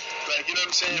 200 grand. Like, you know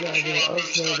what I'm saying? Before I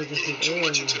really started getting too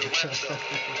much into the rap stuff.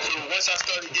 So once I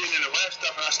started getting into rap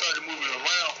stuff and I started moving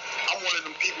around, I'm one of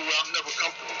them people where I'm never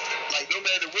comfortable. Like, no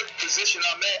matter what position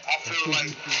I'm at, I feel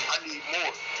like I need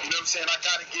more. You know what I'm saying? I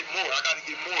gotta get more.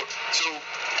 So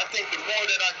I think the more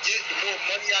that I get, the more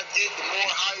money I get, the more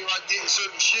higher I get in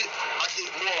certain shit, I get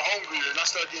more hungrier and I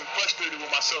start getting frustrated with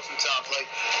myself sometimes. Like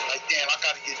damn, I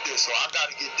gotta get this, or I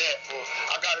gotta get that, or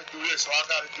I gotta do this, or I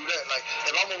gotta do that. Like,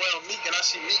 if I'm around Meek and I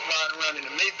see Meek riding around in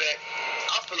the Maybach,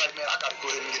 I feel like, man, I gotta go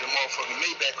ahead and get a motherfucking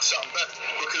Maybach or something better,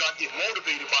 because I get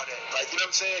motivated by that. Like, you know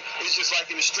what I'm saying? It's just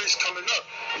like in the streets coming up.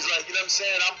 It's like, you know what I'm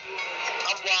saying?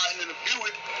 I'm riding in the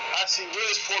Buick. I see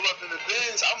Wiz pull up in the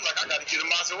Benz. I'm like, I gotta get a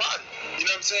Maserati. You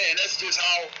know what I'm saying? That's just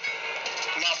how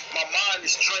my mind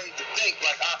is trained to think.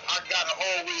 Like, I gotta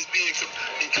always be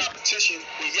in competition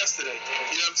with yesterday.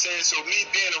 You know what I'm saying? So me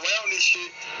being around this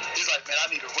shit is like, man,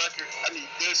 I need a record. I need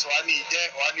this, or I need that,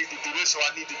 or I need to do this, or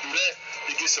I need to do that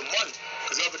to get some money.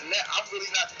 Because other than that, I'm really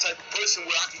not the type of person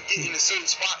where I can get in a certain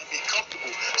spot and be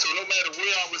comfortable. So no matter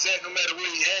where I was at, no matter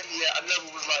where he had me at, I never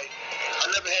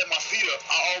had my feet up.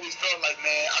 I always felt like,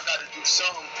 man, I got to do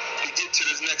something to get to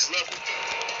this next level.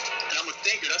 And I'm a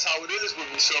thinker. That's how it is with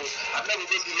me. So I never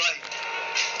really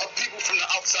people from the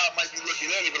outside might be looking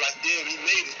at me, but like, damn, he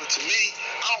made it. But to me,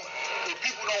 what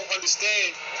people don't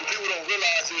understand, what people don't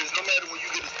realize is, no matter when you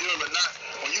get a deal or not,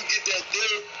 when you get that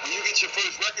deal, when you get your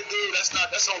first record deal,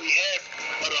 that's only half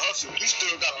of the hustle. You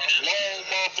still got a long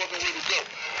motherfucking way to go.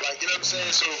 Like, you know what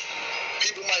I'm saying? So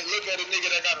people might look at a nigga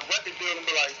that got a record deal and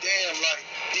be like, damn, like,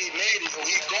 he made it, or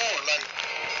he gone. Like,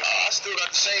 I still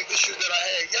got the same issues that I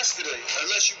had yesterday,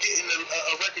 unless you get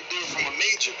a record deal from a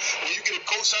major. When you get a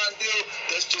cosign deal,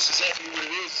 that's just exactly what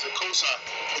it is. It's a cosign.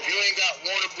 If you ain't got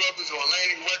Warner Brothers or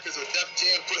Atlantic Records or Def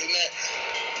Jam putting that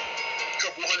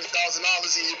couple $100,000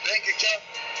 in your bank account,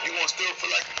 you gonna still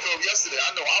feel like you felt yesterday.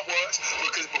 I know I was,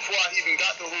 because before I even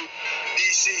got the whole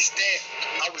DC stamp,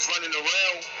 I was running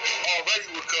around already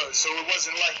with Cuz, so it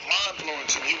wasn't like mind-blowing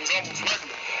to me. It was almost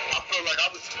regular. I felt like I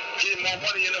was getting more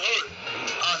money in the hood,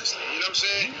 honestly. You know what I'm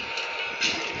saying?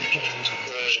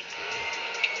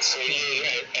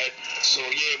 So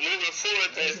moving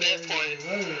forward past that point,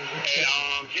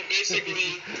 and you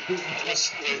basically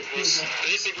was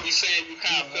basically saying you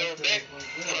kind of fell back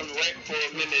from the rap for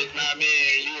a minute. Know what I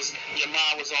mean? Your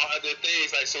mind was on other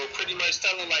things. Like, so pretty much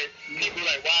telling like people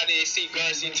like why they see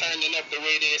Gunsy turning up the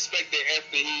way they expected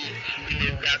after he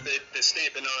got the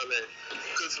stamp and all that.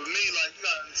 Because for me, like, you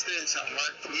gotta understand something,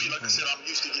 right? For me, like I said, I'm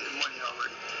used to getting money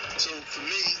already. So for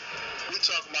me, we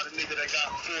talking about a nigga that got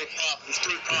 4 properties,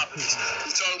 3 properties.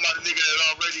 We talking about a nigga that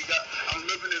already got, I'm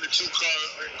living in a 2-car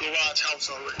garage house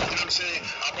already. You know what I'm saying?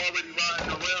 I'm already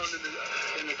riding around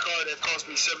in the car that cost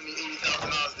me $70,000,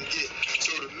 $80,000 to get.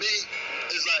 So to me,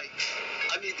 it's like,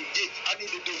 I need to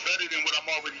do better than what I'm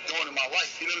already doing in my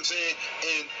life. You know what I'm saying?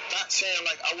 And not saying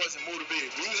like I wasn't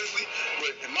motivated musically,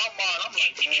 but in my mind, I'm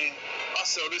like, man, I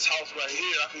sell this house right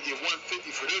here, I can get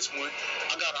 $150 for this one.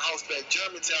 I got a house back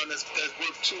Germantown that's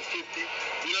worth $250.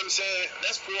 You know what I'm saying?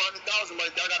 That's $400,000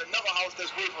 right there. I got another house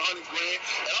that's worth $100,000,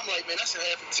 and I'm like, man, that's a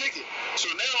half a ticket. So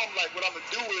now I'm like, what I'm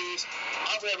gonna do is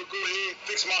I'd rather go ahead,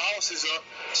 fix my houses up,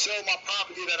 sell my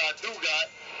property that I do got.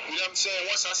 You know what I'm saying?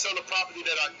 Once I sell the property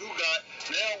that I do got,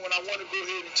 now when I want to go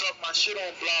ahead and talk my shit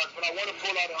on blogs, when I want to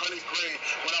pull out $100,000,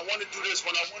 when I want to do this,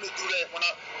 when I want to do that, when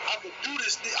I could do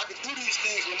this, I could do these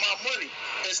things with my money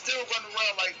and still run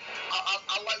around like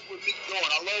I like what Meek doing.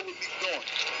 I love what Meek doing.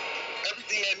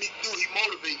 Everything that Meek do, he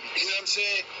motivate me. You know what I'm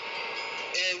saying?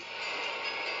 And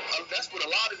that's with a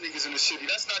lot of niggas in the city.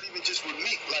 That's not even just with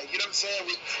Meek. Like, you know what I'm saying?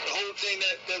 With the whole thing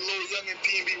that Lil Young and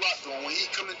P&B Rock doing. When he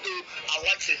coming through, I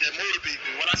like that. That motivate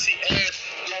me. When I see Ash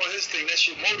doing his thing, that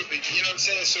shit motivate me. You know what I'm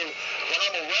saying? So when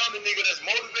I'm around a nigga that's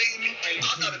motivating me,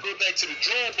 I gotta go back to the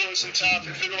drawing board sometimes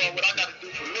and figure out what I gotta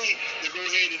do for me to go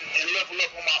ahead and level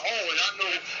up on my own. And I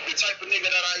know the type of nigga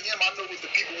that I am. I know what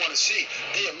the people want to see.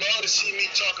 They love to see me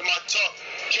talking my talk,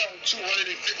 counting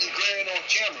 $250,000 on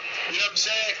camera. You know what I'm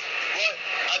saying? But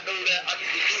I know that I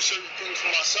need to do certain things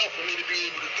for myself for me to be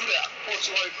able to do that. I can pour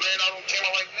 $200,000 out on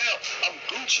camera right now. I'm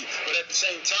Gucci. But at the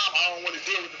same time, I don't want to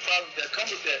deal with the problems that come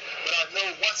with that. But I know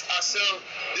once I sell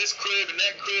this crib and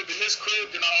that crib and this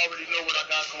crib, then I already know what I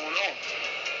got going on.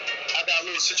 I got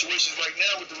little situations right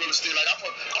now with the real estate. Like,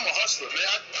 I'm a hustler,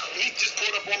 man. He just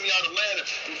pulled up on me out of Atlanta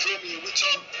gym. You feel me? And we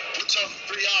talk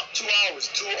 2 hours,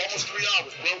 almost 3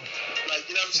 hours, bro. Like,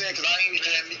 you know what I'm saying? Because I ain't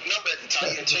even had Meek's number at the time.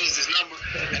 He had changed his number,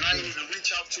 and I didn't even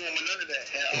reach out to him or none of that.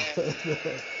 And,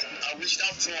 I reached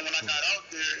out to him when I got out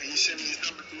there, and he sent me his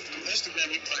number through Instagram.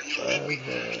 He was like, yo, he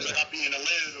was like, I'll be in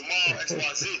Atlanta tomorrow,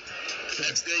 XYZ. The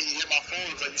next day, he hit my phone.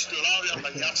 He was like, you still out here? I'm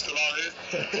like, yeah, I'm still out here.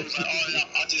 He was like, oh,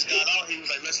 yeah, I just got out. He was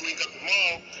like, let's link up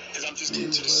tomorrow, because I'm just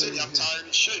getting to the city. I'm tired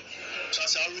of shit. So I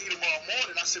said, I'll leave tomorrow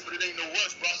morning. I said, but it ain't no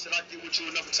rush, bro. I said, I'll get with you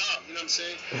another time. You know what I'm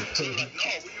saying? So he was like, no,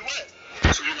 where you at?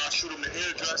 So, you know, I shoot him the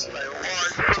address. He's like, oh, all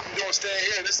right, what you doing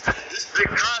staying here? This big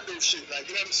condo shit.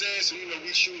 Like, you know what I'm saying? So, you know,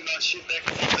 we shooting our shit back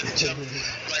and forth at each other.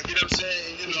 Like, you know what I'm saying?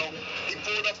 And, you know, he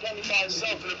pulled up on me by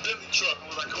himself in a Bentley truck. I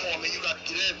was like, come on, man, you got to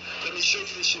get in. Let me show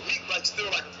you this shit. Meek, like,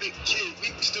 still like a big kid.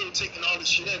 Meek still taking all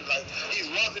this shit in. Like, he's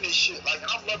loving this shit. Like,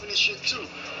 and I'm loving this shit, too.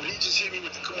 But he just hit me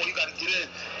with the, come on, you got to get in.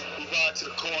 We ride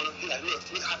to the corner. He like, look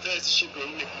how fast this shit go.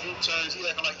 He making U-turns. He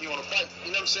acting like he on a bike.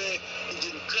 You know what I'm saying? He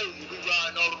getting crazy. We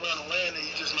riding all around the land, and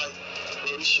he just like,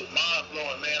 bro, this shit mind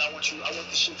blowing, man. I want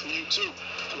this shit from you too.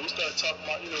 So we started talking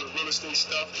about, you know, the real estate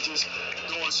stuff and just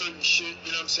doing certain shit.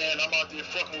 You know what I'm saying? I'm out there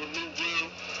fucking with Lou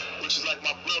Will, which is like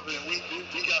my brother, and we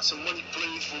got some money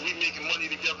plays where we making money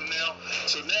together now.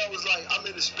 So now it's like I'm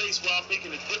in a space where I'm making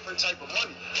a different type of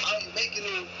money. I ain't making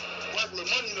no regular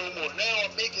money no more. Now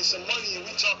I'm making some money, and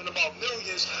we talking about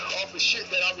millions off of shit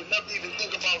that I would never even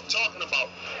think about talking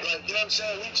about. Like, you know what I'm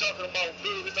saying? We talking about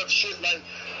building up shit like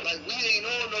we ain't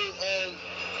on no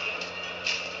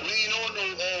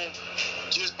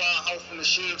just buy a house from the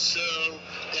sheriff cell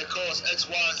that costs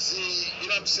XYZ, you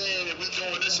know what I'm saying? And we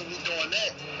doing this and we doing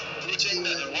that, which ain't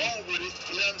nothing wrong with it,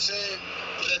 you know what I'm saying?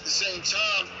 But at the same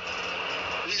time,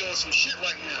 we on some shit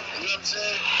right now, you know what I'm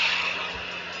saying?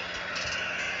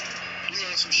 We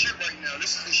on some shit right now.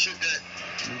 This is the shit that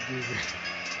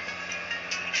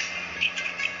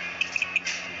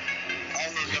I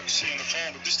don't know if y'all can see on the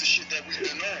phone, but this is the shit that we've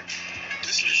been on.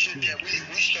 This is the shit that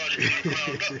we started from the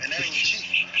ground up, and that ain't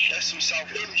cheap. That's some South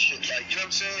Philly shit, like, you know what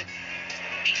I'm saying?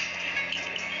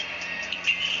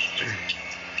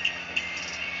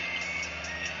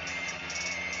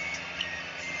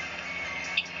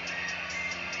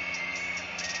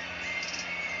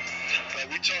 Like,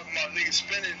 we talking about niggas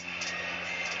spending,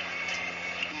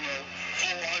 you know,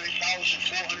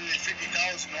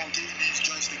 450,000 on getting these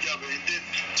joints together, and then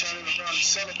turning around and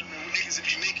selling them, and niggas would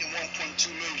be making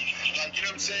 1.2 million. Like, you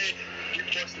know what I'm saying? We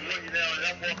bust the money now, and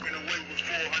I'm walking away with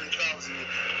 400,000,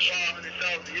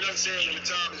 500,000. You know what I'm saying? When the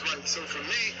time is right. So for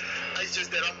me, it's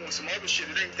just that I'm on some other shit.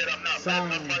 It ain't that I'm not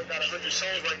rapping. I probably got 100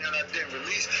 songs right now that I didn't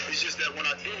release. It's just that when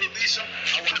I do release them,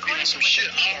 I want to be on some shit.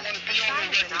 I don't want to be on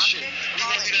no regular shit. We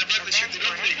gonna do that regular shit to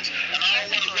them niggas. And I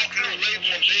don't want to walk in a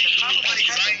label and beg for no money,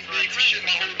 because I ain't begged for shit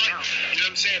my whole life. You know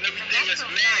what I'm saying? Everything that's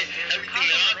made, everything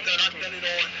that I've done it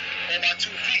on my 2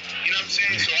 feet. You know what I'm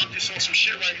saying? So I'm just on some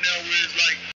shit right now where it's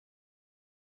like,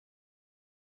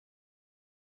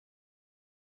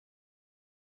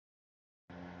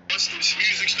 once this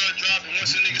music start dropping,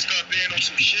 once a nigga start being on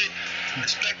some shit,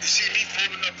 expect to see me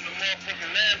pulling up in the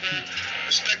motherfucking Lambo,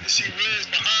 expect to see Riz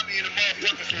behind me in the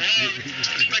motherfucking Ferrari,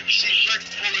 expect to see Rex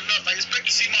pulling up, like expect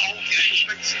to see my whole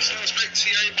gang, expect to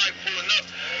see everybody pulling up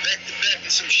back to back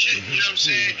in some shit, you know what I'm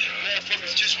saying?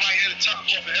 Motherfuckers just might hit the top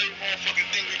off of every motherfucking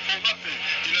thing we pull up in,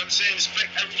 you know what I'm saying?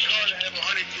 Expect every car to have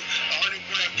 100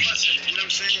 grand plus in it, you know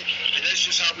what I'm saying? And that's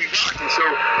just how we rockin'. So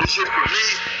it's just for me,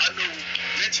 I know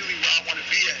mentally where I want to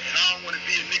be at, and I don't want to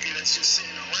be a nigga that's just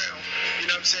sitting around, you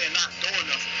know what I'm saying, not doing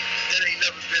nothing. That ain't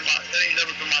never been my thing.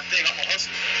 I'm a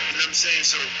hustler, you know what I'm saying?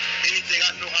 So anything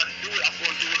I know how to do it, I'm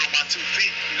gonna do it on my 2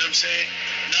 feet, you know what I'm saying?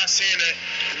 Not saying that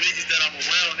the niggas that I'm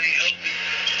around ain't help me,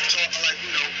 talking like, you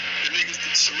know, the niggas,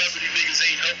 the celebrity niggas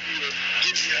ain't help me or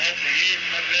give me a helping hand,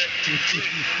 none of that.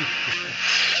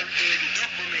 Everything they can do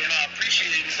for me, and I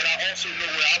appreciate it, but I also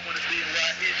know where I want to be and where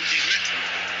I need to be mentally.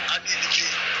 I need to be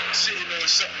sitting on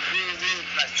something real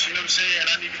nice, you know what I'm saying?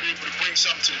 And I need to be able to bring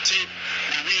something to the table.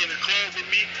 When we in the club with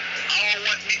me, I don't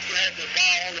want me to have to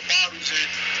buy all the bottles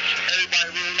and everybody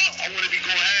roll out. I want to be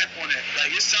going half on that.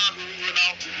 Like, it's time when we went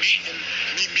out with me and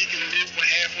me can live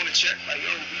with half on the check. Like,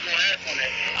 yo, we going half on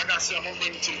that. I got something I'm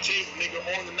bringing to the table, nigga,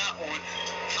 on or not on.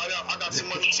 I got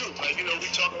some money too. Like, you know, we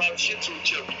talk a lot of shit to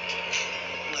each other.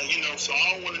 Like, you know, so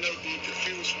I don't want to never be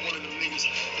confused from one of them niggas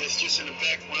that's just in the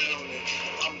background and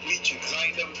I'm leeching, because I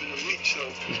ain't never been a leech. So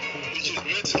it's just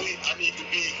mentally, I need to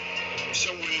be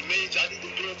somewhere major. I need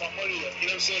to build my money up. You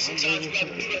know what I'm saying? Sometimes you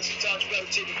got to do that. Sometimes you got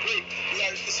to take a break. You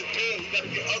got to disappear. You got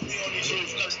to get ugly on these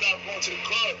shows. You got to stop going to the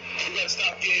club. You got to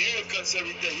stop getting haircuts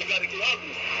every day. You got to get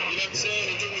ugly. You know what I'm saying?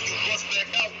 And then when you bust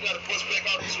back out, you got to bust back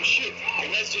out with some shit.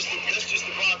 And that's just the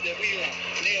vibe that we on.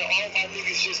 And then all my niggas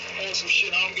some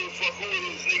shit. I don't give a fuck who it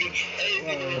is, nigga.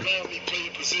 Every nigga around me play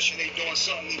the position. They doing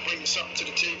something. They bringing something to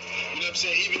the table. You know what I'm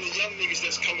saying? Even the young niggas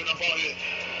that's coming up out here.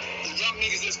 The young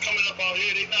niggas that's coming up out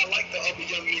here, they not like the other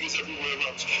young niggas everywhere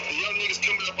else. The young niggas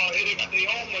coming up out here, they got their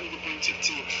own money to bring to the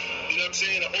table. You know what I'm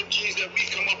saying? The OGs that we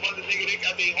come up under, nigga, they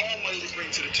got their own money to bring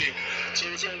to the table. So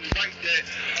it's only right that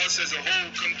us as a whole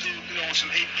come through, you know, on some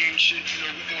 8-game shit. You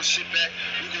know, we're going to sit back.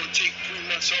 We're going to take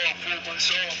 3 months off, 4 months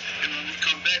off. And when we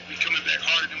come back, we coming back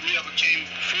harder than we ever came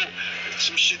before.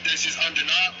 Some shit that's just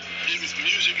undeniable. Niggas,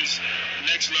 music is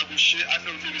next level shit. I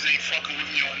know niggas ain't fucking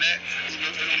with me on that. You know,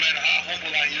 it don't matter how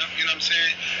humble I am. You know what I'm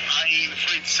saying? I ain't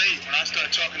afraid to say it. When I start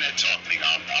talking that talk, nigga,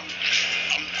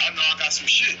 I know I got some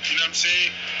shit. You know what I'm saying?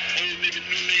 Old nigga,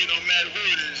 new nigga, don't matter who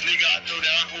it is. Nigga, I know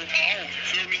that I hold my own. You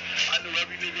feel me? I know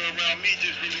every nigga around me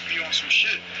just really be on some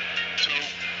shit. So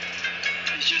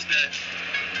it's just that,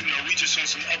 you know, we just on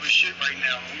some other shit right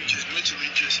now. We just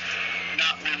mentally just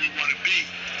not where we want to be.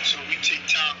 So we take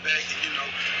time back and, you know,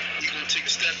 we gonna take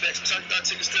a step back. Sometimes you gotta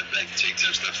take a step back and take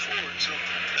 10 steps forward. So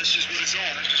that's just what it's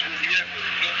on. That's just where we at with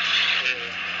it, you know?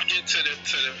 Get to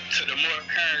the more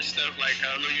current stuff, like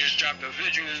I know you just dropped a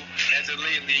visual as of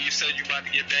lately. You said you about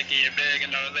to get back in your bag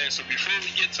and all that. So before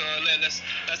we get to all that, let's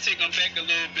take them back a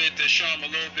little bit to show them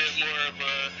a little bit more of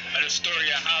the story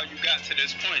of how you got to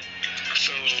this point.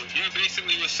 So you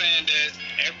basically were saying that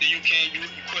after you came, you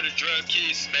quit a drug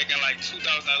case back in like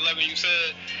 2011, you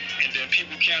said, and then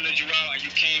people counted you out and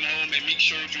you came home and Meek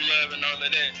showed you love and all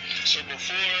of that. So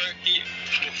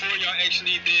before y'all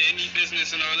actually did any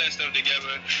business and all that stuff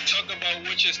together, talk about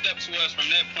what your steps was from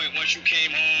that point. Once you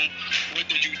came home, what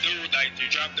did you do? Like, you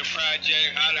dropped the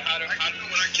project? How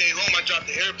when I came home, I dropped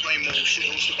the Airplane Mode shit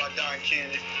hosted by Don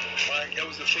Cannon. Right, that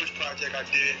was the first project I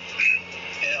did.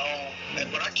 And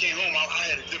when I came home,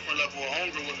 I had a different level of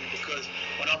hunger with me because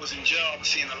when I was in jail, I was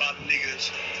seeing a lot of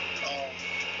niggas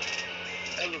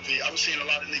elevate. I was seeing a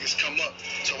lot of niggas come up.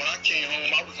 So when I came home,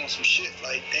 I was on some shit.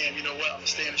 Like, damn, you know what? I'm gonna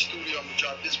stay in the studio. I'm gonna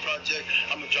drop this project.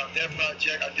 I'm gonna drop that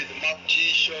project. I did the Mouth G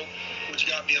show, which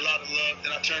got me a lot of love. Then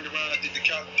I turned around. I did the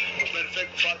Cosby. Matter of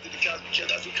fact, before I did the Cosby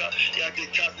Kids, I did Cosby. I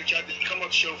did the Come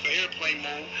Up show for Airplane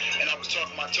Mode, and I was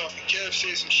talking my talk. And Kev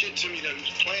said some shit to me that he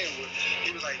was playing with.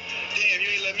 He was like, damn,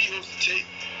 you ain't let me host the tape.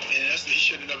 And he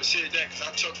should have never said that because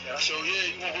I took that. I said, oh,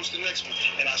 yeah, you want to host the next one?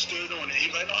 And I stood on it. He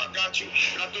was like, no, I got you.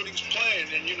 And I thought he was playing.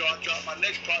 And, you know, I dropped my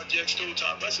next project,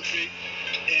 Stovetop Recipe,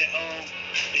 and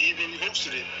he really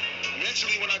hosted it.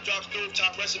 Mentally, when I dropped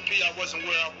Stovetop Recipe, I wasn't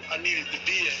where I needed to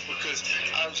be at because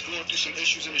I was going through some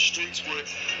issues in the streets with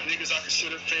niggas I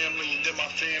consider family and then my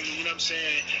family, you know what I'm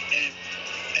saying?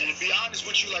 And to be honest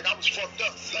with you, like, I was fucked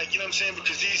up. Like, you know what I'm saying?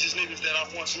 Because these is niggas that I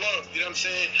once loved, you know what I'm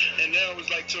saying? And now it was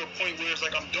like to a point where it's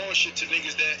like I'm doing shit to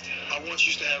niggas that I once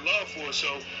used to have love for. So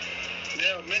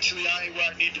now mentally I ain't where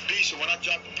I need to be. So when I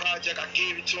dropped the project, I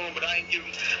gave it to him, but I ain't give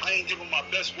him my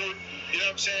best work. You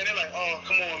know what I'm saying? They're like, oh,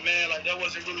 come on, man. Like, that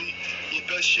wasn't really your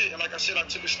best shit. And like I said, I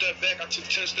took a step back. I took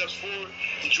 10 steps forward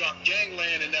and dropped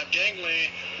Gangland. And now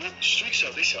Gangland whooped the streets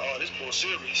up. They said, oh, this boy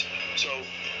serious. So,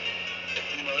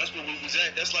 you know, that's where we was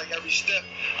at. That's like every step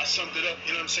I summed it up,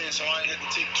 you know what I'm saying? So I ain't had to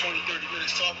take 20, 30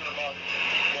 minutes talking about it.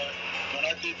 But when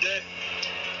I did that,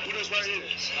 who knows right here?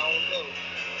 I don't know.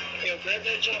 Yeah, grab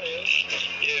that joint,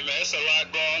 yeah, man, it's a lot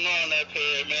going on up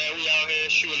here, man. We out here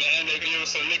shooting the interview,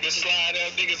 so niggas slide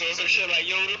up, niggas on some shit like,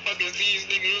 yo, the fuck is these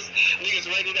niggas? Niggas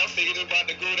ready, that niggas about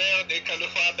to go down. They come to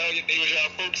find out they was y'all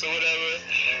folks or whatever.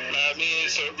 Know what I mean?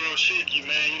 It's so real shaky,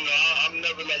 man. You know, I'm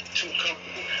never like too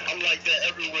comfortable. I'm like that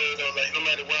everywhere though. Like no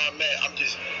matter where I'm at, I'm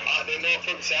just they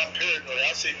motherfuckers say I'm paranoid.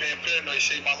 I say being paranoid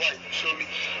saved my life. You feel me?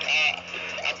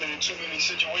 I've been in too many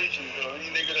situations though.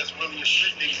 Any nigga that's really a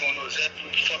street nigga gonna know exactly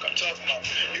what the fuck I'm talking about.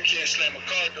 You can't slam a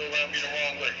car door around me the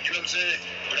wrong way. You know what I'm saying?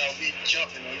 Without me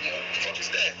jumping. You know, what the fuck is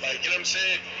that? Like, you know what I'm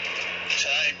saying? So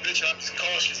I ain't bitch. I'm just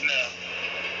cautious now.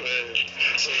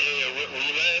 So yeah, when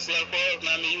you last left off,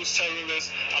 I mean, you was telling us.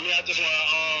 I mean, I just want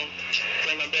to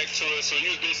bring them back to it. So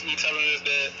you was basically telling us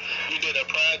that you did a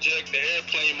project, the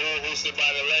Airplane Mode, hosted by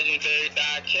the legendary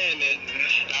Don Cannon.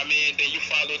 I mean, then you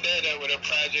followed that up with a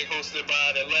project hosted by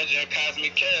the legend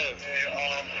Cosmic Kev.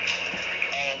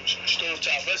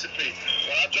 Stovetop Recipe.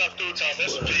 When I dropped Stovetop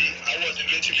Recipe, I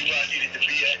wasn't mentally where I needed to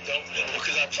be at though,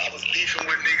 because I was beefing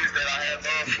with niggas that I had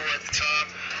love for at the time.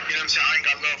 You know what I'm saying? I ain't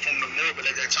got love for them no more, but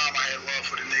at that time I had love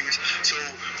for the niggas. So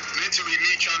mentally,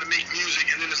 me trying to make music,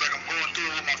 and then it's like I'm going through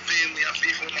it with my family. I'm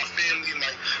beefing with my family, and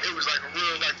like it was like a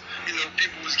real, like, you know,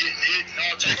 people was getting hit and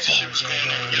all types of shit was going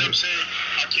on. You know what I'm saying?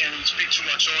 I can't really speak too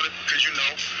much on it because, you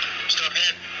know, stuff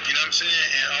happened. You know what I'm saying?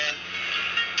 And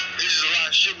there's just a lot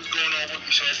of shit was going on with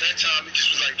me. So at that time, it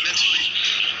just was like mentally,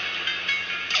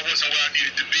 I wasn't where I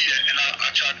needed to be at, and I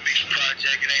tried to make the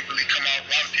project. It ain't really come out. A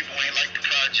lot of people ain't like the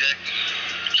project.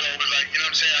 So it was like, you know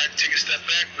what I'm saying, I had to take a step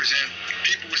backwards, and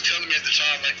people was telling me at the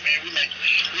time, like, man, we like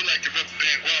the rubber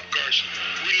band guap guards.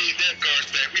 We need that guards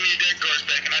back. We need that guards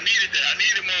back. And I needed that. I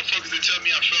needed motherfuckers to tell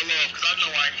me I fell off, because I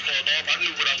know I ain't fall off. I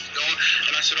knew what I was doing.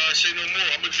 And I said, all right, say no more.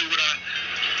 I'm going to do what I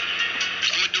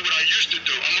used to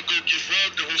do. I'm going to go get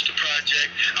Rug to host the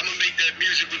project. I'm going to make that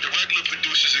music with the regular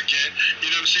producers again.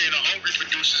 You know what I'm saying? The hungry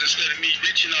producers, instead of me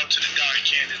reaching out to the Don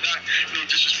Cannon. Not no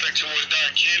disrespect towards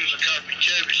Don Cannon or Cosby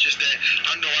Kev. It's just that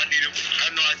I know I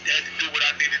had to do what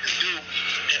I needed to do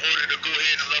in order to go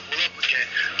ahead and level up again.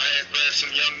 I had grabbed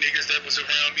some young niggas that was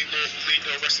around me. Lord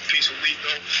Julito, rest in peace,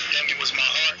 Julito. Youngin was my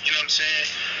heart, you know what I'm saying?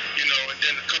 You know, and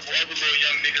then a couple other little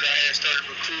young niggas I had started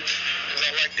recruiting because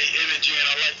I like their energy and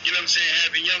I like, you know what I'm saying,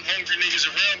 having young hungry niggas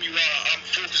around me while I'm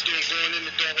focused on going in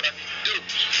and doing what I need to do.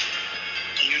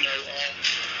 And, you know,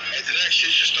 after that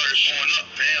shit just started going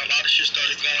up, man. A lot of shit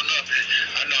started going up, and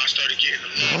I know I started getting the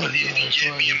love I needed to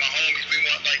get. Me and my homies, we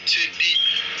went like 10 deep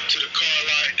to the car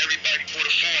lot, and everybody bought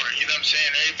a foreign, you know what I'm saying?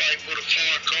 Everybody bought a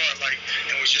foreign car, like,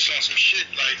 and was just on some shit,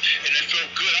 like, and it felt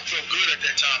good. I felt good at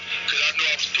that time, because I knew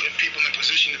I was putting people in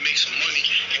position to make some money,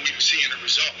 and we were seeing the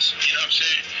results, you know what I'm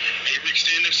saying? Hey, Rick,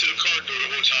 stand next to the car door the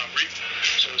whole time, Rick.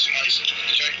 So somebody's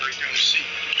joint right there on the seat.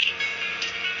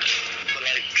 But,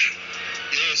 like,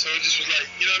 yeah, so it just was like,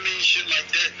 you know what I mean? Shit like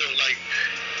that, though, like,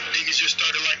 niggas just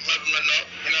started, like, leveling up,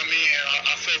 you know what I mean? And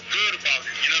I felt good about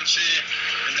it, you know what I'm saying?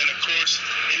 And then, of course,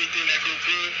 anything that go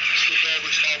good, it's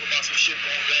always followed by some shit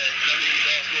going bad, you know what I mean? We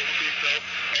lost Little Big, though.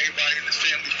 Everybody in the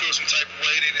family feels some type of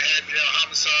way. They done had me down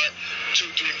homicide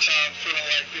 2-3 times, feeling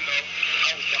like, you know,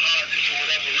 I was behind it for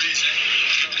whatever reason. You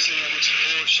know what I'm saying? With some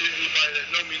bullshit. Anybody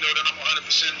that know me know that I'm 100%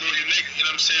 loyal nigga, you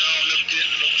know what I'm saying? I don't never get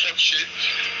into no fuck shit.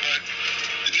 But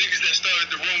the niggas that started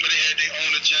the rumor, they had their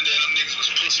own agenda, and them niggas was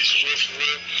pussies for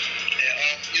real.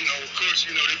 And, you know, of course,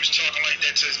 you know, they was talking like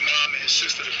that to his mom and his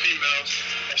sister, the females,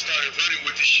 that started running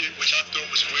with the shit, which I thought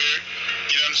was weird.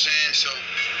 You know what I'm saying? So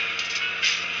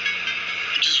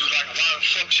it just was like a lot of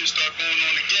fuck shit started going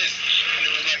on again. And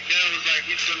it was like, now it was like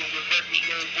we dealing with regular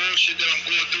little bullshit that I'm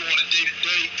going through on a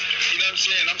day-to-day. You know what I'm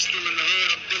saying? I'm still in the hood.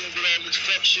 I'm dealing with all this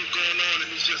fuck shit going on, and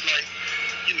it's just like,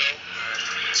 you know.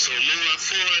 So moving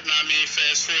forward, I mean,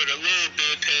 fast forward a little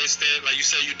bit past that, like you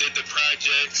said, you did the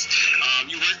projects.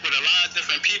 You worked with a lot of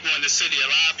different people in the city. A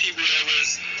lot of people that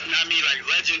was, I mean, like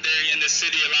legendary in the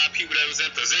city. A lot of people that was in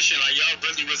position. Like y'all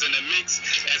really was in the mix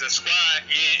as a squad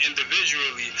and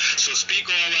individually. So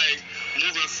speak on like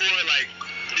moving forward, like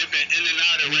dipping in and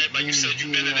out of rap. Like you said,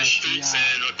 you've been in the streets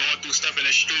and going through stuff in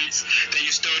the streets. Then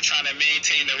you still trying to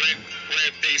maintain the rap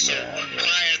thing. So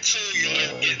prior to you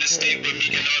getting the state with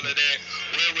me and all of that,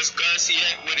 where was Garcia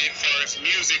at with it first,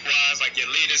 music-wise, like your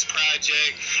latest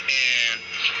project? And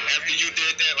after you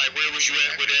did that, like where was you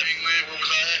at with it? Where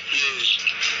was I at?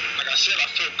 Yeah. Like I said,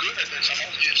 I felt good at that time. I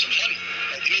was getting some money.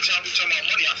 Like anytime we talk about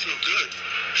money, I feel good.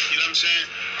 You know what I'm saying?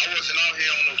 I wasn't out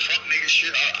here on no fuck nigga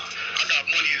shit. I got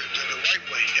money the right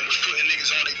way and was putting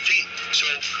niggas on their feet. So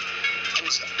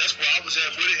that's where I was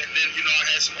at with it. And then, you know, I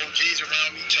had some OGs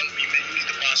around me telling me, man, you need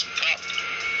to buy some property.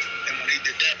 And when they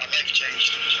did that, my life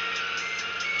changed.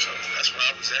 So that's where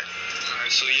I was at.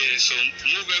 Alright, so yeah, so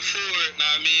moving forward, now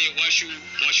I mean, once you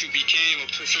became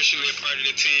officially a part of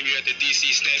the team, you had the DC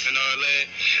stamp and all that.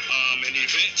 An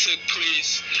event took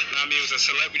place. Now I mean, it was a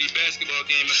celebrity basketball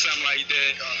game or something like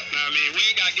that. Now I mean, we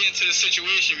ain't gotta get into the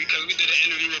situation because we did an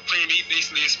interview with Preem. He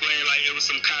basically explained like it was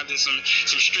some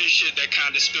street shit that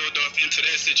kind of spilled off into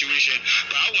that situation.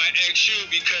 But I want to ask you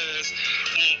because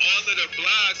on all of the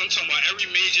blogs, I'm talking about every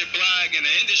major blog in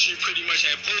the industry pretty much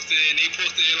had posted it, and they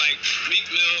posted it like Meek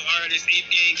Mill artist, Ape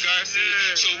Gang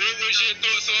Garcia. So what was your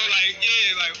thoughts on like,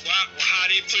 like how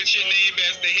they put your name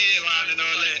as the headline and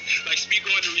all that? Like speak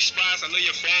on the response. I know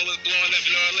your phone was blowing up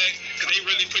and all that, because they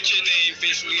really put your name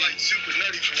basically. Like super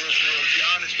nutty for real, to be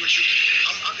honest with you.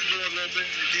 I can go a little bit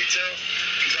into detail,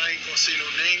 because I ain't gonna say no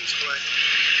names, but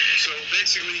so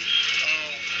basically,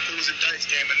 it was a dice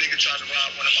game. A nigga tried to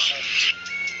rob one of my homies.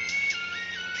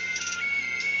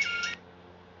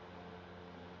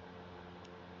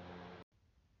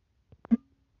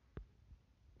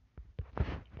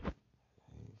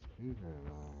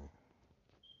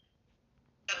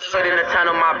 In the town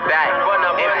on my back. And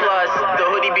plus, the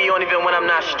hoodie be on even when I'm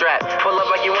not strapped. Pull up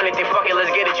like you anything, fuck it,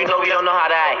 let's get it. You know we don't know how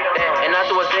to act. And I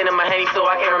threw a thing in my Henny, so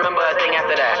I can't remember a thing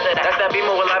after that. That's that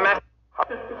Beamer with like Mac.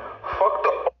 Fuck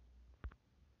the.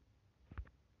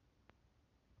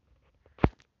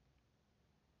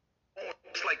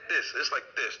 It's like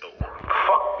this though.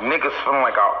 Fuck niggas feeling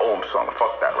like I owe them something.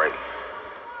 Fuck that, right?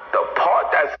 The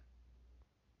part that's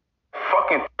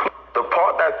fucking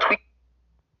that tweets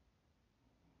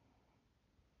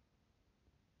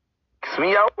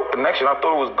me out connection. I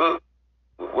thought it was good.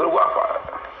 Where the Wi-Fi at?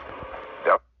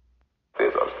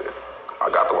 Upstairs.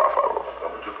 I got the Wi-Fi, bro.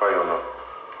 But you probably on the...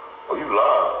 Oh, you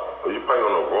live. Oh, you probably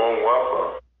on the wrong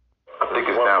Wi-Fi. I think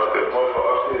it's downstairs. One for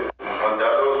upstairs.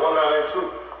 There was one down there too.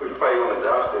 But you probably on the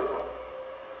downstairs one.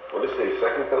 What did it say?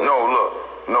 Second? No, look.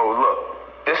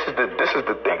 This is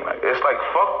the thing. Like, it's like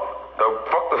fuck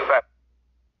the fact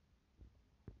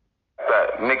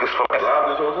that niggas feel like live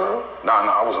this whole time? Nah,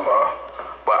 I wasn't live.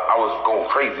 But I was going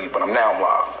crazy, but I'm live.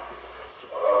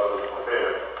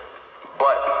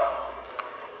 But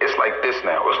it's like this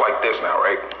now.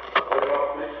 Right?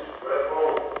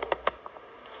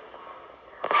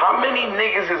 How many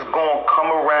niggas is gonna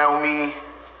come around me,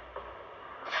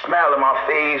 smile in my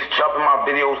face, jump in my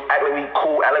videos, act like we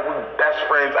cool, act like we best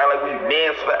friends, act like we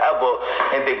mans forever,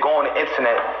 and they go on the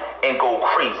internet and go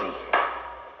crazy?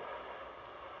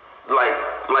 Like,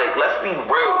 let's be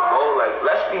real, bro.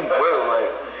 Let's be real.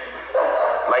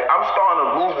 Like, I'm starting to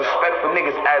lose respect for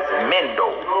niggas as men,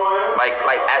 though. Like,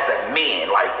 as a man.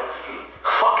 Like,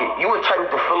 fuck it. You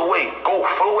entitled to feel away. Go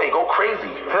crazy.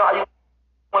 Feel how you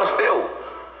want to feel.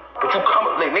 But you come,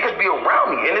 like, niggas be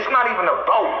around me. And it's not even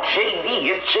about JD.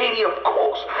 It's JD, of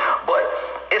course. But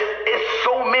it's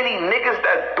so many niggas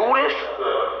that do this.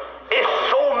 It's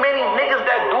so many niggas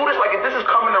that do this. Like, if this is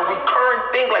coming a recurring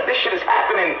thing, like, this shit is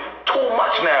happening too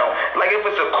much now. Like, if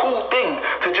it's a cool thing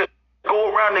to just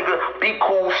go around, nigga, be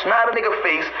cool, smile a nigga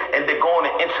face, and then go on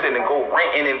an incident and go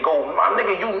ranting and go, my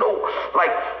nigga, you know,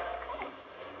 like,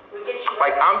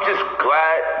 I'm just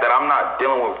glad that I'm not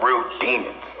dealing with real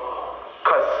demons.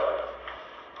 Cause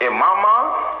in my mind,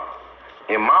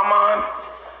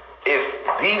 if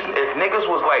niggas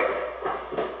was like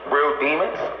real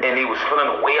demons and he was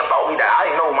feeling a way about me that I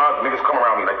didn't know, my niggas come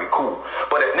around me like they cool.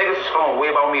 But if niggas was feeling a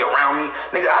way about me around me,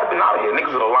 nigga, I'd have been out of here.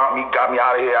 Niggas would have locked me, got me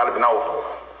out of here. I'd have been out.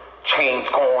 Chains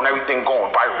going, everything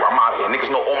going viral. I'm out of here. Niggas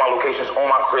know all my locations, all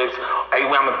my cribs,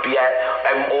 everywhere I'm gonna be at,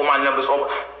 all my numbers.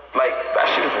 Like, that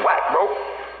shit is whack, bro.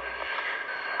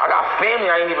 I got family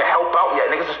I ain't even help out yet.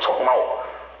 Niggas just talking about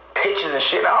pictures and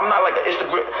shit. I'm not like an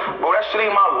Instagram. Bro, that shit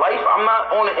ain't my life. I'm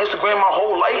not on the Instagram my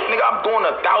whole life. Nigga, I'm doing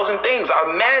 1,000 things.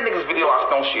 I'm mad niggas video I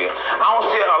don't share. I don't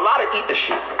share a lot of eat the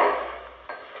shit.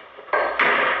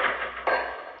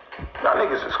 Y'all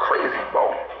niggas is crazy, bro.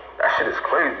 That shit is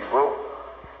crazy, bro.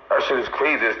 That shit is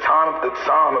crazy. It's time after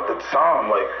time after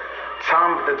time. Like,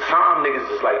 time after time, niggas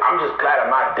is like, I'm just glad I'm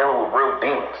not dealing with real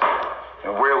demons.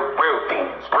 And real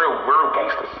demons. Real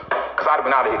gangsters. Cause I'd have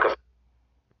been out of here. Cause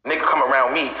nigga come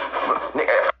around me. Nigga,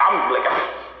 if I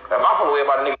feel away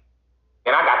about a nigga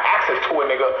and I got access to a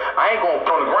nigga, I ain't gonna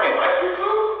throw the ground.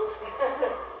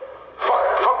 Fuck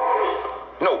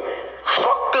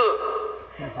the.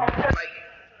 Like,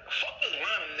 fuck this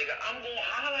random nigga. I'm gonna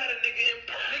holler at a nigga and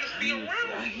niggas be around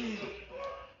me.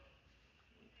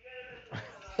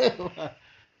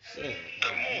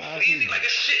 Come on, please. Like,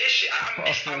 it's shit.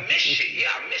 I miss shit. Yeah,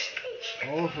 I miss posts.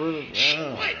 Oh, for the man.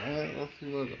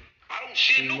 I don't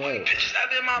share no money pictures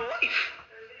ever in my life.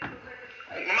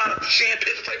 I'm not a sharing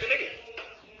picture type of nigga.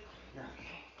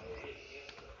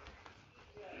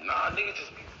 Nah, nigga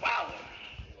just be wildin'.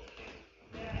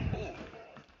 Ooh.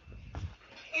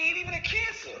 He ain't even a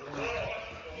cancer.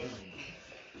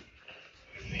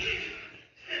 He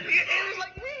an Aries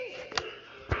like me.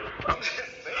 I'm just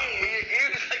saying, he an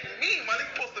Aries like me. My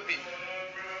nigga supposed to be.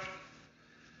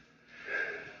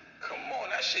 Come on,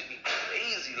 that shit be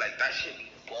crazy. Like, that shit be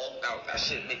bugged out. That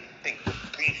shit make me think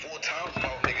 3-4 times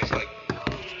about niggas. Like,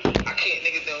 I can't,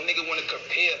 nigga wanna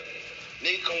compare.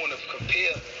 Nigga wanna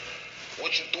compare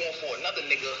what you doing for another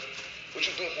nigga. What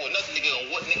you doing for another nigga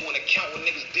and what nigga wanna count what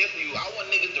niggas did for you. I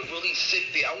want niggas to really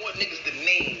sit there. I want niggas to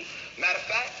name. Matter of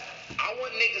fact, I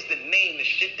want niggas to name the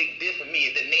shit they did for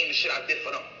me and to name the shit I did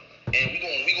for them. And we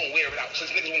gon' wear it out.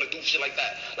 Since niggas wanna do shit like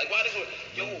that. Like, why niggas,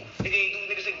 yo, nigga ain't do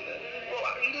niggas say, bro,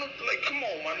 you know, like, come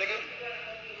on, my nigga.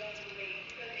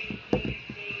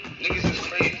 Niggas is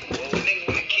crazy, bro. Niggas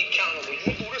wanna keep counting. Well,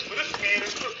 you do this for this man,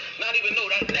 not even know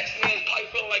that next man probably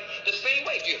feel like the same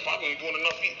way. Yeah, if I ain't doing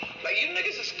enough, like, you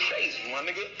niggas is crazy, my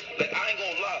nigga. Like, I ain't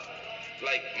gonna lie.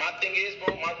 Like, my thing is,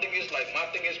 bro, like,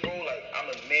 I'm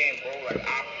a man, bro. Like,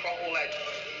 I fuck all that.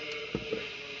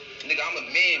 Nigga, I'm a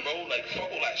man, bro. Like,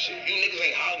 fuck all that shit. You niggas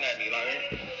ain't hollering at me,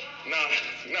 like, nah,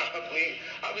 please.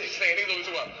 I'm just saying, niggas always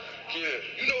talk about, yeah,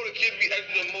 you know the kids be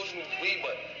extra emotional with me,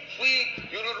 but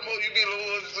you know the most, you be a little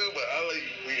emotional too, but I like you.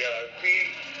 We gotta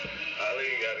pee. I like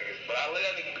you gotta get, but I like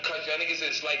that nigga because y'all niggas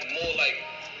is like more like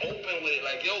open with it,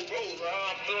 like, yo, bro,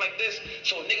 I'm feeling like this,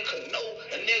 so a nigga could know,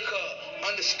 a nigga could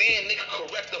understand, nigga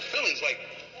correct the feelings. Like,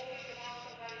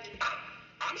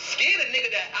 I scared of nigga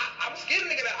that I'm scared of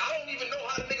nigga that I don't even know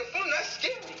how the nigga feeling. That's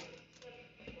scary.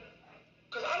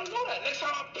 Cause I don't know that. Next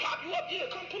time I pop you up, yeah,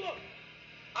 come pull up.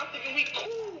 I'm thinking we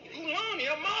cool. You lying me,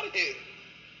 I'm out of here.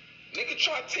 Nigga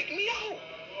try to take me out.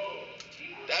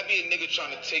 That be a nigga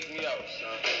trying to take me out,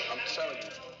 son. I'm telling you.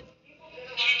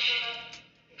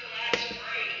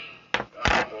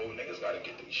 Nah, bro, niggas gotta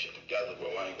get this shit together, bro.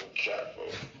 I ain't gonna cap, bro.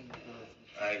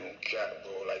 I ain't gonna cap,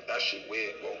 bro. Like, that shit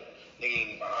weird, bro. Nigga ain't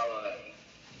even hollering at me.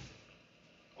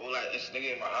 Bro, like, this nigga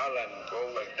ain't even hollering at me, bro.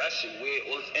 Like, that shit weird.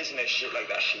 All this internet shit, like,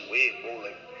 that shit weird, bro.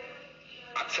 Like,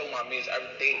 I tell my mans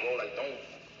every day, bro, like, don't.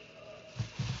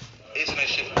 Internet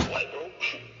shit for what, bro?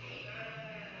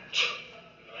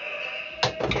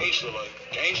 Gangster,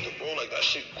 bro. Like, that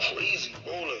shit crazy,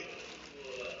 bro. Like,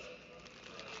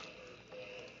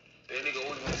 that nigga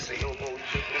always wanna say, yo, bro, you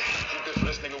did for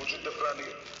this nigga, what you did for that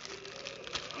nigga?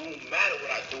 It don't matter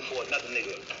what I do for another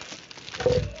nigga.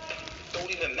 Don't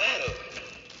even matter.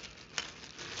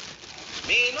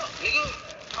 Man up, nigga.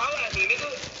 Holla at me, nigga.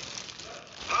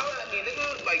 Holla at me,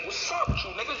 nigga. Like, what's up with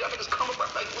you, niggas? Y'all niggas coming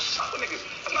back. Like, what's up with niggas?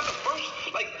 That's not the first.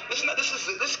 Like,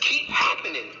 this keep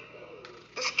happening.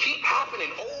 This keep happening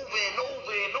over and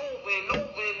over and over and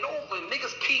over and over.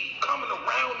 Niggas keep coming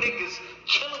around niggas,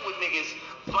 chilling with niggas,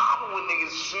 vibing with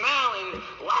niggas, smiling,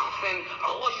 laughing.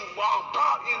 Oh, you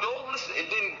Bob, you know, listen, and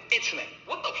then internet.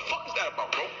 What the fuck is that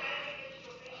about, bro?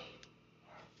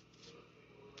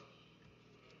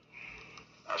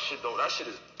 That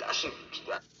shit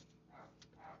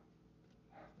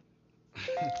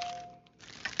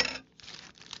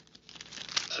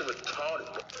retarded,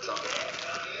 bro.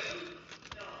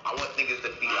 I want niggas to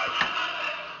be like,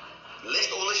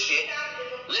 list all the shit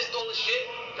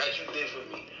that you did for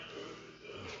me.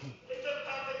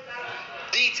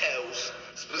 Details,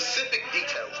 specific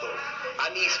details though. I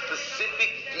need specific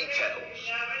details.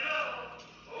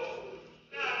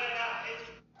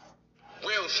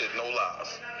 Real shit, no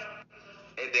lies.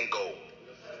 And then go.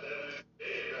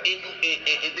 And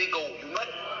then go, you know what?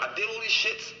 I did all these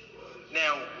shits.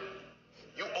 Now,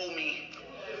 you owe me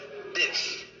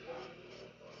this.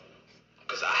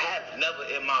 Because I have never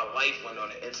in my life went on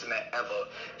the internet ever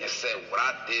and said what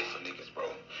I did for niggas, bro.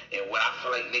 And what I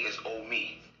feel like niggas owe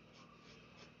me.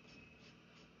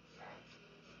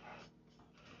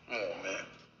 Come on, man.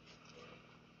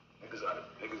 Niggas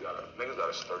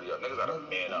gotta sturdy up. Niggas gotta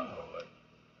man up, bro. Like,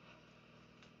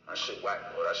 that shit whack,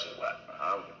 bro. That shit whack, man.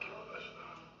 I don't even care about that shit.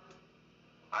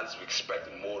 I just be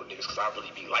expecting more of niggas because I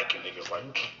really be liking niggas.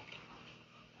 Like,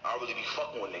 I really be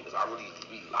fucking with niggas. I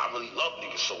really love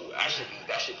niggas. So that shit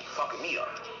be fucking me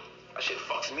up. That shit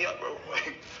fucks me up, bro.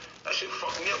 Like, that shit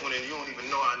fucks me up when you don't even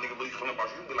know how a nigga really feeling about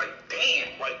you. You be like,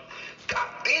 damn, like, god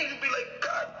damn. You be like,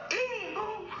 god damn,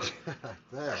 bro.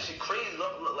 That shit crazy.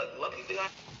 Like, lucky thing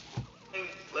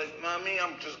like, you know what I mean?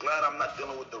 I'm just glad I'm not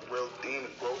dealing with the real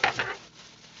demon, bro.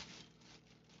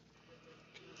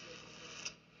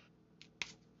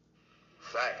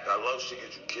 Fact, I love shit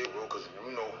get you killed, bro, because,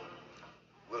 you know,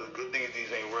 well, the good thing is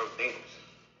these ain't real demons.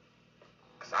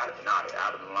 Cause I'd have been out there,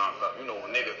 I'd have been locked up. You know,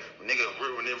 when real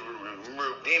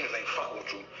demons ain't fucking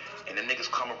with you, and the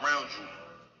niggas come around you,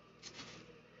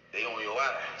 they on your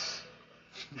ass.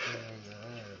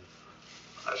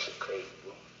 That shit crazy,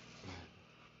 bro.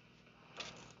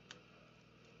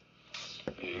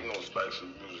 Yeah, you know, it's back to the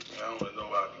music, man. I don't really know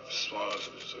how I can respond to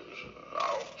this type of shit.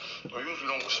 I usually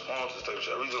don't respond to this type of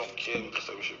shit. I really don't care with this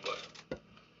type of shit, but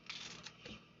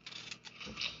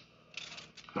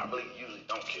I really usually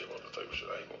don't care about this type of shit.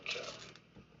 I ain't gonna care.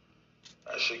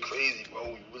 That shit crazy, bro.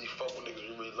 You really fuck with niggas,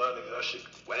 you really love niggas. That shit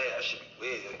weird. That shit be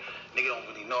weird. Nigga don't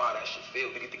really know how that shit feel.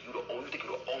 Nigga think you the only nigga.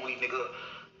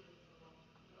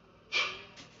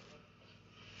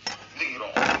 You the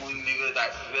only nigga that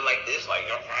feel like this. Like,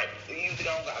 yo, you think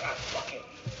I got fucking.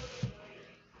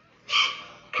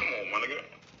 Come on, my nigga.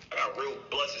 I got real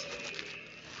bloods.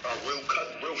 I got real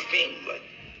cousins, real family. Like,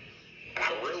 I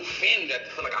got real family that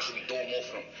feel like I should be doing more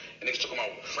for them. And niggas talking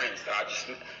about friends that I just,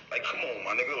 like, come on,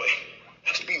 my nigga. Like,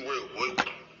 let's be real, boy.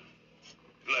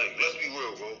 Like, let's be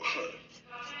real, bro.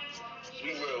 Let's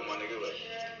be real, my nigga. Like,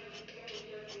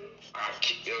 I'm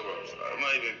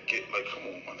not even getting, like, come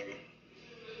on, my nigga.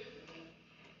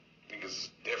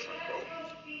 Niggas different, bro.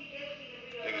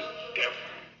 Niggas different.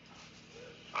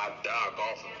 I die,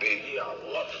 God forbid. Yeah, I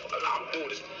love it. I'm doing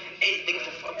this. Anything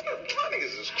for fun. My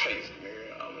niggas is crazy,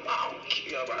 man. I don't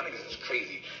care about niggas is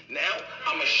crazy. Now,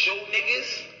 I'ma show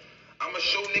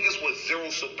niggas what zero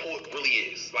support really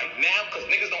is. Like, now, because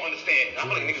niggas don't understand. I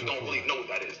feel like niggas don't really know what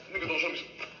that is. Niggas don't show me.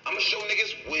 I'ma show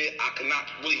niggas where I cannot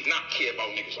really not care about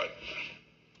niggas. Like,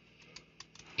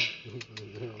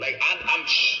 I'm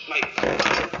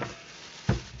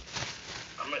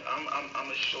I'm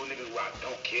gonna show niggas why I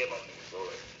don't care about niggas, bro.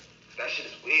 Like, that shit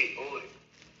is weird, bro. Like,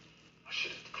 that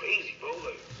shit is crazy, bro.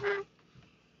 Like.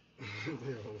 Shit's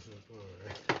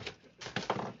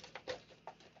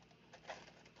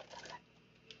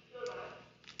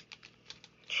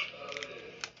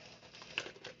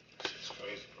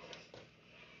crazy, bro.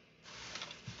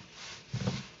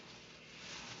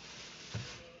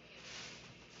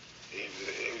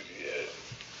 Yeah.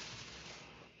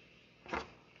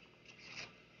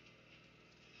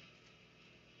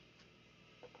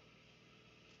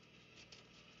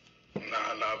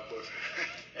 Nah, boy.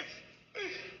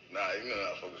 Nah, you know I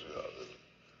fuck with you all this.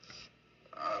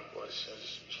 Boy, shit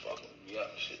just be fucking me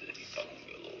up. Shit just be fucking with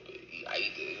me a little bit. I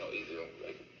either don't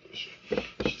like it, shit.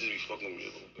 Shit just be fucking with me a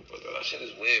little bit. But that shit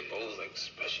is weird, bro. It's like,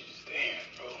 especially just damn,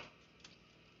 bro.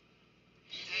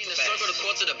 In the circle, the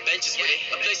courts, of the benches with it.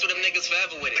 A place where them niggas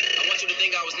forever with it. I want you to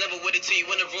think I was never with it till you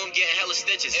in the room getting hella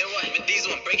stitches. And what? With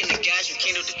Diesel, I'm breaking the gas, you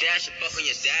kindle the dash and fuck on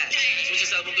your dad. Switch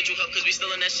yourself, we'll get you help, cause we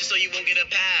still in that shit so you won't get a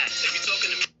pass. If you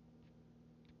talking to me.